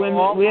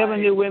have a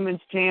new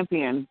women's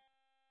champion.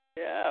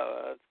 Yeah,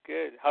 well, that's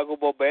good.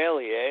 Huggable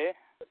Bailey, eh?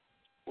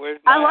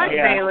 I like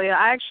Bailey.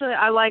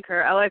 I like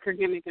her. I like her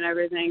gimmick and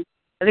everything.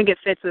 I think it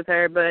fits with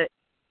her, but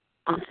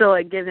I'll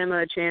still give him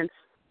a chance.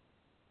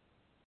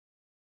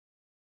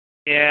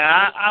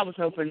 Yeah, I was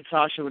hoping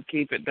Sasha would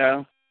keep it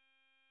though.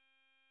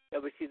 Yeah,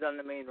 but she's on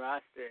the main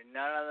roster.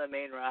 None on the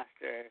main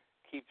roster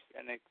keeps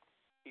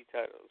NXT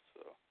titles,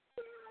 so.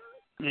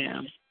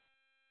 Yeah.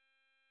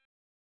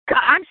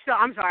 I'm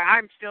sorry.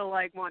 I'm still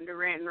wanting to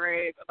rant and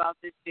rave about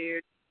this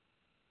dude.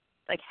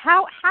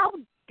 How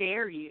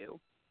dare you?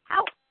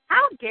 How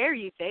dare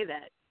you say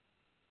that?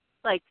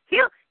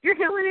 You're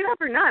healing it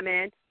up or not,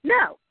 man?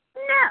 No.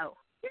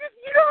 You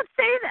don't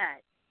say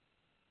that.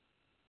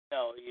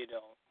 No, you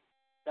don't.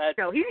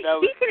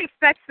 He can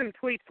expect some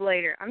tweets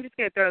later. I'm just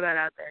gonna throw that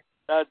out there.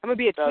 I'm gonna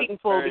be a tweeting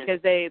fool because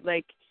they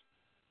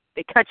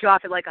cut you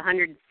off at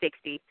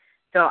 160.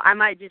 So I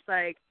might just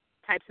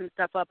type some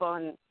stuff up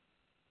on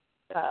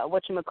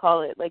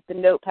whatchamacallit, the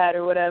notepad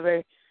or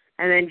whatever,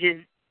 and then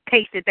just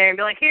paste it there and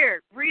be like,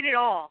 here, read it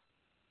all.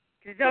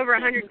 Because it's over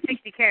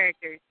 160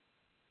 characters.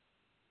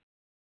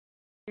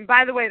 And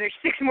by the way, there's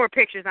 6 more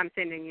pictures I'm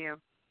sending you.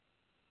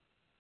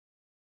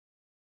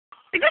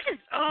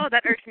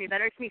 That irks me.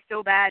 That irks me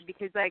so bad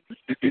because,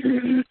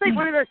 it's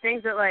one of those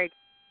things that, I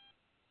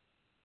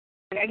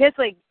guess,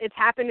 it's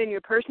happened in your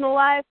personal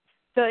life,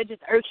 so it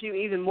just irks you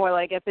even more,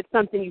 if it's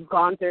something you've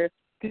gone through.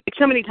 Because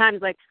so many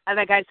times, I've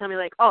had guys tell me,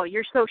 oh,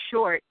 you're so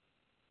short.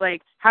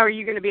 How are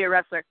you going to be a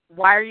wrestler?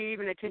 Why are you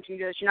even attempting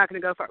to do this? You're not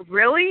going to go far.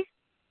 Really?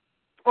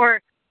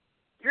 Or,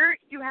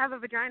 you have a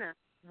vagina.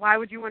 Why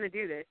would you want to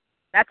do this?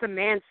 That's a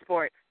man's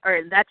sport.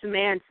 Or, that's a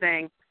man's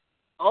thing.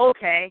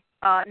 Okay.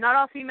 Not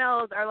all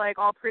females are,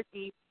 all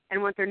prissy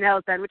and want their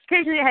nails done, which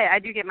occasionally, hey, I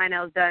do get my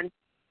nails done.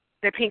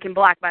 They're pink and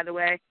black, by the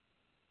way.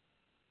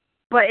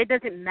 But it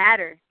doesn't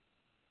matter.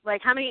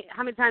 How many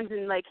times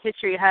in,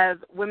 history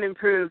have women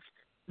proved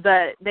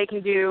that they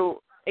can do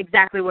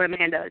exactly what a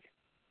man does?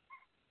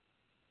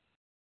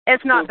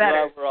 If not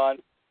better. We're on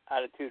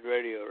Attitude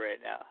Radio right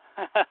now.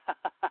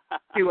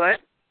 Do what?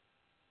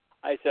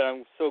 I said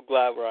I'm so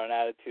glad we're on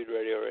Attitude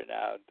Radio right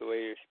now, the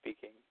way you're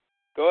speaking.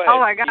 Go ahead. Oh,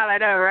 my God, I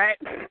know, right?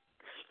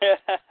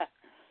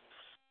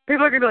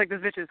 People are going to be like,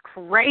 this bitch is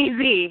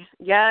crazy.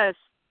 Yes.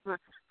 I'm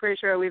pretty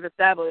sure we've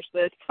established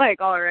this,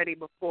 already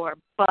before.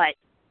 But,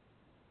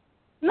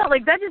 no,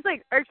 that just,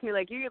 irks me.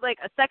 You get,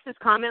 a sexist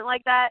comment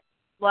like that,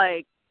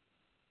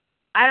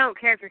 I don't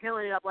care if you're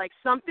killing it up. Like,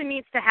 something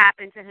needs to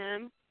happen to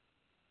him.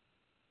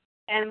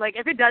 And, like,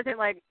 if it doesn't,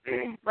 like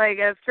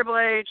if Triple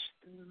H,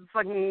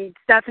 fucking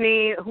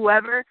Stephanie,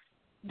 whoever,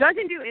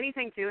 doesn't do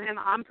anything to him,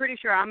 I'm pretty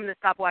sure I'm going to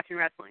stop watching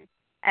wrestling.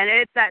 And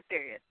it's that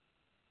serious.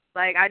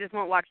 Like, I just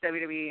won't watch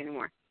WWE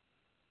anymore.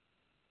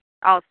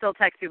 I'll still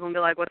text people and be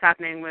like, what's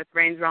happening with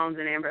Reigns, Rollins,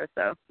 and Ambrose?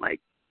 So,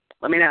 like,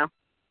 let me know.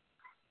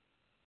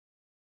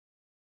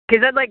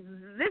 Because, like,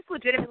 this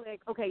legitimately,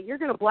 like, okay, you're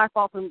going to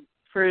blackball them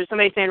for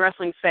somebody saying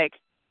wrestling's fake.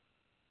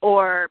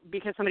 Or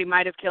because somebody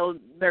might have killed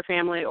their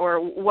family or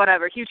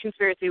whatever, huge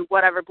conspiracy,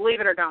 whatever, believe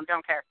it or don't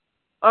care.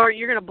 Or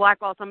you're going to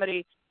blackball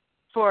somebody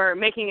for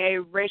making a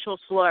racial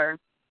slur.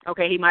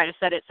 Okay, he might have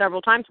said it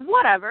several times,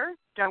 whatever,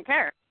 don't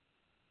care.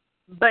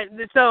 But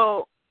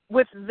so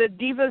with the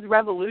Divas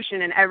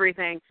Revolution and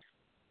everything,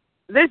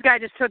 this guy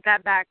just took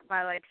that back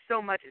by, like,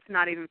 so much it's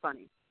not even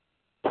funny.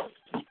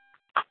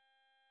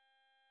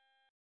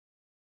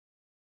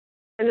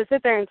 And to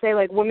sit there and say,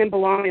 like, women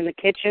belong in the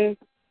kitchen,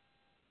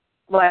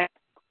 like,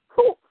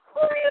 who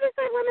are you to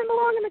say women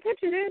belong in the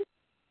kitchen, dude?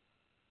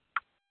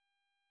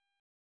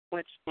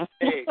 Which,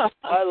 hey,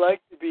 I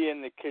like to be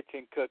in the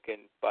kitchen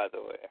cooking, by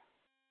the way.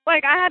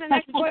 Like, I had an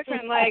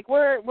ex-boyfriend, like,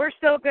 we're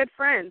still good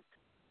friends.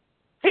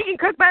 He can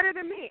cook better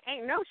than me.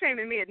 Ain't no shame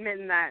in me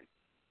admitting that.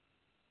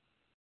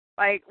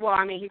 Like, well,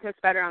 I mean, he cooks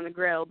better on the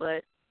grill,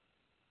 but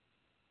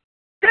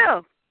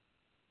still,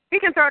 he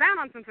can throw down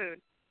on some food.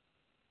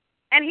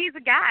 And he's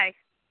a guy.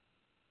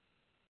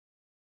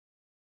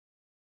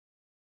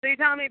 So you're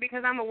telling me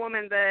because I'm a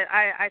woman that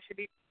I should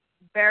be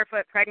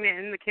barefoot pregnant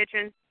in the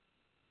kitchen?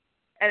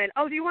 And then,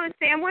 oh, do you want a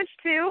sandwich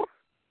too?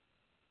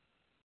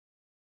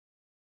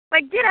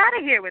 Like, get out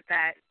of here with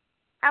that.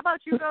 How about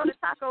you go to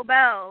Taco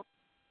Bell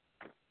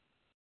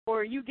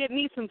or you get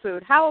me some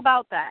food? How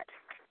about that?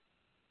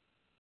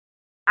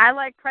 I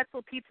like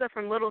pretzel pizza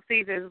from Little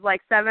Caesars,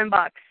 like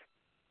 $7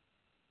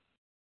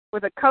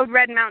 with a Code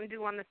Red Mountain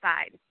Dew on the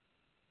side.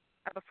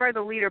 I prefer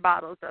the liter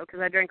bottles, though, because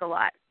I drink a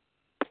lot.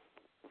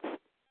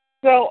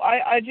 So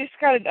I just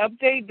got an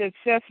update that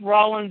Seth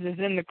Rollins is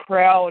in the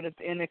crowd at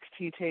the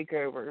NXT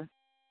TakeOver.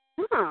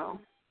 Oh.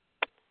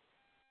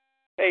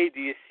 Hey, do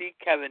you see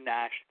Kevin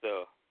Nash,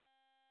 though?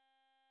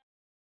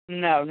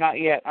 No, not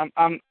yet.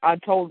 I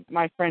told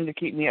my friend to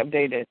keep me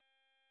updated.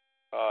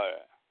 All right.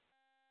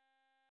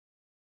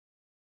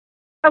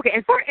 Okay,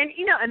 and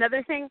you know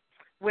another thing,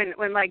 when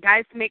like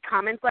guys make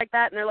comments like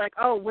that and they're like,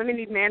 oh, women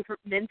need men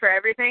for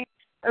everything.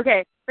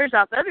 Okay, first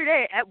off, the other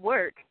day at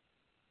work,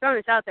 throwing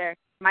this out there,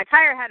 my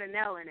tire had a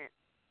nail in it,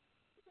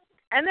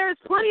 and there's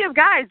plenty of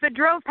guys that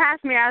drove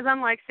past me as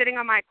I'm like sitting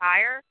on my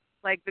tire,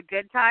 like the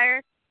good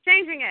tire,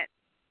 changing it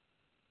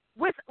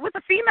with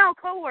a female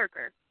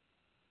coworker.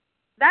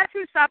 That's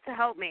who stopped to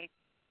help me.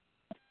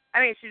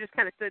 I mean, she just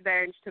kind of stood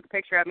there and she took a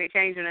picture of me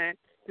changing it,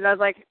 because I was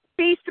like,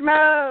 beast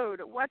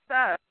mode, what's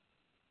up?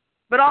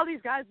 But all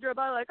these guys drove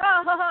by like,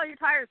 oh, your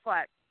tire's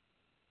flat.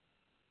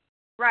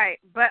 Right,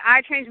 but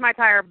I changed my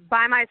tire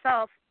by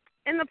myself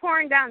in the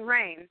pouring down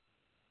rain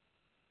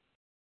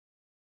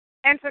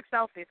and took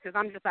selfies because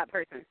I'm just that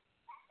person.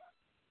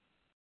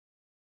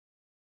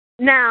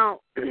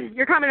 Now,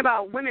 you're commenting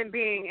about women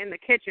being in the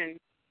kitchen.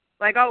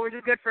 Like, oh, we're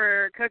just good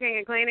for cooking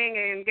and cleaning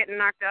and getting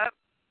knocked up.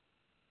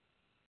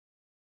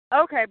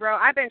 Okay, bro,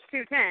 I bench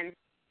 210.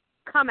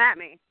 Come at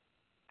me.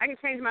 I can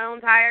change my own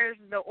tires,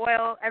 the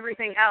oil,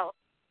 everything else.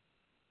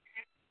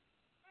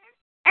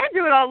 And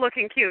do it all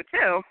looking cute,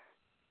 too.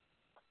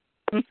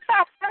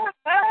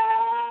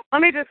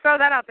 Let me just throw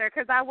that out there,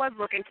 because I was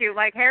looking cute.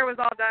 Like, hair was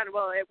all done.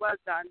 Well, it was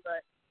done,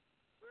 but,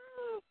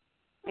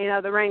 you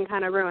know, the rain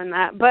kind of ruined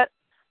that. But,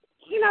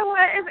 you know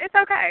what? It's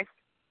okay.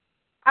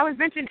 I was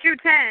benching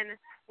 210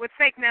 with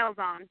fake nails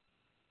on.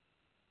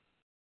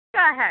 Go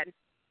ahead.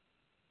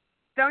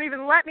 Don't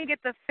even let me get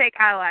the fake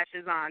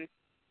eyelashes on.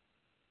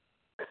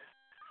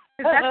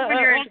 Because that's when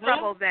you're in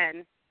trouble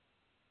then.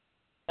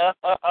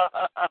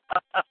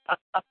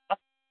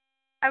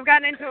 I've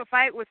gotten into a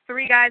fight with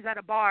 3 guys at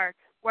a bar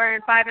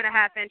wearing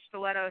 5.5-inch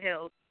stiletto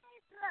heels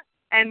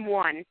and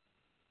won.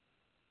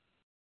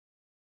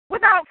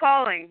 Without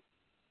falling.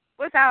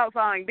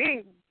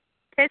 Being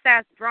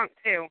piss-ass drunk,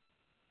 too.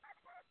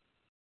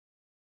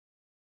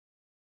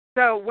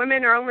 So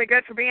women are only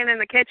good for being in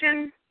the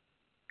kitchen?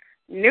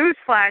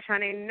 Newsflash,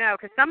 honey, no,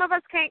 because some of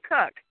us can't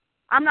cook.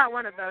 I'm not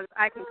one of those.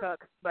 I can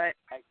cook, but...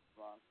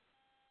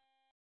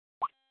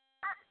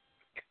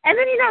 And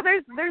then, you know,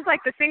 there's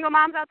like the single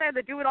moms out there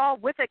that do it all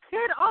with a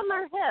kid on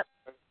their hip.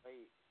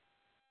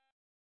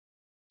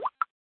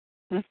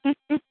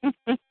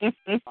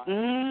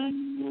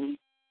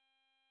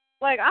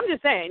 Like, I'm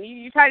just saying,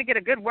 you try to get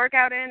a good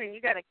workout in and you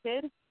got a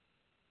kid,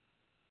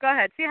 go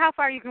ahead. See how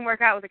far you can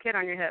work out with a kid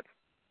on your hip.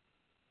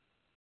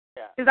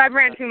 Yeah. Because I've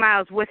ran 2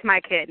 miles with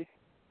my kid.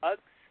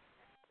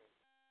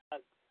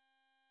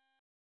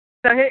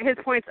 So his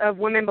points of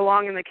women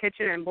belong in the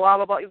kitchen and blah,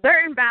 blah, blah,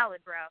 they're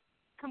invalid, bro.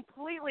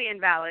 Completely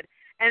invalid.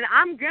 And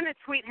I'm going to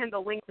tweet him the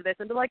link to this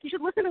and be like, you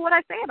should listen to what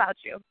I say about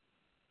you.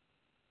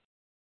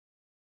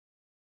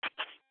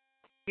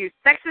 You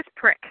sexist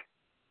prick.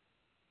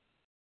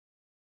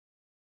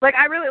 Like,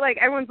 I really, like,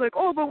 everyone's like,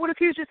 oh, but what if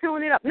he was just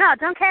filling it up? No,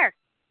 don't care.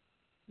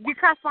 You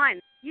cross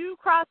lines. You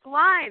cross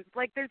lines.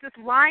 Like, there's this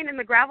line in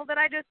the gravel that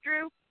I just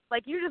drew.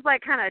 Like, you just,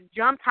 like, kind of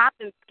jumped,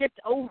 hopped, and skipped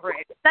over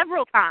it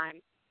several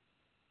times.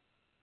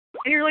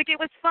 And you're like, it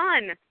was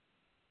fun.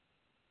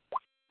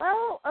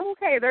 Well,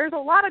 okay, there's a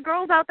lot of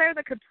girls out there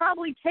that could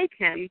probably take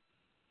him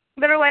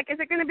that are like, is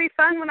it going to be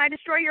fun when I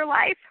destroy your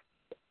life?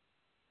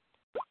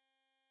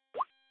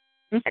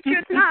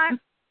 It's not.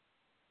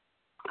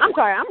 I'm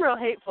sorry, I'm real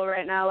hateful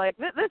right now. Like,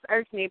 this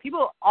irks me.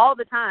 People all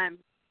the time,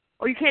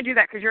 oh, you can't do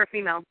that because you're a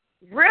female.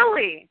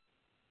 Really?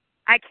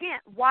 I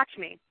can't. Watch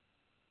me.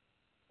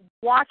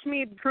 Watch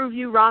me prove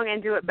you wrong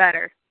and do it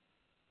better.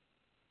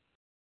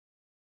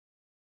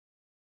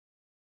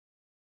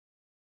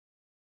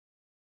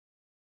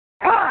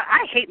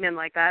 I hate men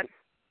like that.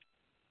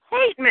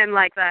 Hate men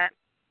like that.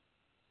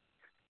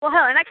 Well,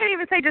 hell, and I can't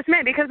even say just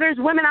men, because there's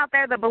women out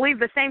there that believe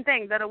the same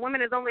thing, that a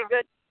woman is only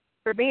good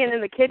for being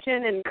in the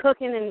kitchen and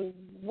cooking and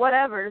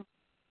whatever.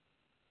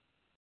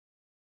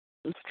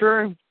 It's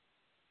true.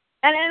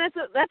 And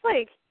that's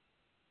like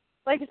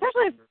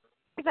especially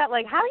like that,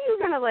 like, how are you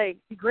going to, like,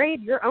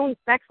 degrade your own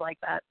sex like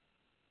that?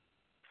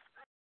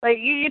 Like,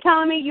 you're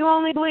telling me you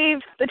only believe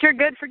that you're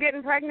good for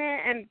getting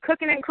pregnant and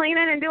cooking and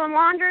cleaning and doing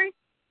laundry?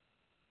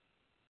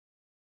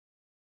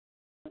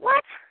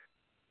 What?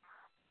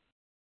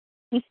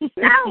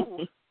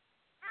 No.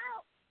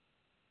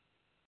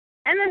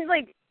 And then,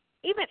 like,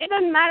 even, it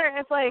doesn't matter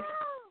if, like,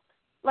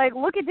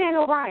 look at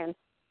Daniel Bryan.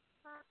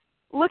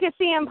 Look at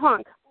CM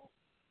Punk.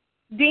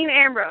 Dean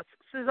Ambrose,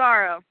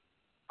 Cesaro,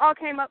 all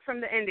came up from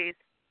the Indies.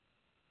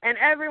 And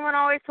everyone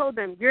always told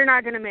them, you're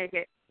not going to make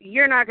it.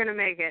 You're not going to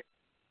make it.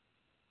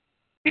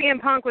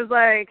 CM Punk was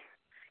like,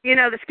 you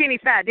know, the skinny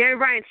fat. Daniel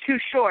Bryan's too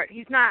short.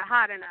 He's not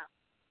hot enough.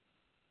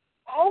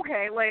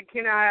 Okay, like,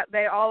 you know,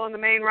 they all on the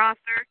main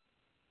roster,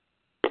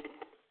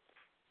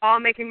 all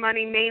making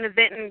money, main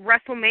event in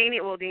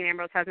WrestleMania. Well, Dean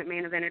Ambrose hasn't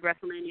main evented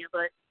WrestleMania,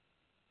 but,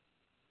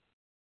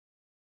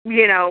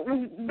 you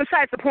know,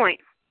 besides the point.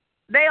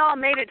 They all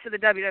made it to the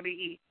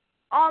WWE.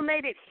 All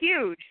made it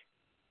huge.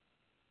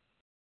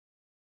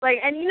 Like,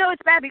 and you know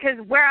it's bad because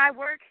where I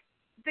work,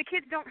 the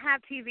kids don't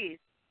have TVs.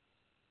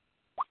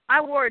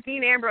 I wore a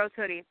Dean Ambrose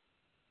hoodie.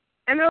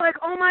 And they're like,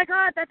 oh my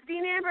God, that's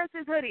Dean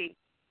Ambrose's hoodie.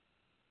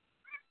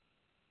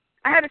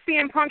 I had a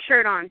CM Punk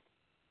shirt on.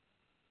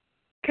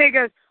 Kid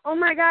goes, oh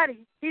my God,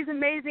 he's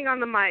amazing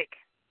on the mic.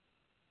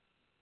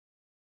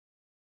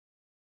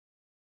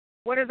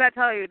 What does that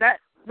tell you? That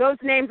those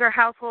names are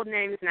household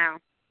names now.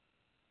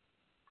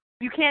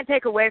 You can't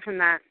take away from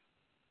that.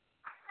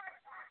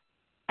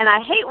 And I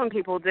hate when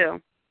people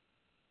do.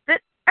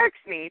 That irks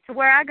me to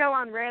where I go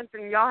on rants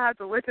and y'all have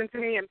to listen to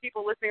me and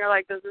people listening are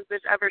like, does this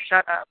bitch ever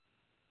shut up?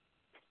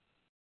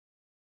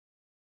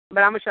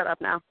 But I'm going to shut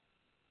up now.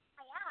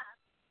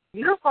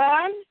 You're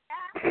fine.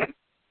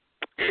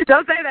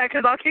 Don't say that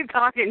because I'll keep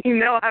talking. You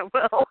know I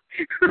will.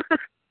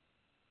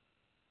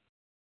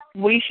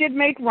 We should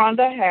make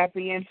Rhonda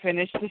happy and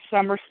finish the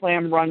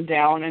SummerSlam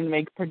rundown and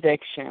make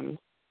predictions.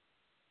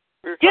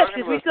 Yes,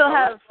 because we still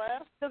got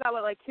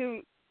what, like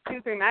two,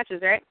 3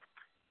 matches, right?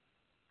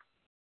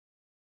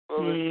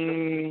 Well,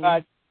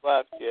 there's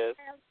left, yes.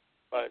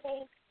 But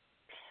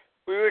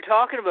we were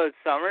talking about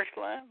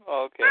SummerSlam?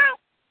 Oh, okay.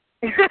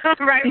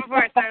 Right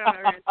before I started on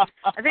my rant.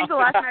 I think the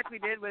last match we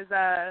did was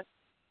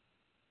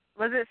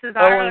it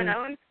Cesaro and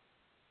Owens?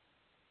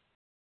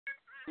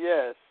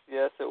 Yes,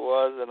 it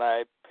was, and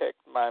I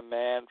picked my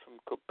man from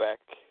Quebec,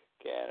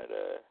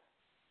 Canada,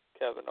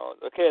 Kevin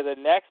Owens. Okay, the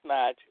next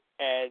match,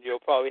 and you'll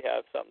probably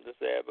have something to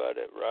say about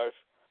it, Rush.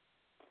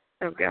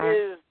 Oh, God.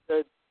 Is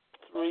the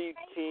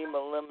 3-team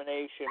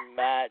elimination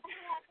match.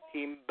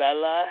 Team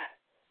Bella,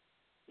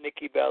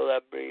 Nikki Bella,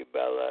 Brie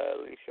Bella,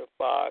 Alicia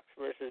Fox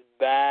versus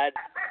Bad,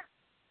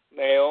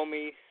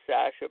 Naomi,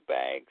 Sasha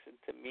Banks, and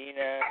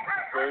Tamina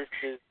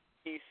versus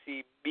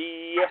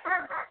PCB.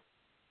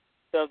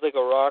 Sounds like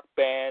a rock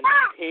band.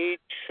 Paige,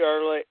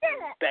 Charlotte,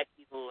 and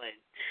Becky Lynch.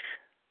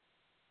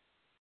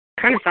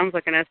 Kind of sounds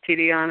like an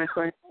STD,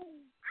 honestly.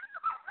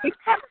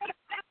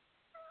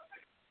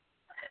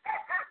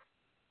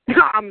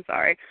 I'm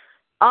sorry.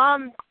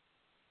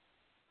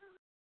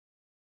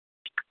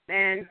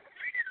 Man.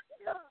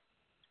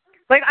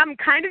 Like, I'm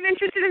kind of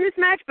interested in this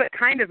match, but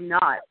kind of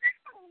not.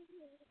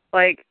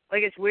 Like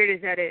as weird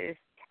as that is.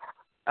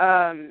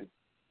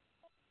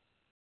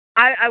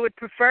 I would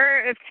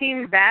prefer if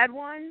Team Bad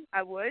won.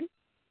 I would.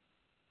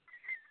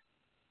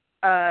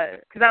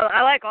 Because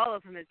I like all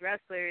of them as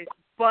wrestlers,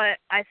 but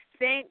I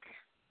think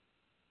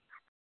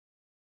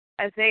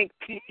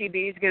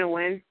PCB is going to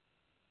win.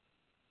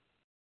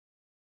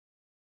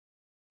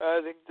 I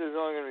think there's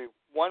only going to be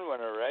one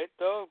winner, right,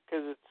 though?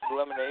 Because it's an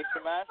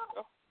elimination match,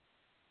 though?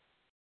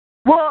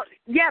 Well,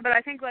 yeah, but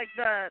I think, like,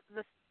 the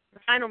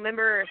final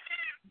member,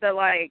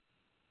 okay,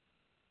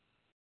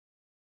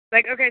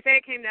 say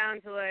it came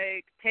down to,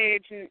 like,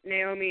 Paige,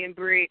 Naomi, and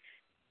Brie,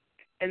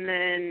 and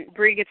then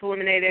Brie gets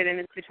eliminated, and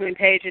it's between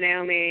Paige and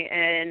Naomi,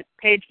 and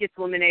Paige gets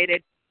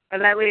eliminated,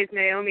 and that leaves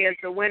Naomi as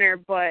the winner,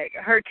 but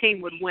her team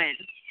would win.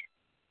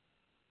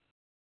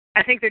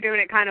 I think they're doing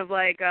it kind of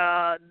like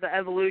the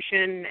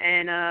Evolution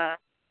and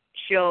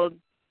Shield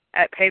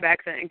at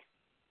Payback thing.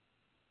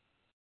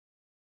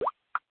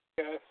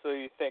 Yeah, so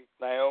you think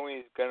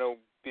Naomi's gonna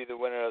be the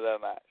winner of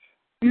that match?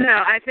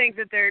 No, I think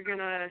that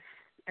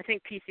I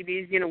think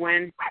PCB is gonna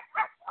win.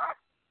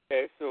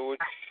 Okay, so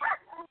which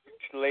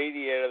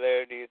lady out of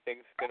there do you think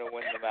is gonna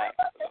win the match?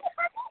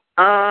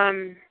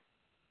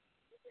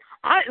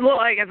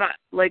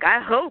 I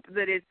hope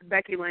that it's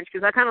Becky Lynch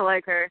because I kind of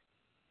like her.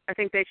 I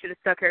think they should have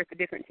stuck her with a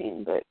different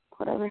team, but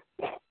whatever.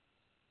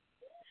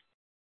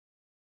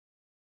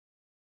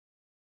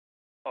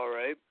 All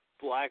right,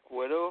 Black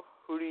Widow.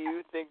 Who do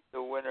you think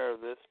the winner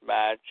of this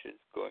match is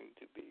going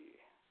to be?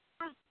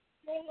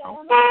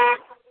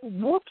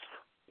 Whoops.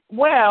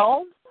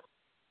 Well,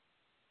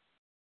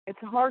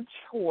 it's a hard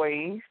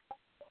choice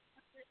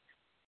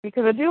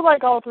because I do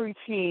like all three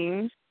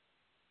teams.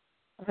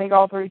 I think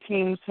all three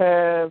teams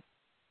have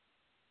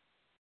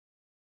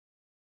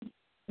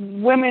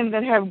women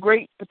that have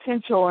great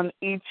potential in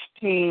each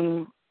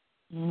team,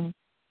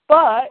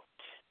 but,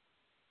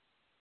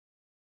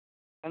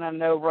 and I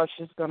know Rush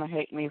is going to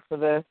hate me for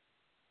this,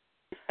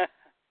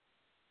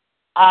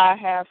 I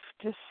have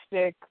to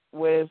stick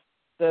with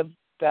the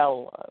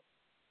Bella.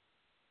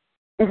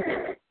 I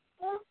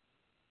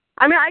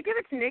mean, I give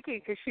it to Nikki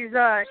because she's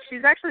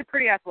actually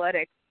pretty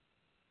athletic.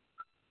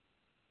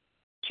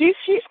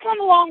 She's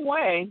come a long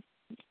way.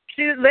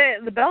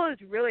 The Bellas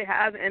really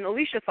have, and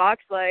Alicia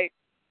Fox, like,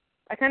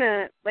 I kind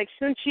of, like,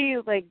 since she,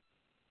 like,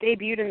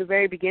 debuted in the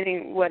very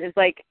beginning,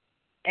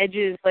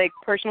 Edge's, like,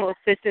 personal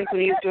assistant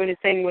when he was doing his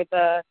thing with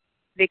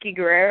Vicky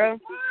Guerrero.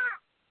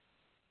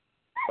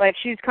 Like,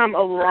 she's come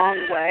a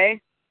long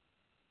way.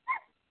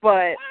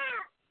 But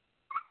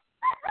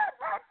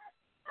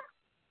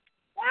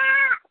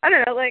I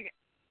don't know, like,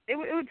 it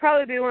would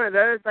probably be one of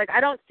those. Like, I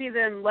don't see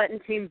them letting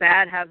Team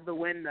Bad have the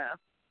win, though.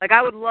 Like,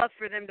 I would love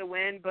for them to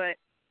win, but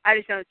I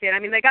just don't see it. I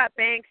mean, they got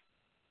Banks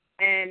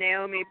and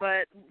Naomi,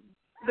 but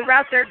the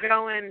route they're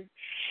going,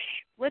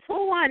 let's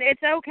hold on,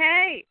 it's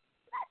okay.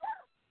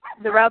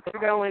 The route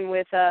they're going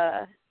with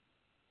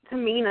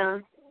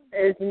Tamina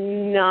is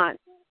not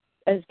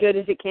as good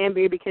as it can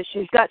be because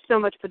she's got so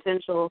much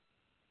potential,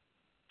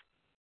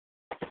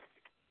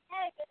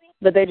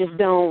 but they just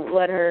don't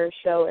let her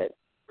show it.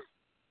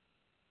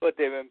 But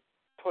they've been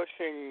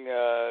pushing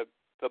the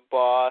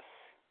Boss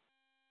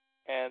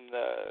and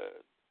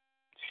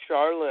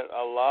Charlotte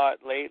a lot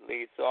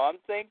lately, so I'm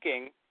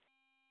thinking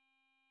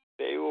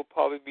they will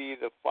probably be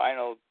the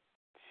final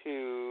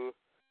two,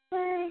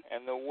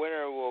 and the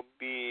winner will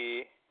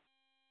be,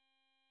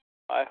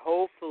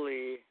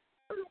 hopefully,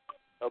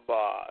 the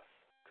Boss,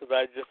 because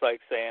I just like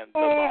saying the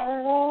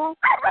Boss.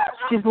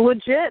 She's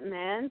legit,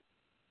 man.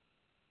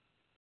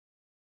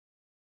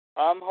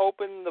 I'm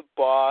hoping the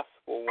Boss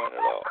will win it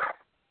all.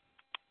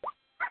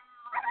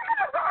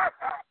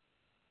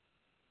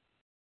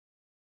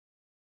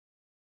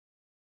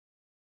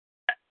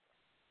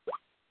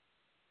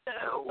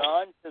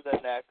 On to the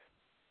next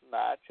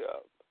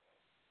matchup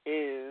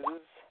is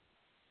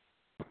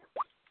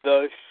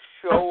the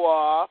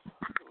Show-Off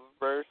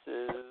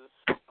versus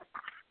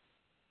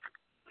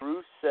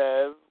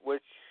Rusev,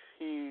 which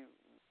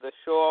the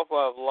Show-Off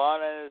will have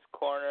Lana in his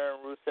corner,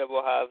 and Rusev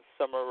will have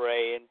Summer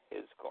Rae in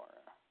his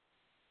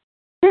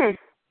corner.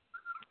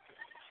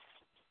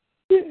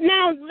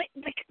 Now,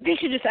 they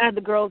should just add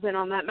the girls in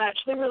on that match.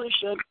 They really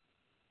should.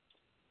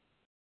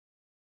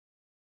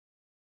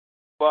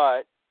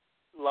 But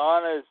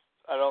Lana,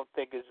 I don't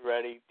think, is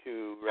ready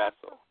to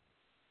wrestle.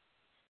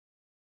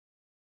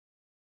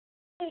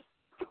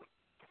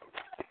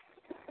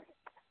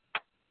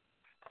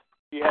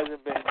 She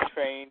hasn't been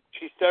trained.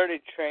 She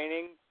started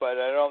training, but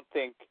I don't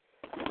think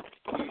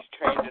she's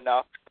trained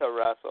enough to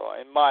wrestle,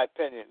 in my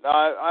opinion.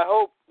 I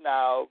hope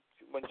now,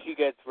 when she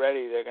gets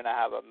ready, they're going to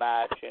have a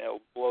match and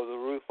it'll blow the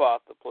roof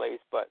off the place.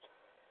 But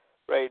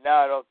right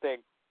now, I don't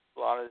think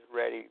Lana's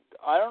ready.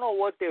 I don't know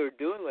what they were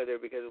doing with her,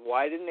 because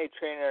why didn't they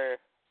train her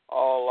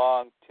all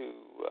along to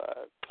be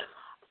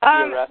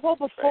a wrestler? Well,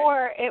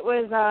 before it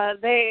was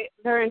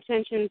their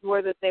intentions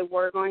were that they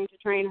were going to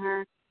train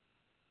her,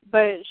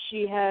 but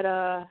she had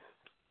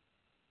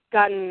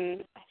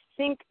gotten, I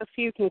think, a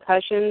few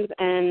concussions,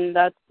 and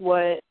that's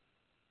what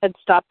had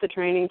stopped the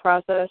training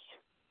process.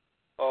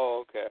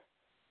 Oh, okay.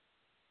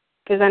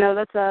 Because I know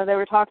that's they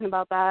were talking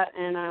about that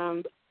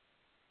and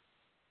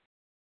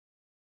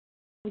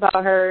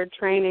about her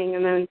training,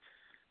 and then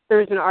there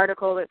was an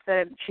article that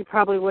said she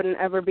probably wouldn't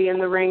ever be in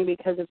the ring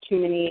because of too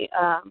many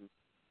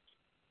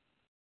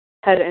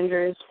head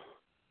injuries.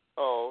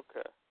 Oh,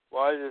 okay.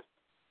 Well,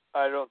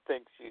 I don't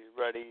think she's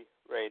ready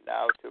right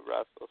now to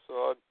wrestle.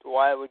 So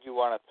why would you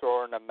want to throw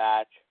her in a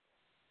match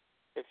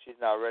if she's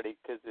not ready?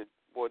 Because the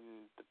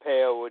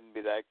payout wouldn't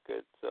be that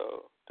good.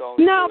 So don't.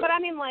 No, but I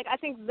mean, like, I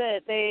think that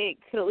they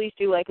could at least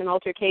do like an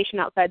altercation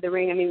outside the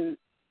ring. I mean,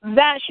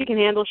 that she can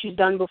handle. She's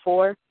done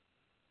before.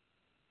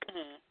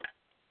 Mm-hmm.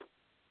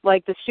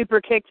 Like the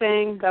super kick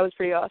thing, that was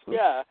pretty awesome.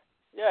 Yeah.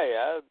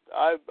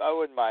 I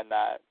wouldn't mind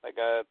that, like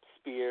a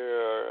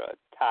spear or a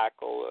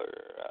tackle or.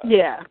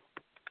 Yeah.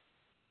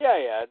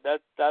 Yeah,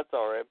 that's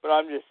all right. But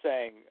I'm just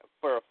saying,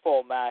 for a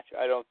full match,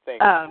 I don't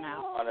think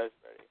Lana's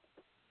ready.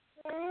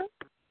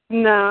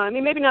 No, I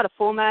mean, maybe not a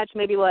full match.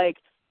 Maybe, like,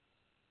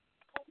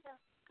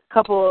 a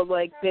couple of,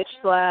 like, bitch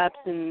slaps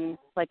and,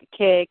 like, a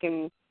kick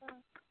and,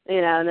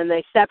 you know, and then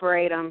they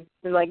separate them.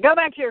 They're like, go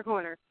back to your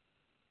corner.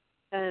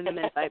 And then the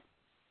men fight.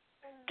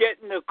 Get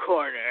in the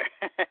corner.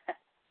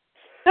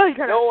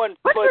 No one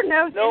puts your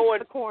nose in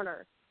the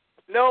corner.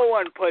 No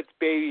one puts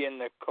baby in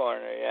the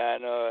corner. Yeah, I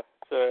know.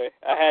 Sorry.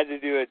 I had to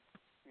do it.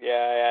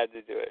 Yeah, I had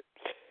to do it.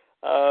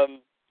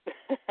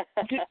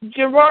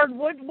 Gerard,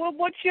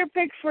 what's your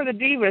pick for the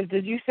Divas,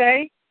 did you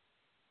say?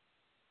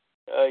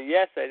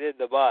 Yes, I did,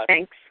 the Boss.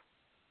 Thanks.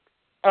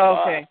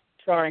 Oh, okay,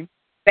 sorry.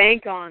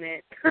 Bank on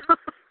it.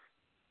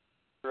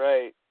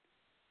 Right.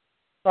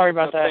 Sorry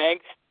about that.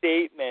 Bank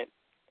statement.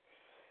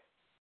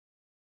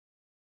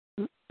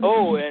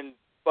 Oh, and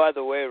by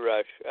the way,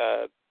 Rush,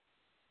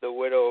 the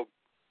widow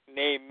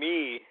named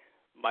me,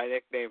 my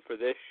nickname for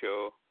this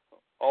show,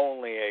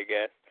 only, I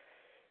guess,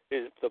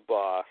 is the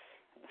Boss.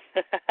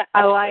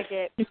 I like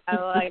it.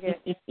 All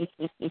right.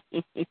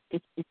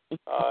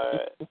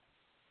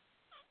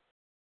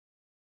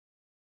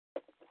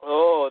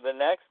 Oh, the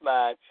next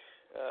match,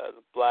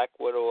 the Black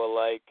Widow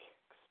alike,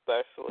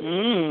 especially.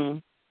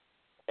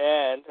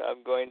 And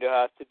I'm going to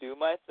have to do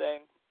my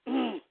thing.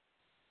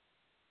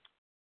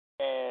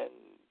 And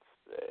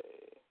say,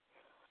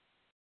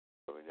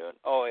 what are we doing?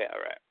 Oh, yeah,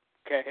 right.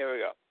 Okay, here we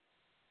go.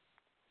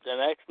 The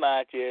next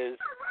match is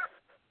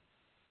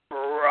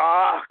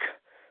Brock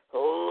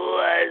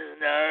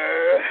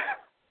Lesnar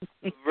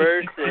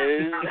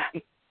versus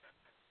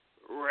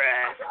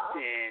Rest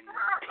in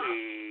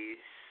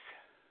Peace.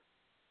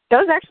 That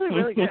was actually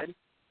really good.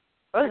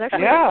 That was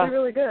actually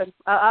really good.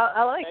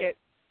 I like it.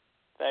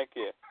 Thank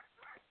you.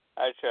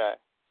 I try.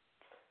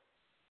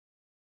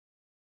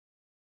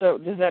 So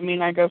does that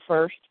mean I go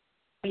first?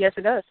 Yes,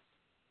 it does.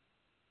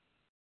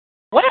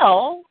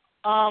 Well,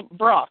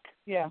 Brock.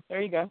 Yeah,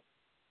 there you go.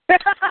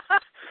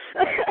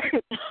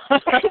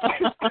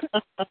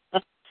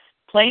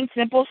 Plain,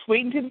 simple,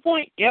 sweet, and to the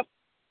point. Yep.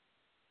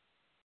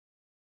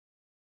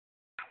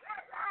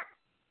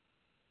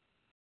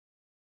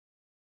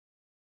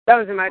 That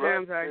was in my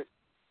turn. I'm sorry.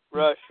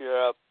 Rush,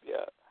 you're up.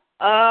 Yeah.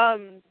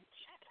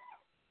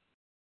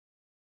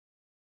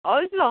 Oh,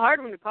 this is a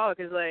hard one to call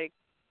because, like,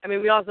 I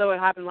mean, we all saw what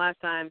happened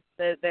last time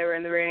that they were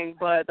in the ring,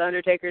 but the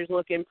Undertaker's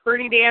looking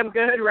pretty damn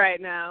good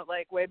right now,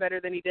 like way better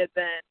than he did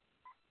then.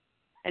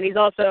 And he's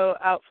also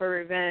out for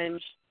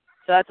revenge,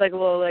 so that's like a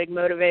little like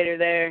motivator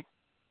there.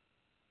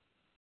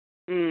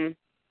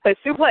 But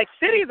Suplex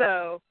City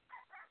though,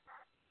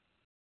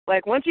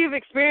 like once you've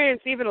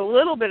experienced even a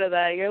little bit of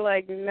that, you're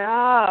like,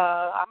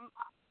 nah,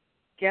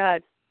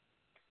 God.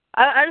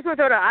 I just want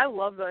to throw it out. I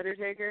love the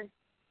Undertaker,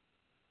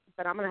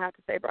 but I'm gonna have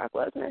to say Brock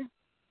Lesnar.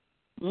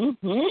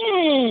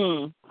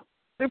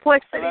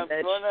 Suplex City,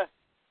 bitch.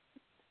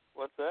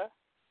 What's that?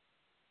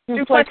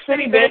 Suplex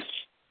City, bitch.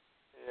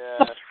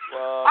 Yeah,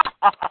 well,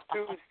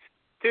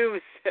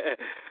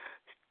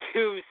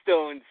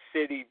 Tombstone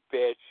City,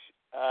 bitch.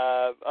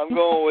 I'm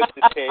going with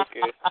the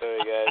Taker, sorry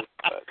guys.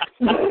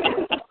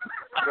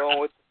 I'm going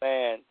with the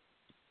man.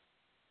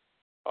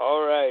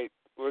 All right,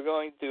 we're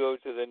going to go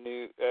to the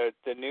new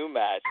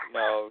match.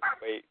 No,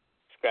 wait,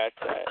 scratch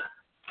that.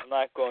 I'm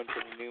not going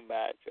to the new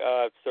match.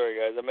 Sorry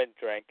guys, I'm in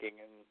drinking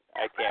and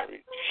I can't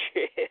read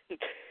shit.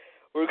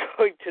 We're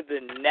going to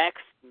the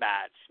next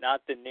match,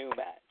 not the new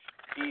match.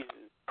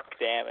 Jesus,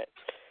 damn it.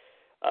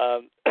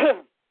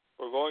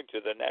 We're going to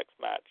the next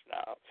match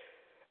now.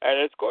 And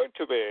it's going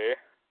to be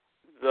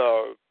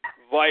the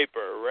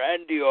Viper,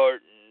 Randy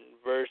Orton,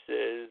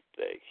 versus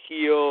the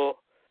heel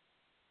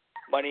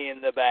Money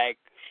in the Bank,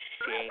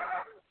 Shane.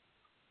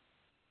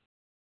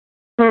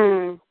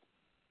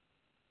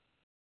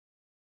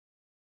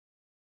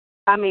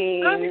 I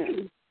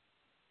mean,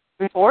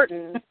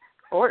 Orton.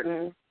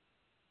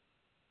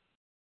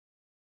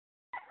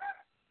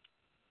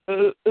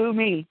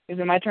 Me. Is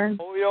it my turn?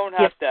 Well, we don't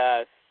have to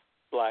ask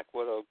Black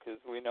Widow because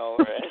we know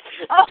her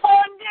answer.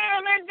 Oh,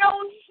 damn it.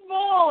 Don't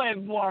spoil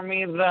it for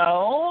me,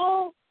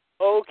 though.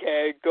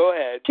 Okay, go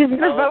ahead. She's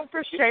going to vote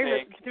for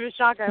Sheamus to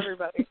shock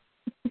everybody.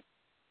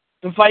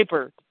 The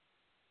Viper.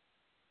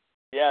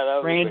 Yeah,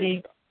 that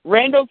was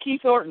Randall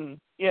Keith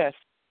Orton. Yes.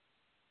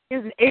 He's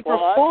an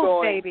April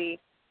Fool's baby.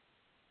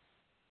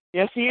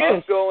 Yes, he is.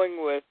 I'm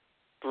going with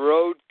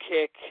Broad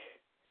Kick,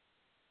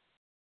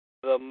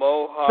 the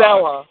Mohawk.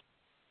 Bella.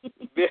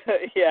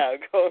 Yeah, I'm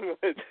going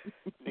with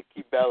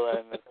Nikki Bella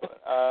in this one.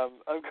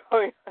 I'm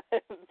going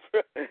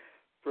with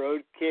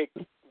Broad Kick,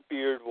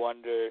 Beard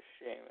Wonder,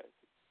 Sheamus.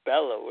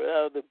 Bella, where the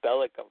hell did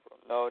Bella come from?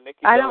 No, Nikki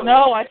Bella. I don't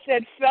know. I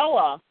said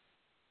fella.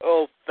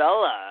 Oh,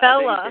 Fella.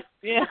 Bella.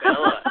 Yeah.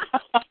 Bella.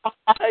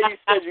 You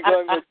said you're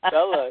going with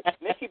Bella.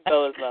 Nikki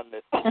Bella's not in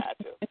this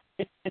matchup.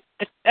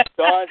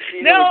 Dawn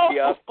Cena would be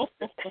up.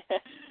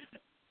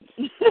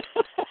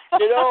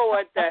 You know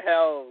what the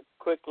hell?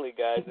 Quickly,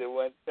 guys, it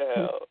went to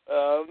hell.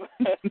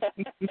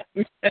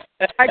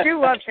 I do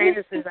love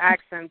Sheamus'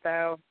 accent,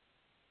 though.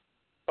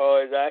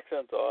 Oh, his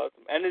accent's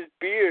awesome. And his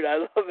beard. I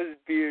love his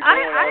beard.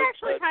 I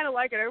actually kind of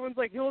like it. Everyone's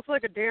like, he looks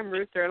like a damn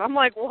rooster. And I'm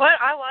like,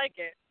 what? I like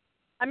it.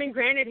 I mean,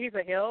 granted, he's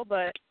a hill,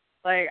 but,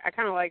 like, I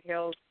kind of like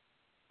hills.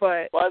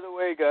 But by the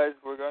way, guys,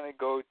 we're going to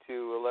go to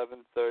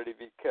 11:30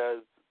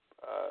 because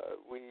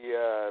we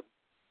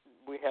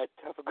had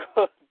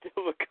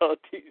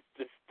difficulties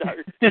to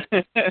start.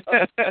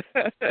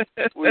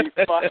 We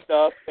fucked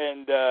up,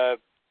 and,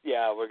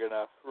 we're going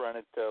to run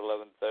it to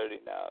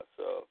 11:30 now,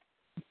 so...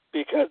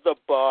 Because the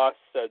boss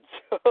said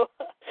so.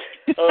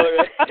 All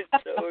right,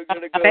 so we're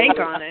gonna go. Bank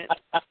on it.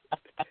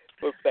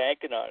 We're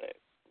banking on it.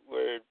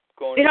 We're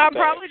going. You know, I'm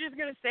probably just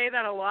gonna say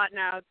that a lot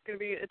now.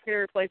 It's gonna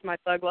replace my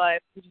thug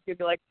life. I'm just gonna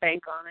be like,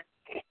 bank on it.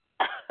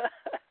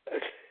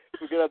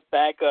 We're gonna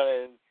bank on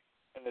it,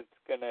 and it's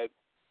gonna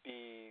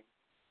be.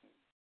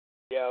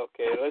 Yeah,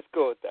 okay. Let's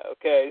go with that.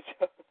 Okay,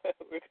 so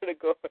we're gonna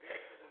go.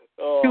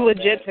 Oh, too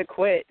legit to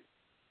quit.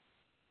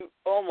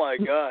 Oh my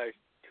gosh,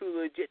 too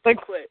legit to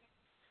quit.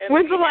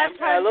 When's the last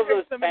time I love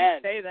those somebody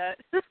pants. say that?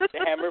 The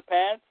hammer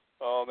pants?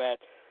 Oh, man.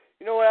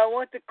 You know what? I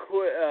want to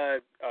quit.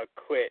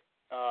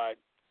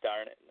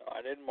 Darn it. No,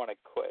 I didn't want to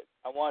quit.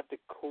 I want to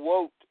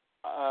quote,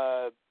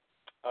 what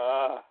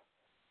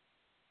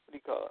do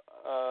you call it?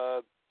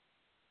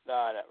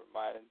 No, never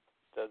mind.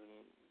 It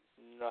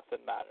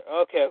nothing matter.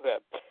 Okay.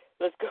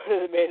 Let's go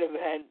to the main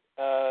event.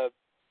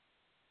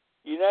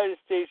 United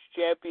States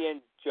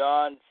Champion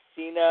John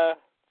Cena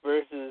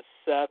versus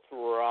Seth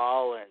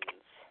Rollins.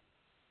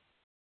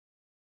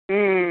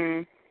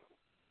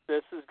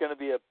 This is going to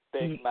be a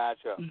big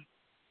matchup.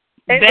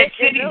 Bet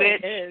City,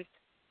 bitch. Is.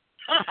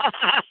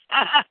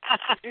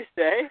 What'd you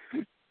say?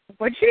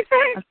 What'd you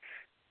say?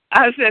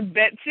 I said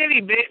Bet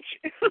City, bitch.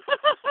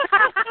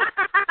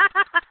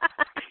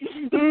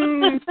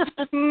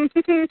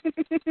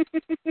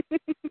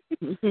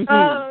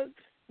 Oh,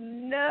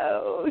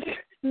 nose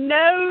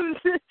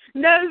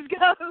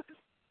goes.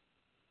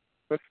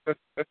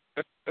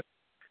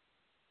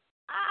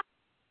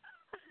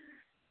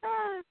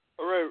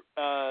 All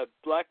right,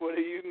 Blackwood,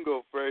 you can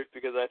go first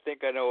because I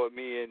think I know what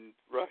me and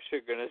Rush are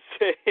going to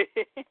say.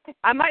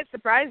 I might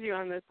surprise you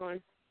on this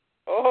one.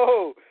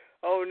 Oh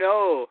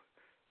no.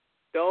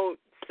 Don't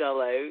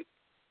sell out.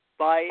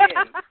 Buy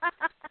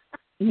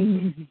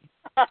in.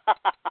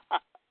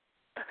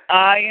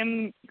 I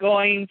am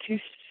going to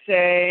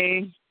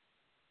say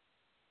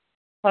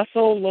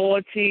hustle,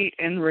 loyalty,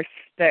 and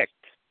respect,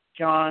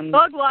 John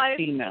Thug life.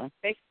 Cena.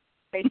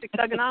 Basic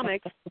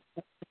thugonomics.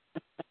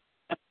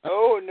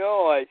 Oh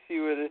no, I see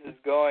where this is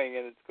going,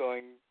 and it's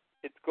going.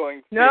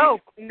 No,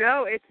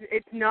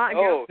 it's not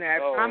going there. I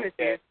promise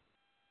you.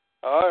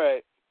 All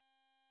right,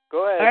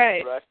 go ahead. All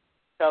right, Rush.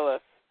 Tell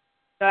us.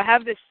 So I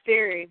have this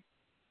theory.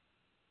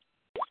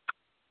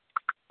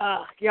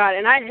 Oh God,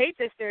 and I hate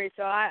this theory,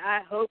 so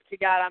I hope to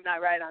God I'm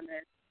not right on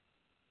this.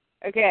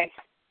 Okay,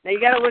 now you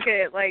got to look at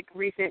it like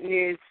recent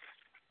news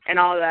and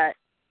all that.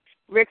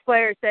 Ric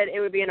Flair said it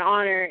would be an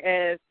honor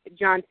if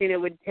John Cena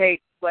would tie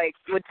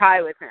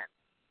with him.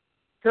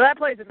 So that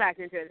plays a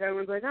factor into it. So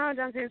everyone's like, oh,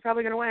 John Cena's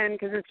probably going to win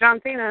because it's John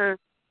Cena,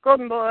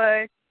 Golden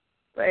Boy,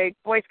 like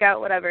Boy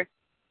Scout, whatever.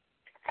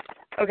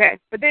 Okay,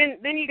 but then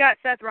you got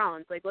Seth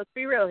Rollins. Like, let's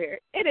be real here.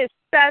 It is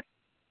Seth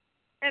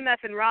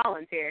MFing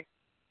Rollins here.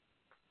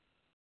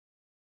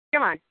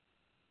 Come on.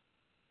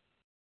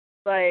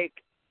 Like,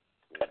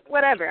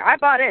 whatever. I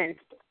bought in.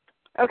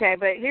 Okay,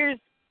 but here's,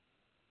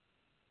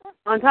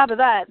 on top of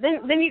that,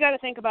 then you got to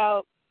think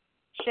about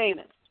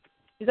Sheamus.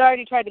 He's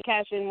already tried to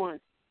cash in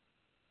once.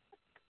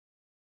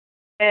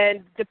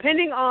 And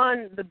depending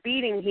on the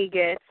beating he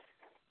gets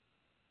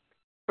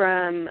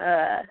from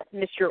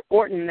Mr.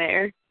 Orton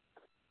there,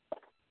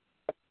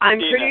 I'm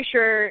pretty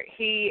sure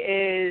he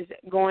is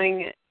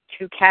going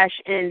to cash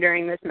in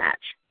during this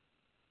match.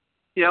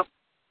 Yep.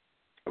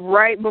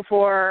 Right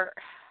before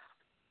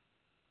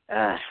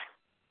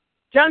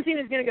John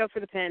Cena is going to go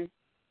for the pin.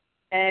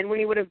 And when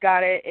he would have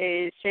got it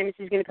is Sheamus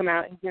is going to come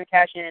out. He's going to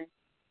cash in.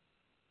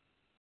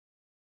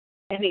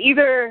 And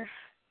either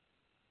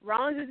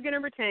Rollins is going to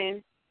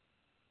retain.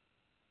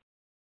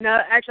 No,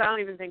 actually, I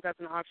don't even think that's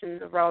an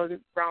option of Rollins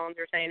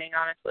retaining,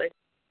 honestly.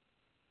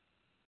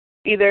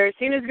 Either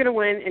Cena's going to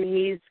win and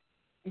he's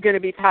going to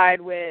be tied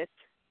with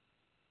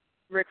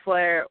Ric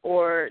Flair,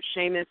 or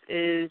Sheamus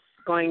is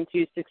going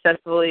to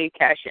successfully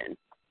cash in.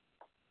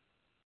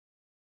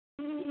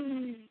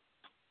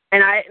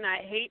 And I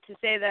hate to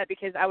say that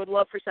because I would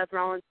love for Seth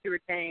Rollins to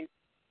retain.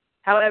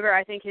 However,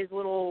 I think his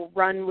little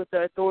run with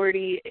the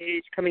Authority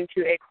is coming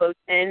to a close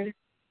end,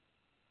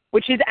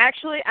 which is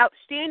actually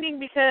outstanding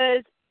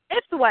because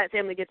if the Wyatt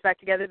family gets back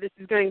together, this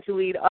is going to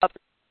lead up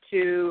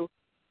to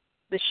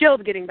the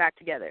Shield getting back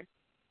together.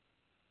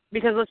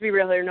 Because let's be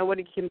real here,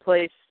 nobody can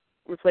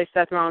replace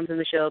Seth Rollins in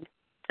the Shield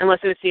unless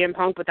it was CM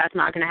Punk, but that's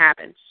not going to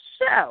happen.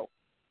 So,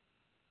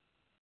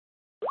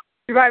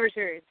 Survivor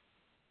Series,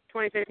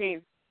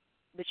 2015.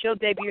 The Shield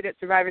debuted at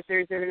Survivor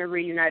Series. They're going to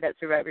reunite at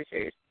Survivor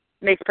Series.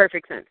 Makes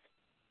perfect sense.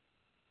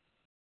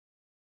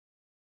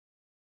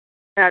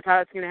 That's how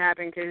it's going to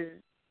happen because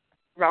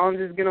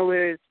Rollins is going to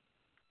lose.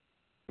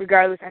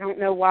 regardless, I don't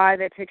know why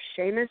they picked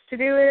Sheamus to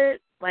do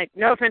it. Like,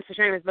 no offense to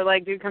Sheamus, but,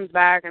 like, dude comes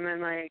back and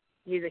then, like,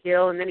 he's a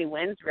heel and then he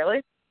wins?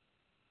 Really?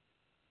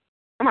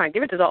 Come on,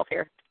 give it to Dolph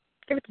here.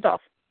 Give it to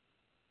Dolph.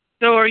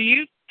 So are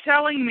you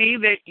telling me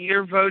that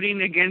you're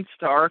voting against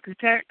the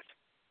Architect?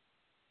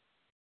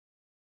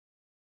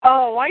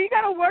 Oh, why you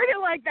gotta word it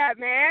like that,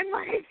 man?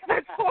 Like,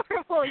 that's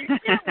horrible. You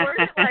can't word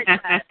it like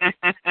that.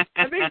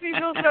 That makes me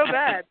feel so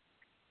bad.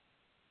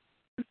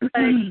 Like,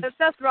 if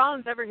Seth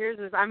Rollins ever hears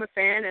this, I'm a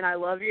fan and I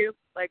love you.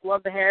 Like,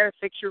 love the hair,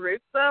 fix your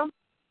roots, though.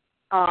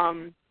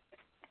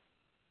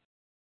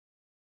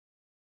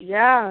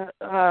 Yeah,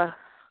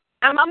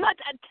 I'm not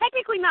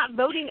technically not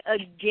voting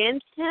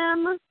against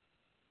him.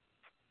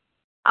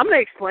 I'm going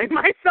to explain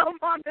myself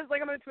on this.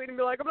 Like, I'm going to tweet and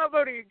be like, I'm not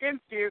voting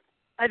against you.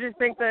 I just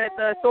think that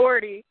the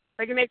authority,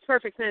 like, it makes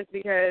perfect sense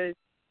because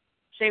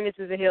Sheamus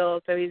is a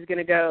heel, so he's going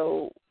to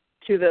go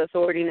to the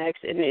authority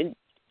next. And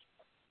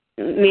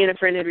me and a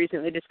friend had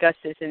recently discussed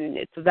this, and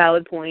it's a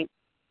valid point.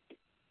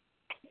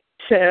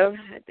 So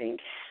I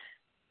think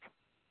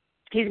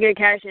he's going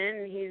to cash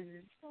in.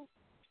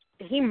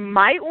 He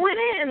might win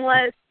it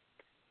unless,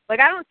 like,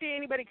 I don't see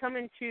anybody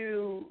coming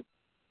to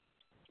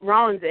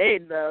Rollins'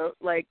 aid, though,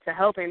 like, to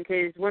help him,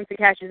 because once he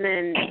cashes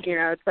in, you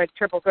know, it's like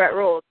triple threat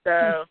rules.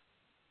 So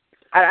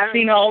I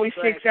Cena always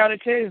kicks out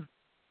at 2.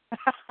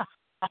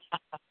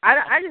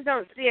 I just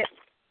don't see it.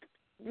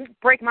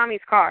 Break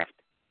mommy's car.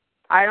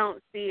 I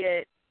don't see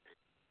it,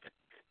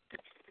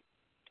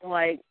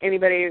 like,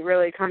 anybody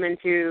really coming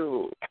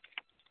to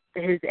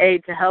his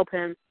aid to help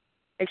him,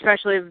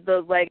 especially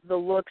the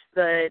looks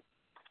that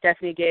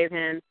Stephanie gave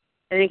him.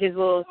 I think his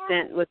little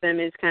stint with them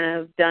is kind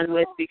of done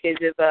with because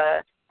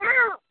of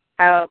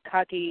how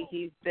cocky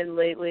he's been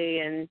lately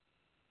and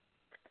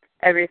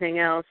everything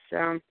else.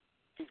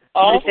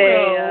 Also,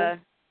 say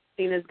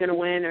Cena's going to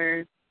win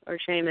or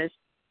Sheamus.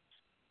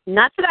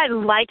 Not that I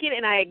like it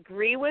and I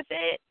agree with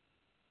it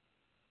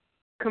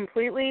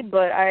completely,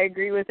 but I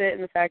agree with it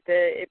in the fact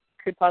that it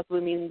could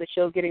possibly mean the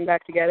Shield getting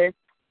back together.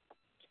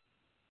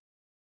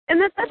 And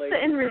that's the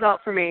end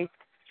result for me.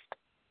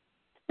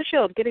 The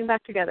Shield getting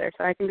back together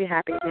so I can be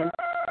happy again.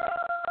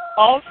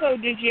 Also,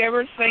 did you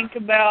ever think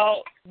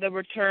about the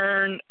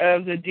return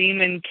of the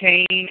Demon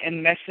Kane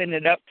and messing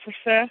it up for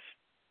Seth?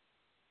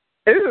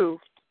 Ooh,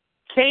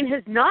 Kane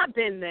has not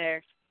been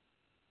there.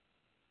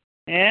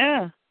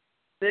 Yeah.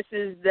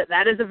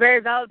 That is a very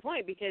valid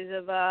point because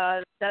of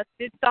Seth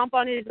did stomp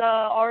on his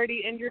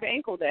already injured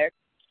ankle there.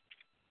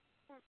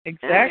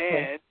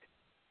 Exactly.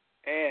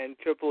 And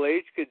Triple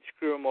H could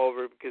screw him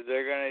over because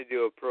they're going to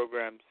do a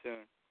program soon.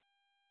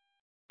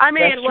 I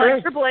mean,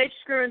 like, Triple H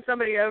screwing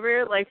somebody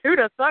over, like, who'd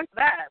have thunk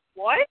that?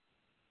 What?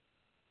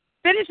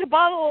 Finish a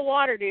bottle of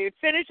water, dude.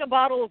 Finish a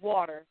bottle of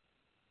water.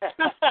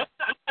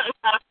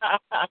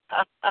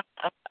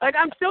 Like,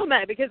 I'm still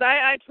mad because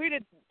I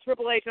tweeted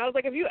Triple H, and I was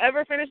like, have you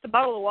ever finished a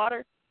bottle of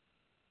water?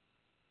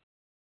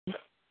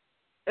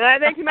 And I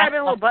think he might have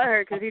been a little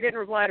butthurt because he didn't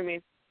reply to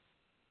me.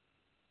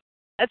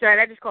 That's right,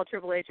 I just called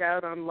Triple H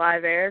out on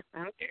live air. I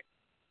don't care.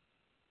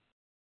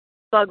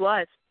 Thug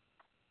life.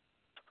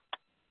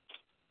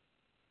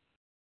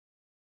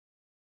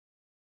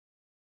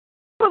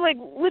 But, like,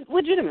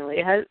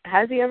 legitimately,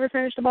 has he ever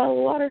finished a bottle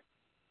of water?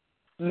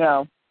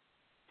 No.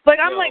 Like,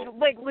 I'm like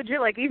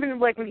legit, like, even,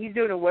 like, when he's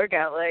doing a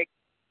workout, like,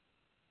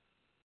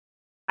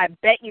 I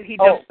bet you he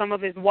dumps some of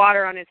his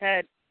water on his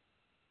head.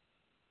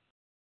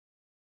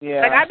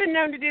 Yeah. Like, I've been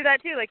known to do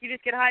that, too. Like, you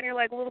just get hot and you're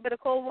like, a little bit of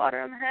cold water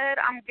on the head,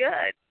 I'm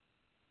good.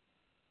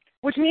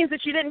 Which means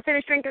that you didn't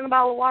finish drinking the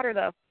bottle of water,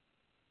 though.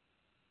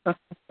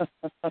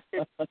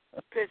 It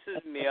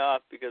pisses me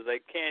off because I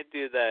can't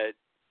do that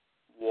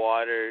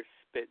water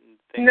spitting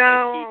thing.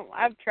 No,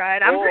 I've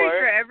tried. I'm pretty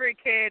sure every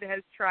kid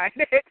has tried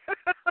it.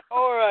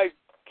 Or I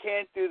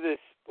can't do this.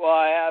 Well,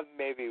 I have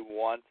maybe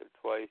once or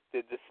twice.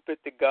 Did the spit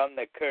the gum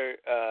that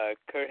Kurt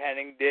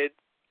Hennig did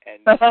and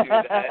do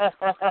that.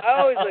 I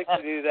always like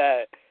to do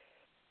that,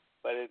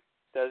 but it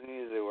doesn't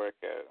usually work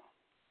out.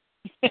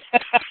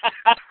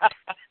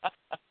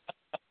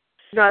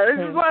 No, this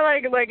is why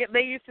like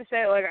they used to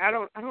say, like, I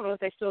don't know if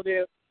they still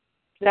do.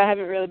 I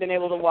haven't really been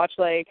able to watch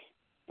like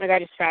I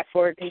just fast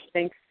forward because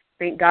thank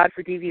God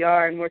for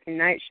DVR and working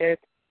night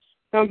shift.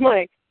 So I'm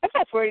like, I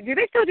fast forward. Do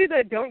they still do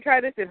the don't try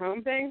this at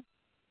home thing?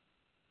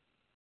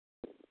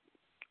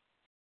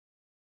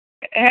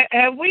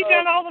 Have we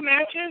done all the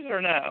matches or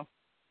no?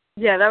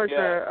 Yeah, that was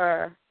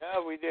yeah,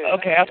 we did.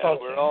 Okay, I thought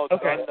we're all done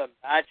the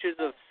matches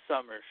of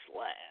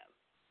SummerSlam.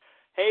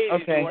 Hey, do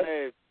you want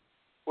to,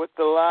 with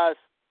the last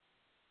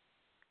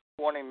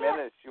 20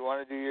 minutes, you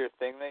want to do your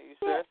thing that you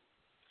said?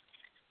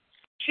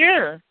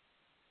 Sure.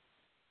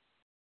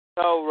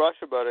 Tell Rush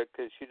about it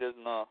because she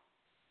doesn't know.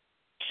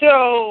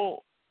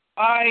 So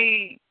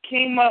I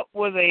came up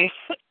with a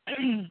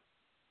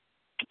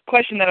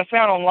question that I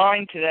found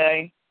online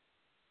today.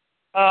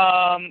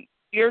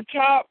 Your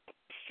top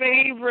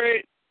 5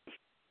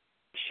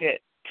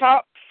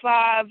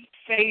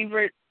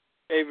 favorite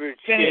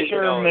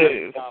finisher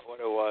moves. That's not what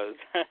it was.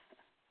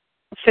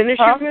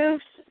 Finisher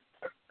moves?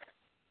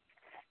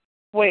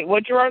 Wait,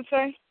 what'd Gerard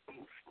say?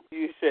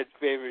 You said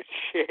favorite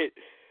shit.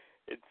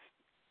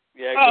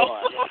 Yeah, go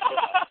on.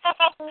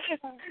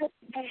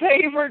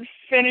 Favorite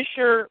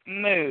finisher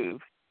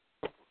move.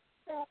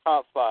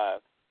 Top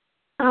 5.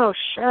 Oh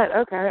shit.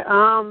 Okay.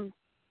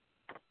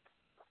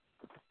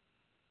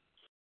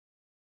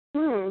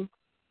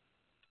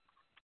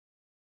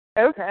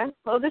 Okay.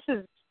 Well, this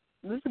is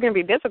gonna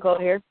be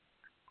difficult here.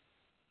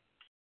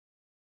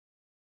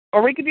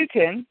 Or we could do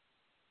 10.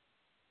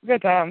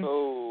 Good time.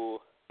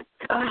 Oh.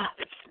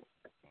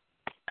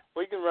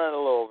 We can run a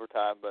little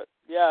overtime, but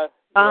yeah.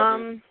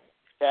 10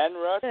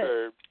 rush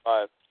or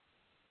 5?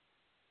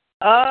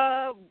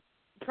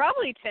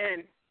 Probably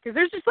 10. Because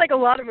there's just like a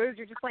lot of moves.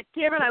 You're just like,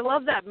 damn it, I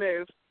love that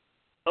move.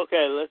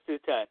 Okay, let's do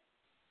 10.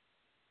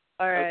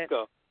 All right. Let's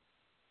go.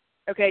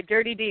 Okay,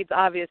 Dirty Deeds,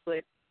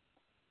 obviously.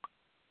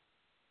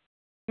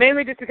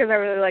 Mainly just because I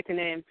really like the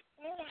name.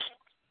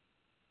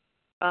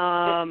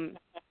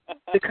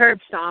 The Curb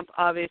Stomp,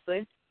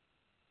 obviously.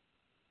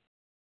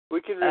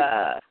 We can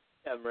repeat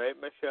them, right,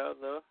 Michelle,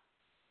 though?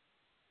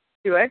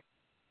 Do I?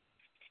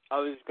 I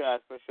was just going to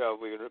ask Michelle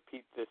if we could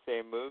repeat the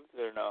same moves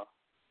or no?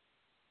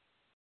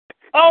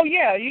 Oh,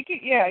 yeah, you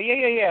could, yeah.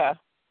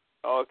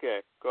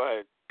 Okay, go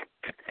ahead.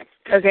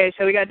 Okay,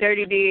 so we got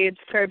Dirty Deeds,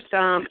 Curb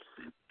Stomp.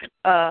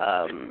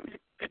 Actually,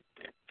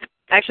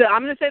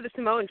 I'm going to say the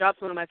Samoan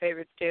Drop's one of my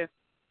favorites, too.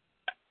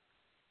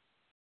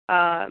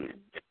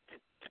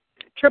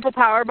 Triple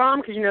Power Bomb,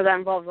 because you know that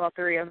involves all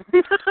 3 of them.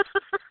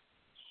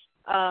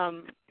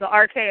 The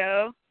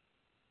RKO.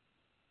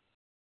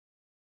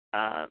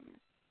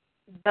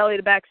 Belly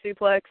to back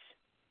suplex.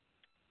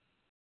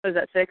 What is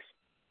that, 6?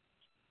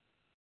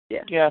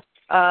 Yeah.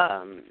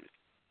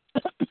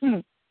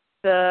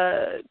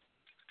 The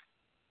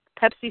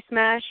Pepsi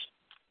Smash.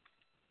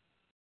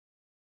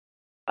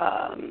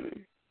 Oh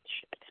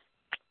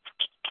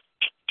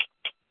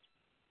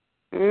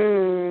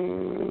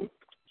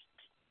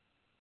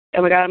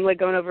my god, I'm like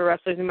going over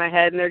wrestlers in my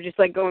head and they're just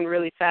like going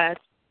really fast.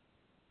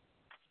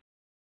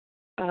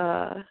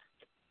 The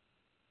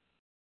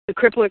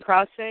Crippler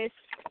Crossface.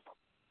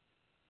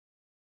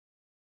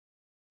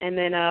 And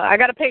then I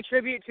got to pay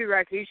tribute to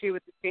Rakushi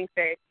with the stink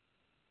face.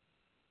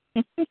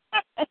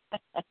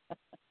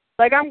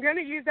 Like, I'm going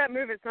to use that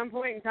move at some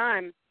point in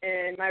time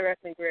in my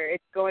wrestling career.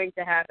 It's going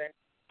to happen.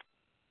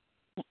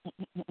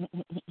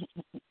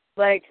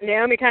 Like,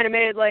 Naomi kind of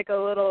made, like, a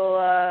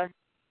little,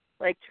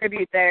 like,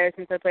 tribute there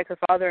since that's, like, her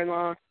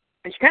father-in-law.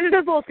 And she kind of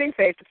does a little stink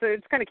face, so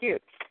it's kind of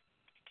cute.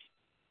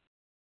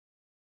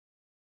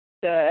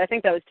 So I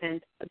think that was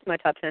 10. That's my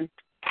top 10.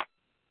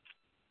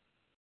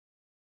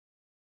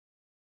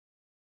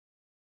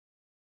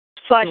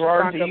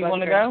 Gerard, do you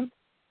want to go?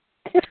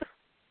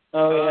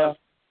 Oh, yeah.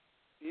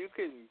 You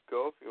can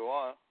go if you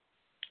want.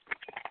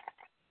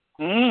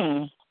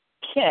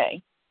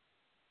 Okay.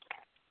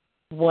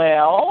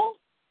 Well,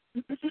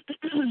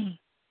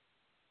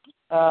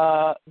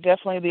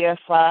 definitely the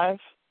F5.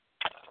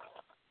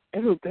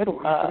 Ooh, good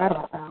one. I forgot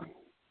about that one.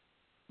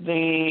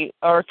 The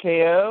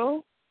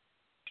RKO.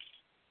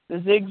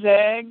 The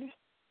Zigzag.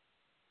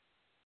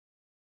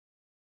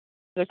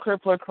 The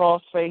Crippler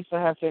Crossface,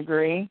 I have to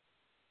agree.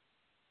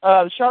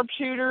 The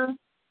Sharpshooter.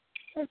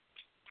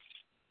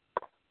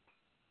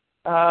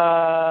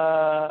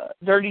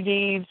 Dirty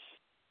Deeds.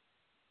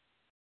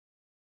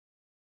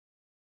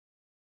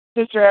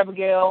 Sister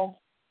Abigail.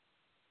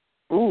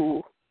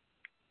 Ooh.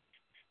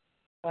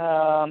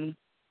 I'm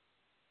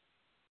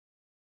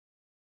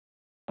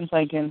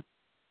thinking.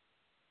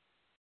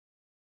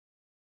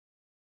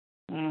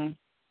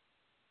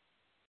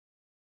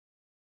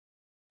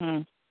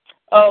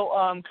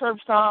 Oh, Curb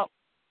Stomp.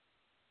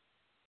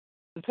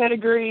 The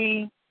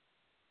Pedigree.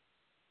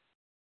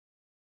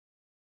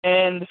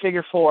 And the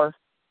Figure 4.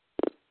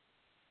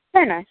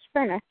 Very nice,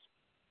 very nice.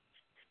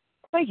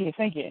 Thank you.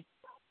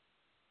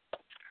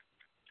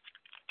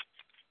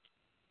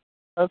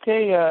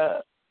 Okay,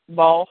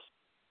 boss.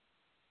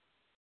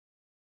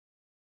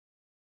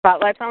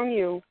 Spotlight's on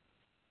you.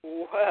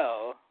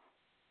 Well,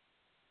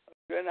 I'm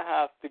going to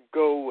have to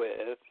go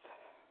with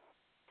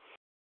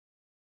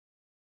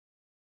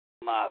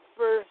my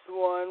first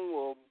one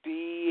will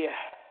be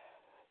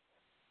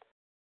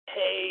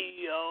Hey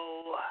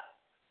Yo,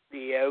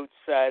 the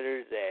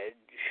Outsider's Edge.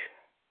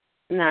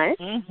 Nice.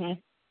 Mm-hmm.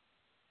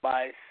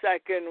 My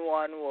second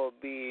one will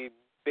be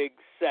Big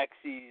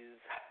Sexy's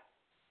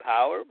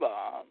Power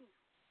Bomb.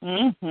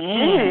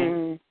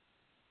 Mm-hmm.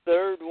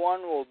 Third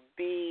one will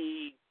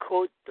be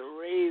Coat the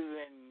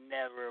Raven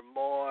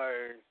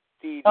Nevermore.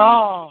 CD.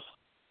 Oh.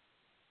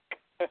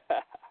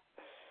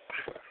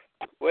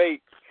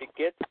 Wait, it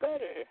gets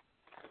better.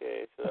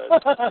 Okay, so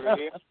that's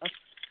 3.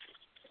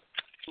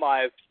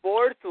 My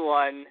fourth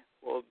one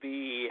will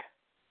be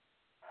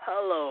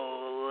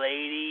Hello,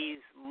 Ladies,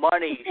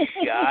 Money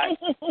Shot.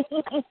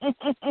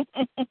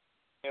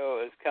 Knew it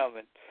was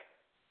coming.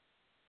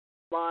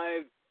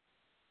 My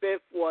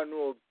fifth one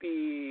will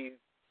be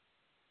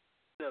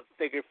the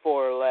Figure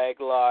 4 Leg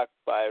Lock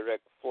by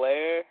Ric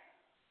Flair.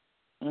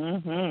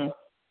 Mm-hmm.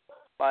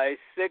 My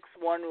sixth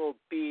one will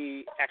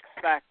be X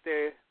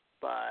Factor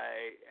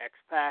by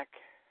X-Pac.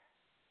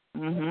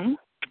 Mm-hmm.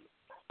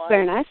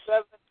 Very nice. My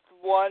 7th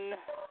one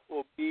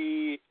will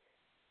be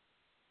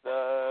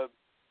the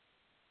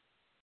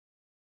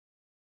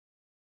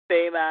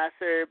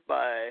Faymaster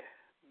by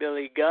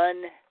Billy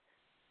Gunn.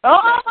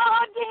 Oh,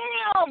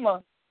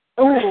 damn!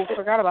 Oh,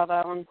 forgot about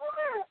that one.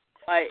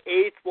 My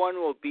 8th one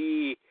will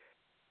be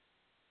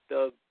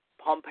the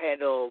Pump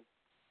Handle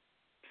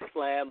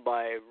Slam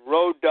by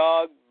Road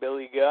Dogg,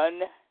 Billy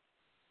Gunn.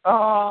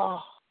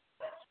 Oh.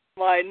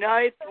 My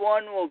 9th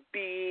one will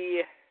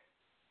be...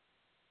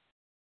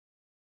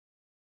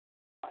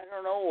 I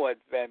don't know what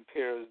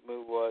Vampiro's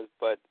move was,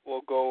 but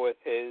we'll go with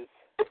his.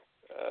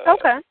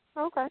 Okay.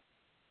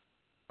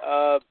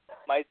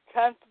 My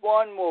 10th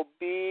one will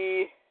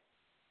be...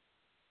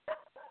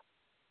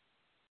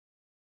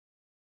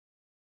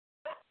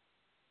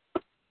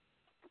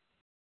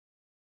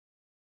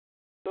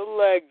 the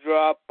leg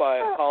drop by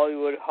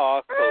Hollywood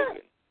Hawk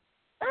Hogan.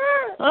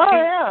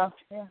 Oh,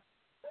 yeah.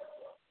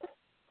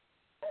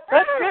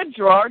 That's good,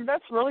 Gerard.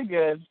 That's really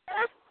good.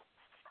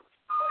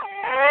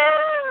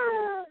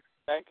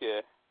 Thank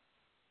you.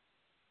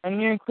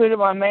 And you included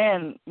my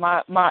man,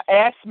 my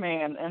ass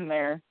man in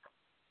there.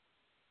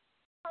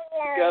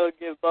 You gotta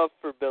give love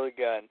for Billy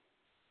Gunn.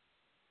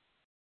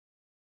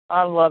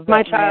 I love that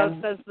My child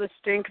man. says the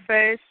stink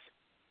face.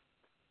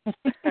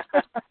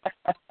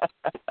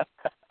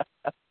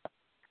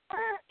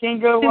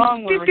 Can't go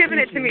wrong with She's given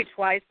it to me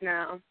twice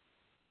now.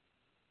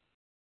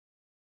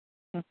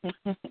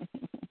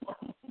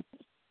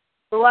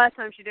 The last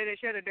time she did it,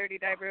 she had a dirty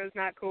diaper. It was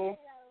not cool.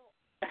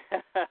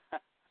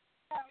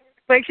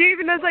 Like, she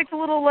even does, like, the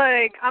little,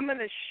 like, I'm going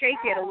to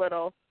shake it a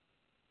little.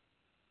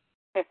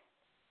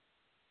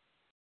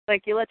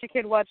 Like, you let your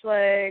kid watch,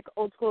 like,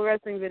 old school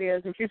wrestling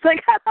videos, and she's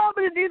like, I'm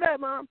going to do that,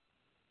 Mom.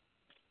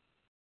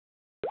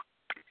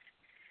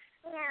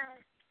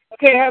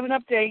 Okay, I have an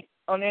update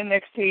on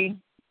NXT.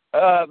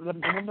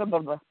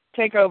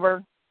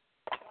 Takeover.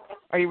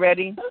 Are you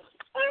ready?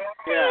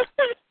 Yeah.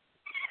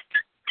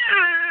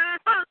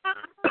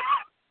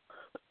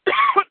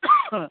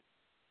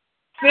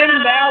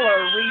 Finn Balor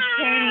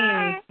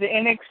retains the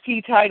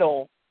NXT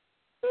title.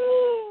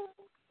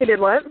 He did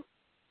what?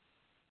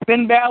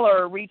 Finn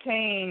Balor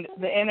retained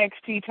the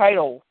NXT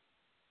title.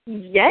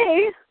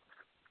 Yay.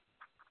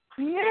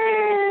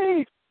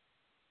 Yay!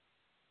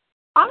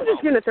 I'm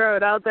just going to throw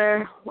it out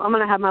there. I'm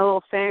going to have my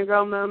little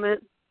fangirl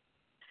moment.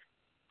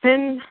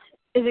 Finn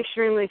is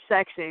extremely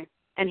sexy,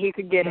 and he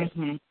could get it.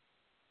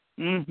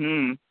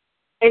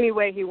 Any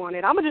way he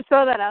wanted. I'm going to just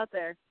throw that out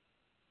there.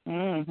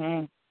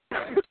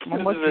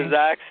 Because of his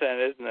accent,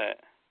 isn't it?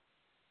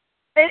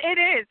 It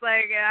is.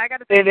 Like, I got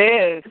to say, it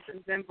is.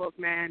 Some symbols,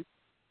 man.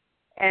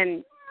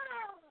 And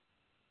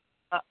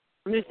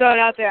I'm just throwing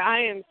it out there. I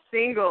am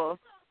single.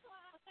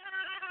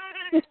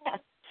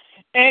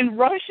 And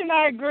Rush and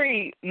I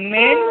agree.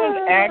 Men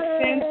with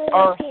accents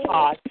are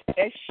hot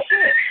as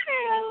shit.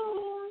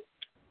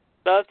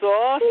 That's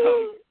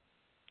awesome.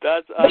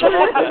 I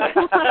love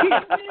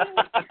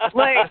that.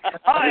 Like,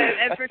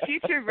 and for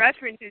future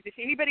references, if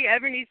anybody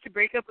ever needs to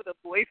break up with a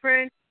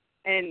boyfriend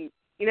and,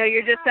 you know,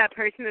 you're just that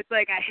person that's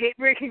like, I hate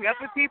breaking up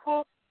with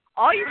people,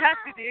 all you have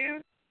to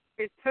do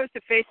is post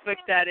a Facebook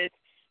status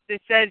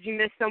that says you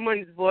miss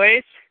someone's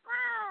voice,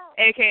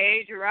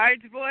 a.k.a.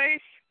 Gerard's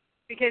voice,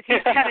 because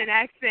he's got an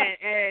accent,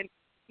 and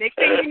next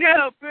thing you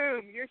know,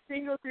 boom, you're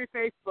single through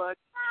Facebook.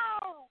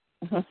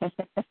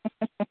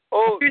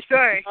 Oh, true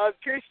story.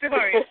 True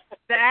story.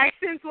 The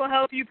accents will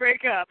help you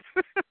break up.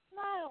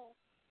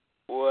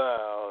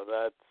 Wow,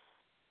 that's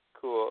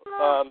cool.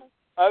 I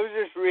was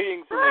just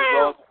reading some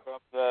results from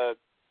the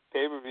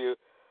pay-per-view.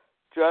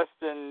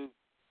 Justin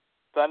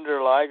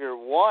Thunder Liger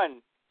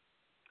won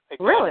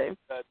against Really?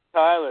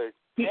 Tyler.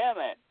 Damn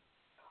it.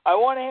 I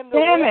wanted him to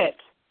Damn win.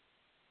 it.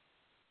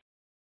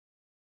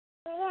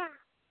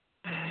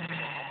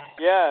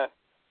 Yeah.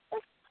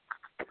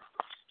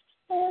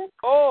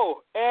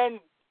 Oh, and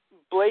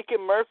Blake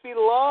and Murphy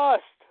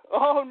lost.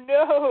 Oh,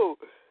 no.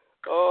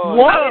 Oh,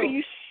 What? Are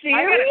you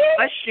serious? I got a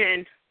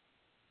question.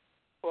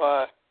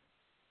 What?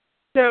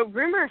 So,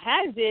 rumor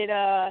has it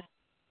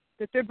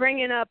that they're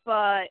bringing up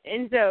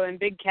Enzo and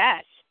Big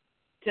Cass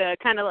to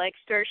kind of like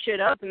stir shit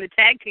up in the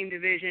tag team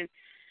division.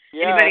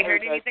 Yeah, Anybody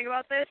heard anything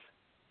about this?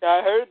 Yeah,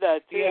 I heard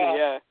that too,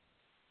 yeah.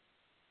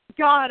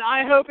 God,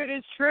 I hope it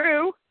is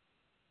true.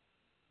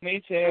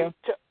 Me too.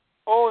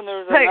 Oh, and there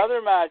was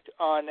another match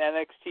on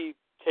NXT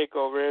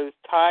TakeOver. It was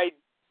Ty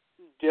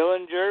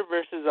Dillinger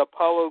versus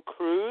Apollo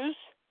Crews.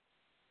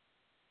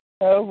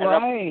 Oh,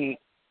 right.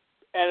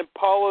 And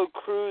Apollo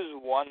Crews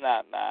won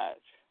that match.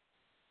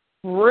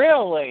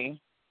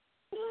 Really?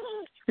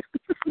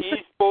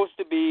 He's supposed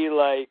to be,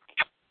 like,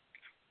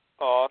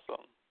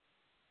 awesome.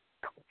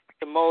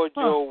 Samoa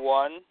Joe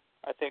won.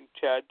 I think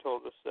Chad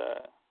told us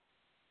that.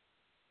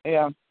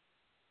 Yeah.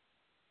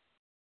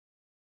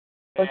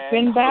 But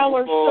Finn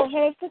Balor still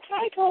has the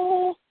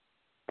title.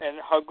 And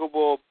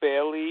Huggable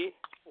Bailey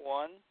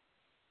won.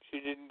 She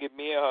didn't give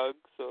me a hug,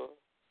 so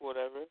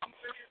whatever.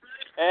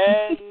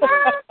 And,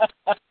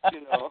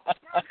 you know,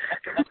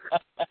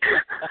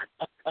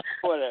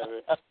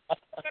 whatever.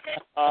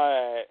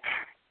 Alright.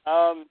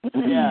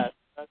 Yeah,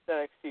 that's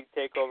NXT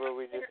TakeOver.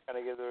 We just kind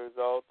of give the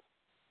results,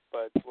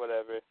 but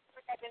whatever.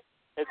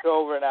 It's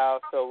over now,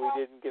 so we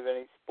didn't give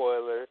any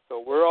spoilers, so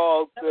we're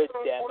all good,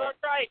 damn it.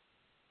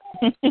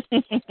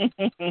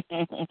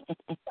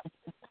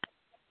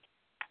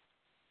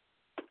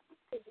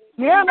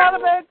 Yeah, not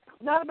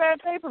a bad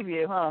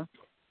pay-per-view, huh?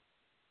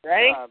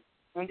 Right?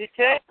 Wouldn't you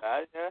say?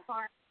 Yeah.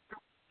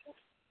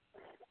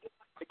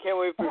 I can't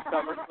wait for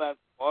SummerSlam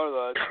tomorrow,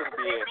 though. It's going to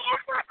be a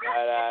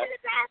badass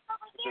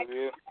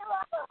review.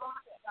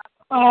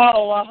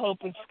 Oh, I hope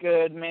it's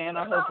good, man.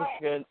 I hope it's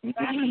good.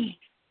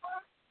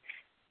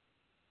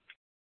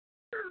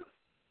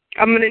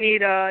 I'm going to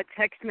need a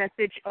text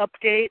message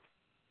update.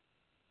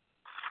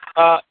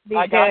 I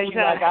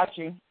got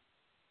you.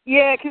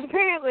 Yeah, because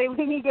apparently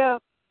when you go,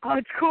 oh,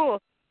 it's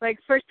cool. Like,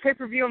 first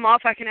pay-per-view I'm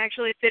off, I can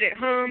actually sit at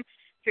home,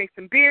 drink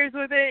some beers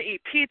with it,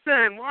 eat pizza,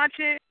 and watch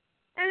it.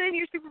 And then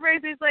your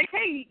supervisor's like,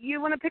 hey,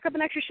 you want to pick up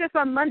an extra shift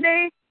on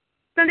Sunday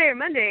or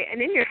Monday?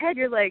 And in your head,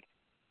 you're like,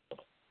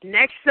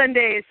 next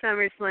Sunday is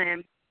SummerSlam.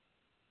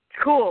 It's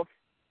cool.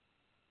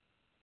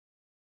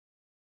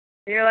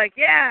 And you're like,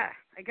 yeah,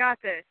 I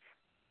got this.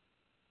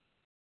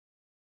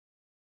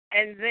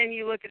 And then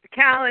you look at the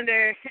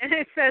calendar, and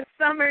it says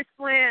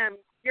SummerSlam,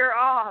 you're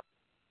off.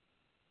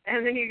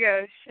 And then you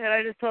go, shit,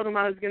 I just told him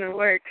I was going to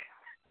work.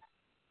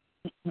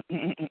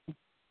 And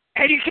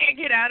you can't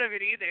get out of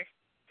it either.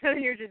 So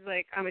then you're just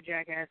like, I'm a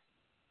jackass.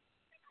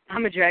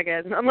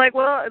 And I'm like,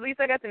 well, at least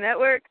I got the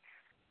network,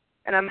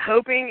 and I'm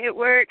hoping it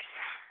works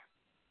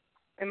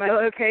in my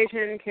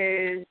location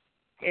because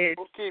it's...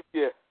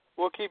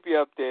 We'll keep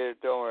you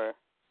updated, don't worry.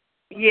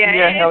 Yeah,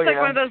 it's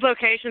like one of those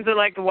locations where,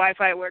 like, the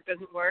Wi-Fi at work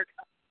doesn't work.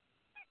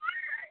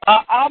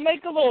 I'll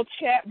make a little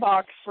chat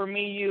box for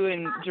me, you,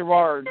 and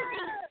Gerard.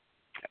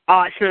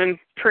 Awesome.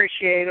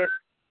 Appreciate it.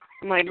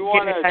 I'm like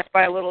getting attacked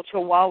by a little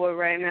chihuahua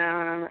right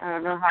now, and I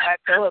don't know how I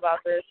feel about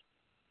this.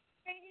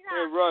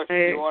 Hey, Rush, do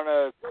you want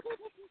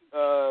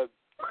to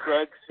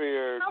thread for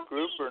your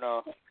group or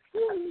no?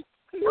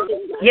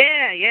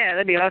 Yeah,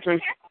 that'd be awesome.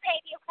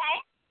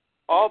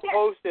 I'll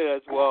post it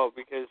as well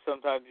because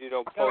sometimes you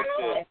don't post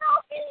it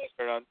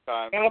on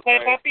time.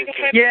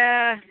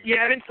 Yeah,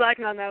 I've been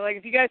slacking on that. Like,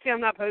 if you guys see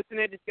I'm not posting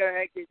it, just go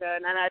ahead because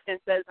 9 out of 10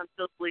 says I'm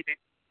still sleeping.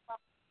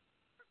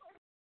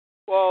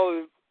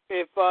 Well,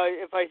 if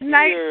I see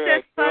nice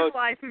your girl,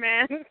 life,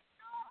 man. If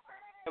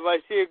I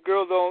see a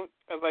girl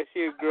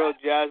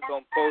Jazz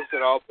don't post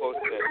it, I'll post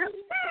it.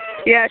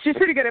 Yeah, she's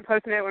pretty good at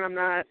posting it when I'm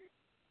not.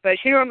 But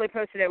she normally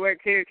posts it at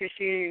work too because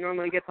she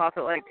normally gets off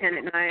at like 10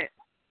 at night.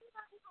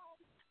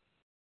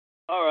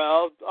 All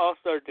right, I'll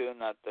start doing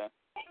that then.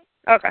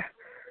 Okay.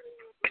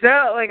 Cause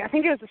I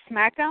think it was a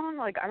SmackDown.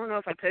 Like, I don't know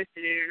if I posted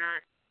it or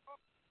not.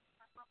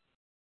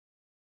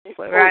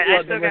 Right,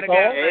 I still gotta go.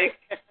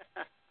 Like,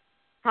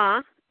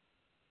 huh?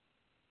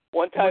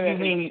 One time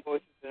I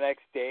posted the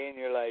next day, and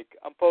you're like,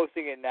 I'm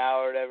posting it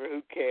now or whatever.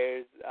 Who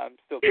cares? I'm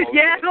still posting.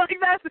 Yeah, like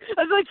that's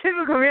like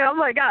typical me. I'm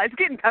like, God, it's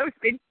getting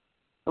posted.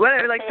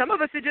 Whatever. Like some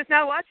of us are just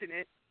now watching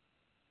it.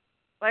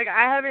 Like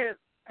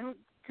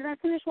did I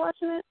finish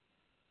watching it?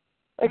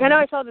 Like I know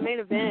I saw the main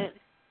event,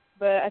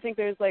 but I think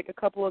there's like a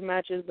couple of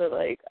matches that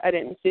like I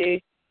didn't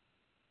see.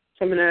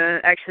 So I'm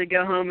gonna actually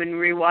go home and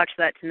rewatch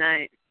that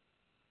tonight.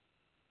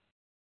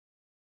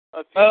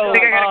 I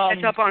think I gotta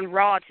catch up on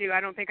Raw too. I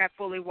don't think I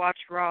fully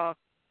watched Raw.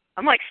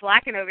 I'm like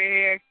slacking over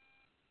here.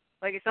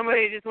 Like if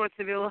somebody just wants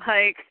to be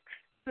like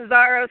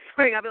Cesaro's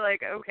swing, I'll be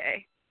like,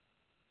 okay,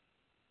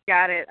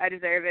 got it. I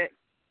deserve it.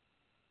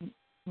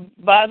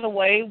 By the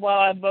way, while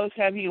I both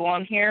have you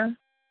on here,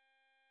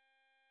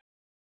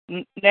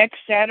 next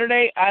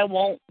Saturday I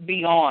won't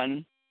be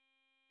on.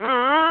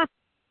 I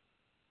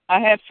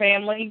have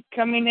family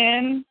coming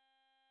in.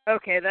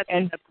 Okay, that's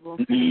acceptable.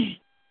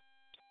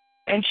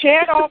 And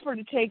Chad offered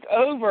to take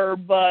over,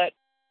 but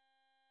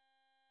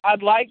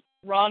I'd like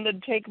Rhonda to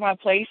take my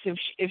place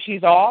if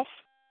she's off.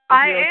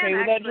 I am okay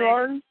with that,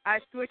 Gerard? I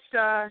switched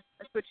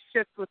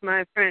shifts with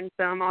my friend,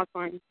 so I'm off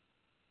on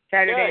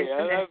Saturday.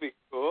 Yeah, that'd be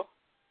cool.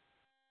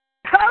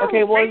 Oh,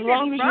 okay, well, as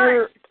long as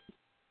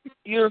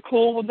you're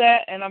cool with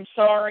that, and I'm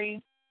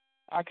sorry,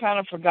 I kind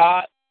of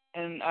forgot,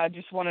 and I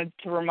just wanted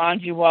to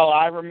remind you while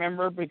I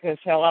remember, because,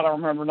 hell, I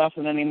don't remember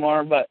nothing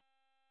anymore, but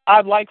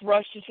I'd like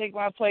Rush to take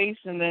my place,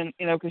 and then,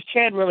 because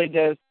Chad really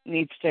does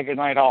need to take a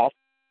night off.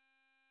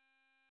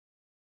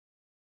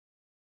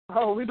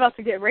 Oh, we about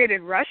to get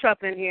rated Rush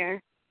up in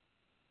here.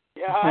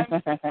 Yeah, I'm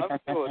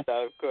cool with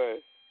that, of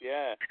course.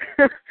 Yeah.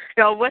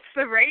 So what's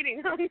the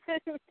rating on this?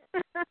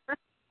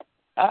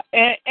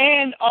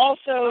 And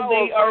also,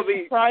 they are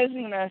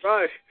surprising us.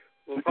 Rush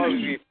will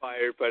probably be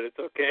fired, but it's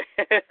okay.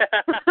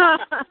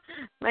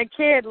 My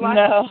kid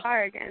lost his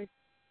car again.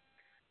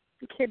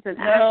 The kid's an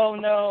asshole.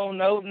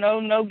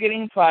 No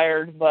getting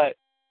fired, but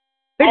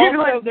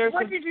also,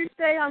 what did you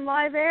say on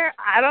live air?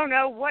 I don't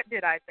know. What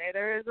did I say?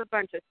 There is a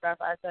bunch of stuff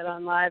I said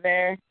on live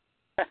air.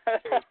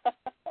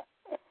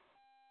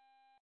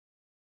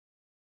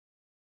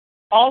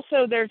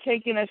 Also, they're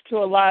taking us to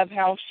a live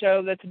house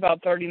show that's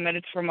about 30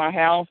 minutes from my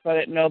house. I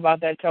didn't know about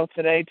that till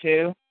today,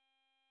 too.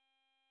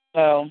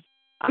 So.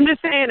 I'm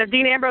just saying, if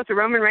Dean Ambrose or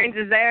Roman Reigns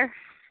is there,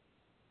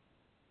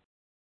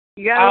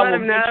 you gotta let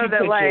them know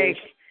that, like,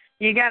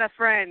 you got a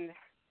friend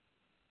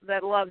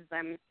that loves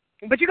them.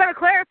 But you gotta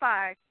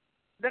clarify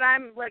that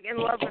I'm, like, in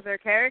love with their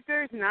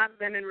characters, not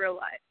them in real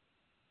life.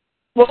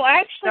 Well,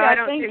 actually, So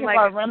I think if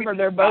I remember,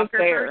 they're both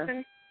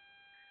there.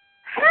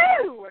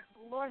 Whew!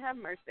 Lord have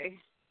mercy.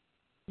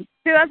 See,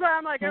 that's why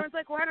I'm like, everyone's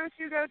like, why don't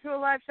you go to a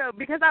live show?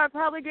 Because I would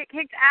probably get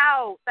kicked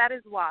out. That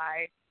is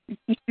why.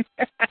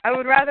 I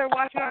would rather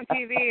watch it on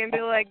TV and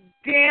be like,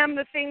 damn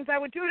the things I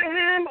would do to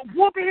him,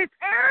 whooping his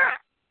ass.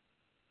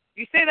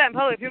 You say that in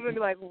public, people would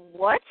be like,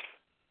 what?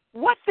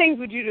 What things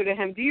would you do to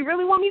him? Do you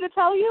really want me to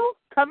tell you?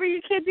 Cover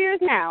your kids' ears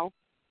now.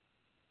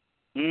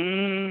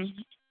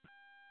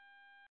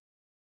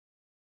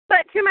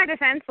 But to my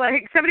defense,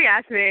 like, somebody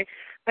asked me,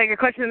 like, a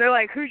question, and they're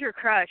like, who's your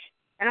crush?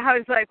 And I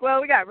was like,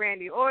 well, we got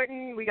Randy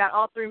Orton, we got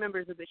all 3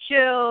 members of The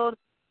Shield,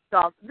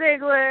 Dolph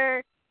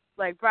Ziggler,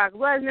 like, Brock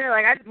Lesnar.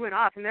 Like, I just went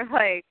off, and they're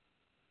like,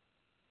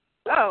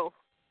 oh.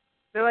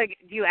 They're like,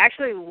 do you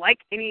actually like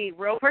any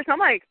real person? I'm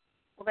like,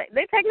 well,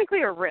 they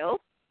technically are real.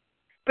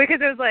 Because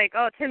it was like,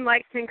 oh, 10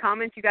 likes, 10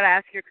 comments, you got to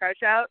ask your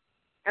crush out.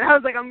 And I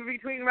was like, I'm going to be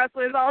tweeting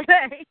wrestlers all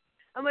day.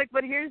 I'm like,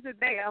 but here's the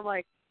thing. I'm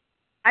like,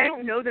 I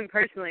don't know them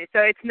personally, so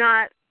it's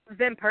not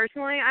them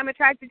personally I'm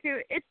attracted to.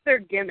 It's their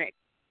gimmick.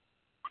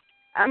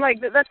 I'm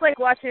like, that's like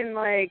watching,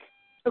 like,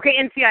 okay,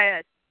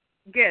 NCIS,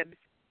 Gibbs.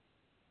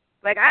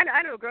 Like,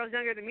 I know girls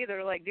younger than me that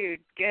are like, dude,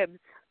 Gibbs,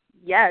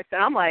 yes.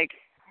 And I'm like,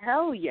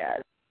 hell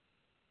yes.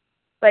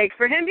 Like,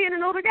 for him being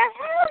an older guy,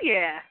 hell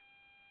yeah.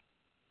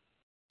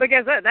 But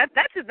guess what? That's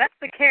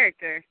the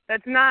character.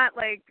 That's not,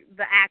 like,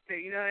 the actor,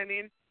 you know what I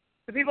mean?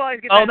 So people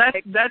always get that.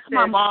 Oh, that's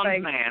my mom's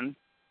like, man.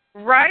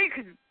 Right?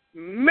 'Cause,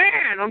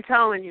 man, I'm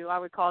telling you, I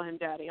would call him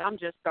daddy. I'm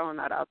just throwing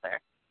that out there.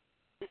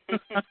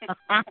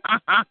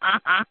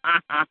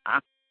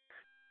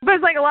 But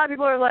it's like a lot of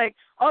people are like,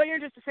 oh, you're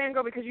just a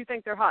fangirl because you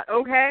think they're hot.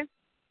 Okay.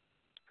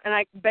 And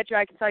I bet you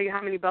I can tell you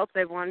how many belts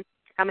they've won,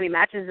 how many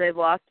matches they've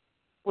lost.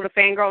 Would a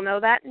fangirl know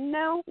that?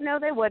 No,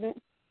 they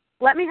wouldn't.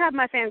 Let me have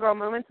my fangirl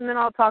moments, and then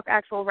I'll talk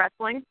actual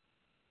wrestling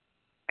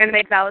and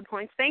make valid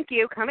points. Thank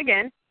you. Come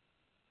again.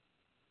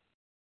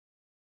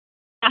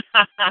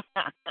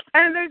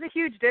 And there's a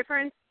huge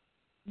difference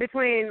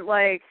between,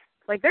 like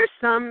there's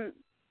some,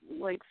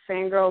 like,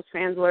 fangirls,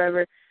 fans,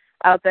 whatever,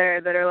 out there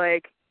that are,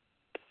 like,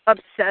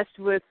 obsessed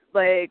with,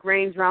 like,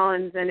 Reigns,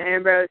 Rollins, and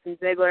Ambrose, and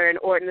Ziggler, and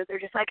Orton, that they're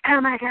just like,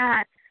 oh, my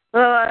God,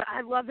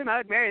 I love them, I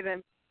would marry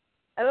them.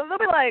 And they'll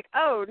be like,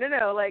 oh,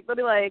 no, like, they'll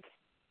be like,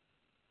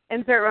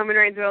 insert Roman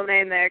Reigns' real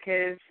name there,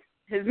 because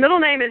his middle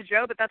name is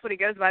Joe, but that's what he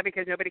goes by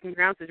because nobody can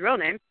pronounce his real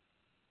name.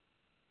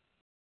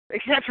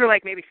 Except for,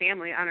 like, maybe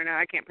family. I don't know.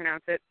 I can't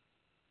pronounce it.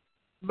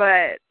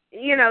 But,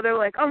 you know, they're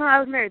like, oh, no, I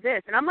was married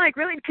this. And I'm like,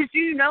 really? Because do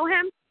you know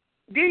him?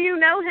 Do you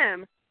know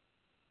him?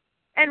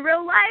 In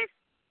real life,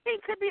 he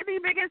could be the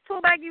biggest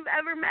toolbag you've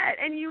ever met,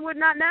 and you would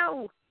not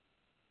know.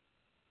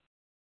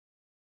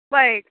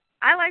 Like,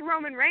 I like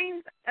Roman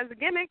Reigns as a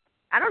gimmick.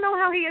 I don't know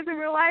how he is in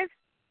real life.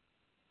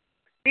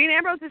 Dean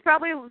Ambrose is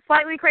probably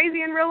slightly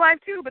crazy in real life,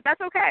 too, but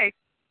that's okay.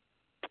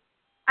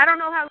 I don't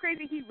know how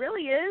crazy he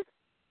really is.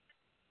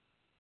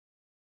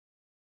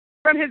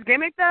 From his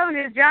gimmick, though, in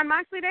his John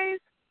Moxley days,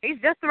 he's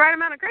just the right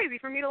amount of crazy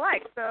for me to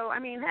like. So, I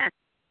mean,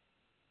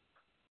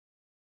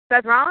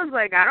 Seth Rollins,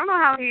 like, I don't know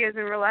how he is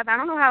in real life. I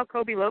don't know how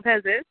Kobe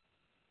Lopez is.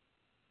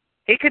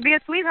 He could be a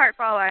sweetheart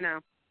for all I know.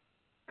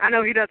 I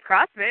know he does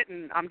CrossFit,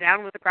 and I'm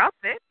down with the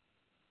CrossFit.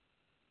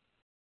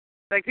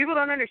 Like, people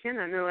don't understand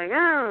that. And they're like,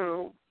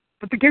 oh,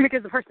 but the gimmick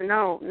is the person.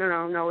 No,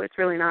 it's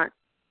really not.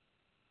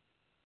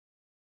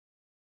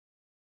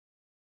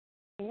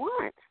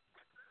 What?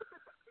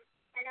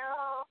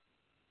 Hello.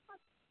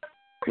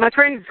 My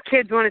friend's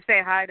kids want to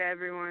say hi to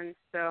everyone,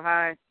 so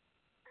hi.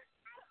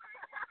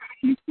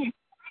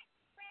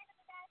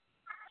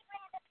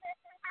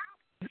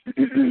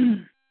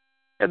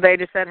 They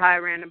just said hi,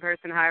 random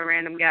person, hi,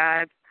 random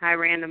guy, hi,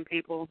 random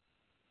people.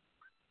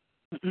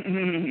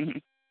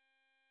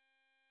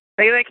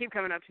 They keep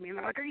coming up to me and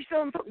they're like, are you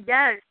still in?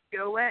 Yes,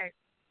 go away.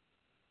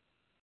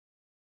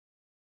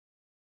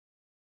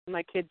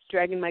 My kid's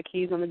dragging my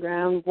keys on the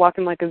ground,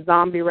 walking like a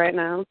zombie right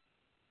now.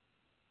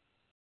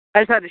 I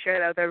just had to share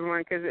that with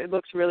everyone because it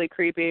looks really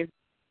creepy.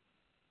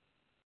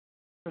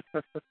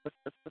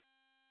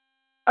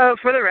 Oh,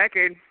 for the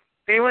record,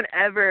 if anyone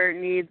ever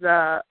needs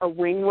a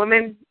wing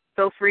woman,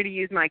 feel free to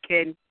use my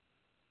kid.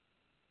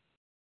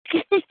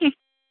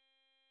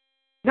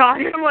 No,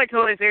 I'm like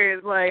totally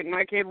serious. Like,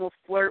 my kid will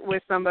flirt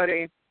with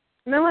somebody.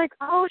 And they're like,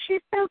 oh,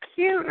 she's so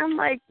cute. And I'm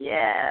like,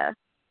 yeah.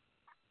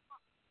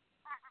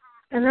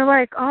 And they're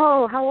like,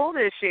 oh, how old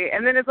is she?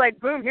 And then it's like,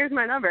 boom, here's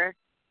my number.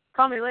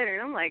 Call me later.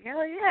 And I'm like,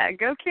 hell yeah,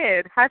 go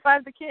kid. High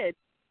five the kid.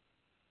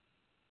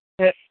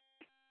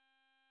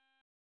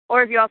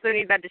 Or if you also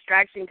need that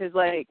distraction because,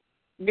 like,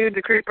 dude's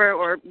a creeper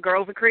or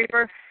girl's a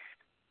creeper,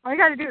 all you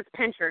got to do is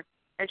pinch her,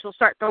 and she'll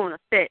start throwing a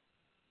fit.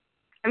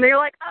 And then you're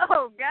like,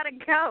 oh, gotta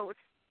go.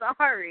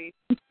 Sorry.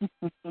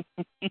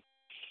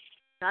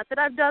 Not that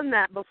I've done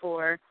that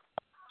before.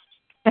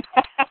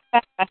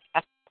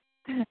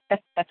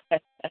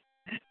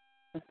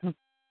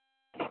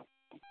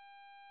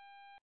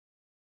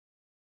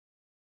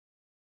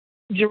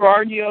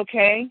 Gerard, you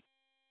okay?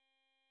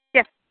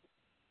 Yeah.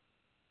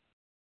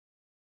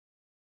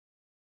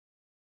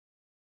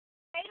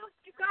 Hey,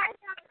 you guys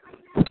have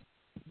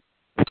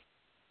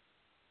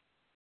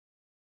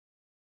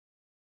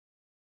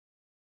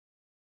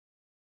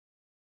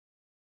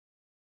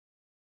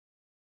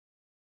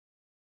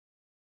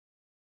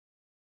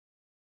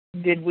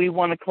Did we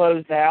want to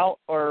close out,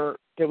 or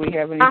do we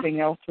have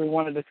anything else we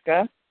want to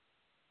discuss?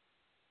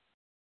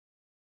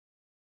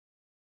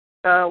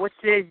 What's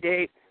today's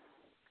date?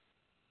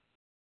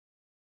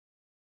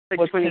 Like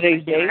What's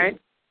today's date? Right?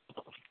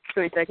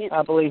 22nd?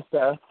 I believe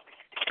so.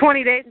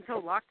 20 days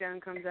until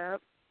lockdown comes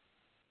out.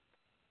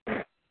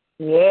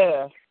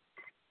 Yeah.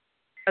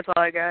 That's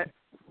all I got.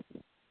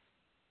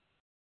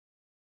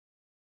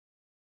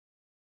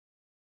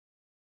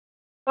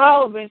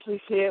 I'll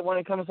eventually see it when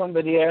it comes on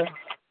video.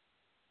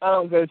 I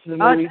don't go to the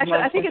movies. Actually,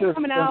 I think it's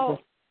coming out.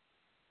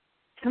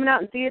 It's coming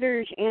out in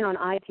theaters and on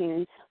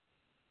iTunes.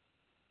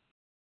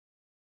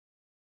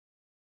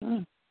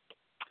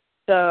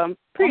 So I'm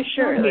pretty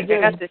sure I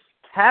got this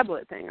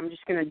tablet thing. I'm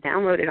just going to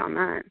download it on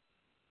that.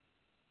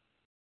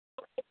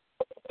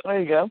 There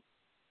you go.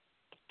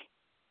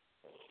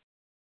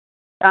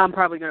 I'm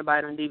probably going to buy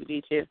it on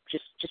DVD too,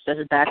 just as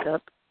a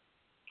backup.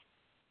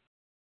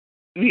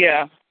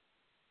 Yeah.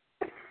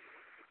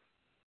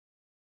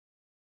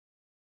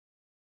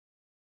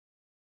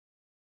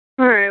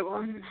 All right, well,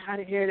 I'm out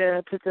of here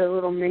to put the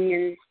little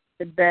minions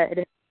to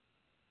bed.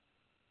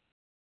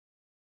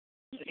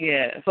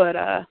 Yeah. But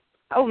I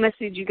will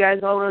message you guys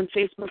all on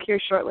Facebook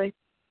here shortly.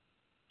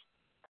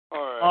 All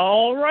right.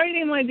 All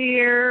righty, my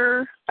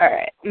dear. All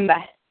right.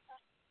 Bye.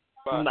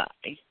 Bye.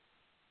 Bye.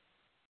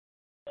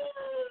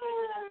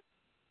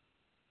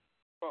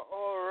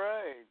 All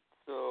right.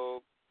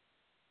 So.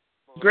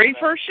 Great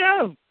first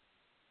show.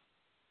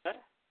 Huh?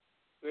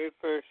 Great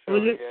first show,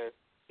 Was it? yes.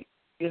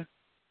 Yeah.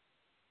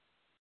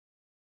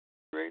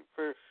 Great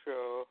first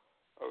show.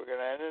 Are we going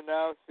to end it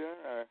now soon,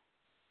 or?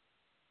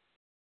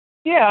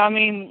 Yeah, I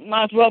mean,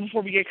 might as well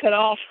before we get cut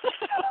off.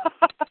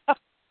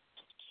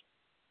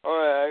 All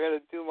right, I got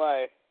to do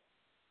my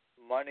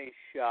money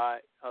shot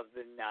of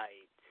the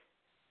night.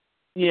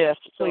 Yes,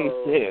 please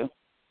do.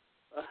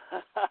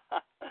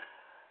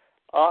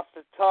 Off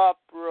the top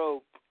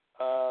rope,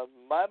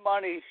 my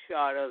money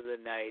shot of the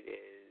night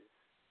is,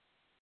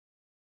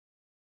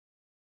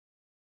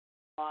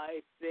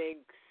 I think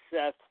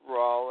Seth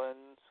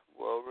Rollins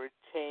will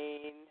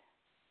retain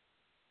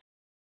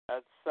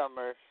at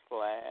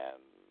SummerSlam.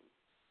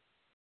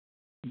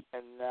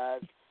 And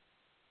that's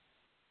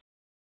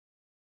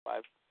my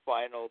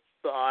final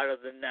thought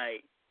of the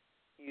night.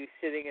 You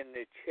sitting in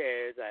the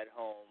chairs at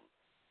home.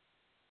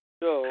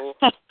 So,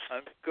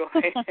 I'm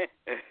going...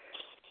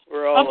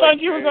 I thought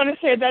you were going to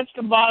say that's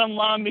the bottom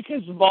line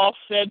because the boss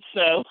said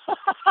so.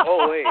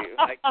 Oh, wait.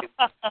 I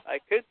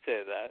could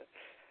say that.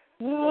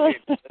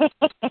 Wait,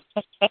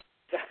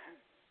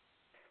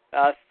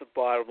 that's the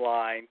bottom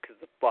line because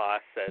the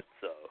boss said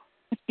so.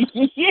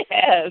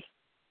 Yes.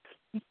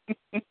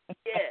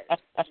 Yes.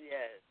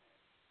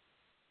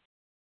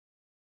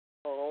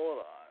 Hold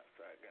on a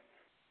second.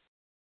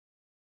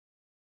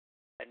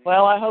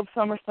 Well, I hope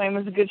SummerSlam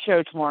is a good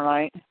show tomorrow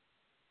night.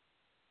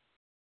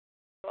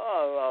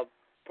 Oh, I'll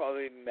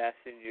probably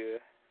message you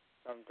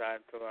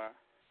sometime tomorrow.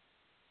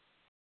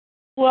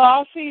 Well,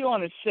 I'll see you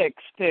on the 6th,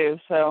 too,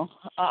 so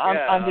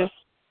I'm just...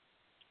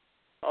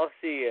 I'll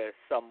see you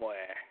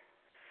somewhere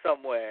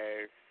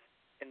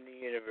in the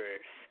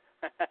universe.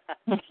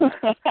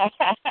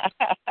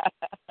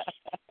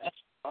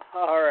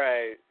 All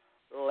right.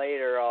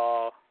 Later,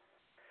 all.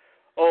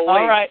 Oh, wait.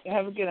 All right.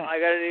 Have a good night. I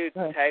got a new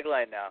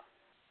tagline now.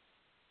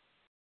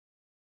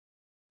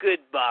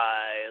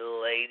 Goodbye,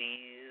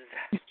 ladies.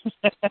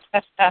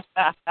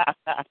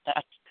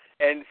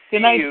 And see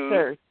good night, you,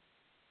 sir.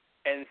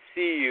 And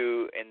see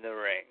you in the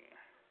ring.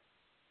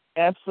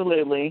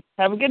 Absolutely.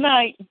 Have a good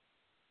night.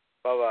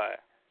 Bye-bye.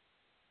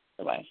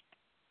 Bye-bye.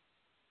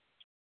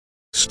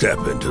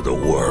 Step into the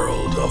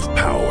world of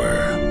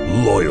power,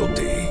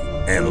 loyalty,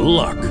 and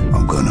luck.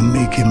 I'm gonna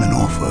make him an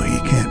offer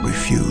he can't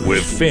refuse.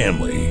 With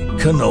family,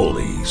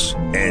 cannolis,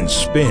 and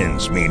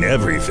spins mean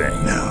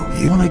everything. Now,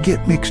 you wanna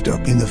get mixed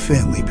up in the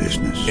family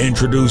business.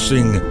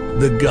 Introducing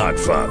The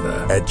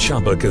Godfather at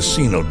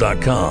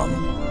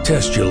ChumbaCasino.com.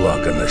 Test your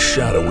luck in the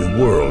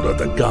shadowy world of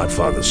The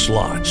Godfather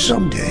slot.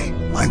 Someday,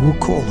 I will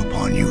call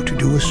upon you to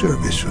do a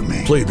service for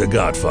me. Play The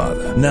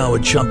Godfather, now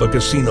at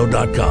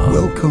ChumbaCasino.com.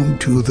 Welcome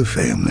to the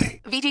family.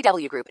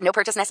 VGW Group. No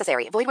purchase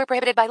necessary. Void where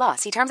prohibited by law.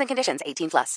 See terms and conditions. 18+.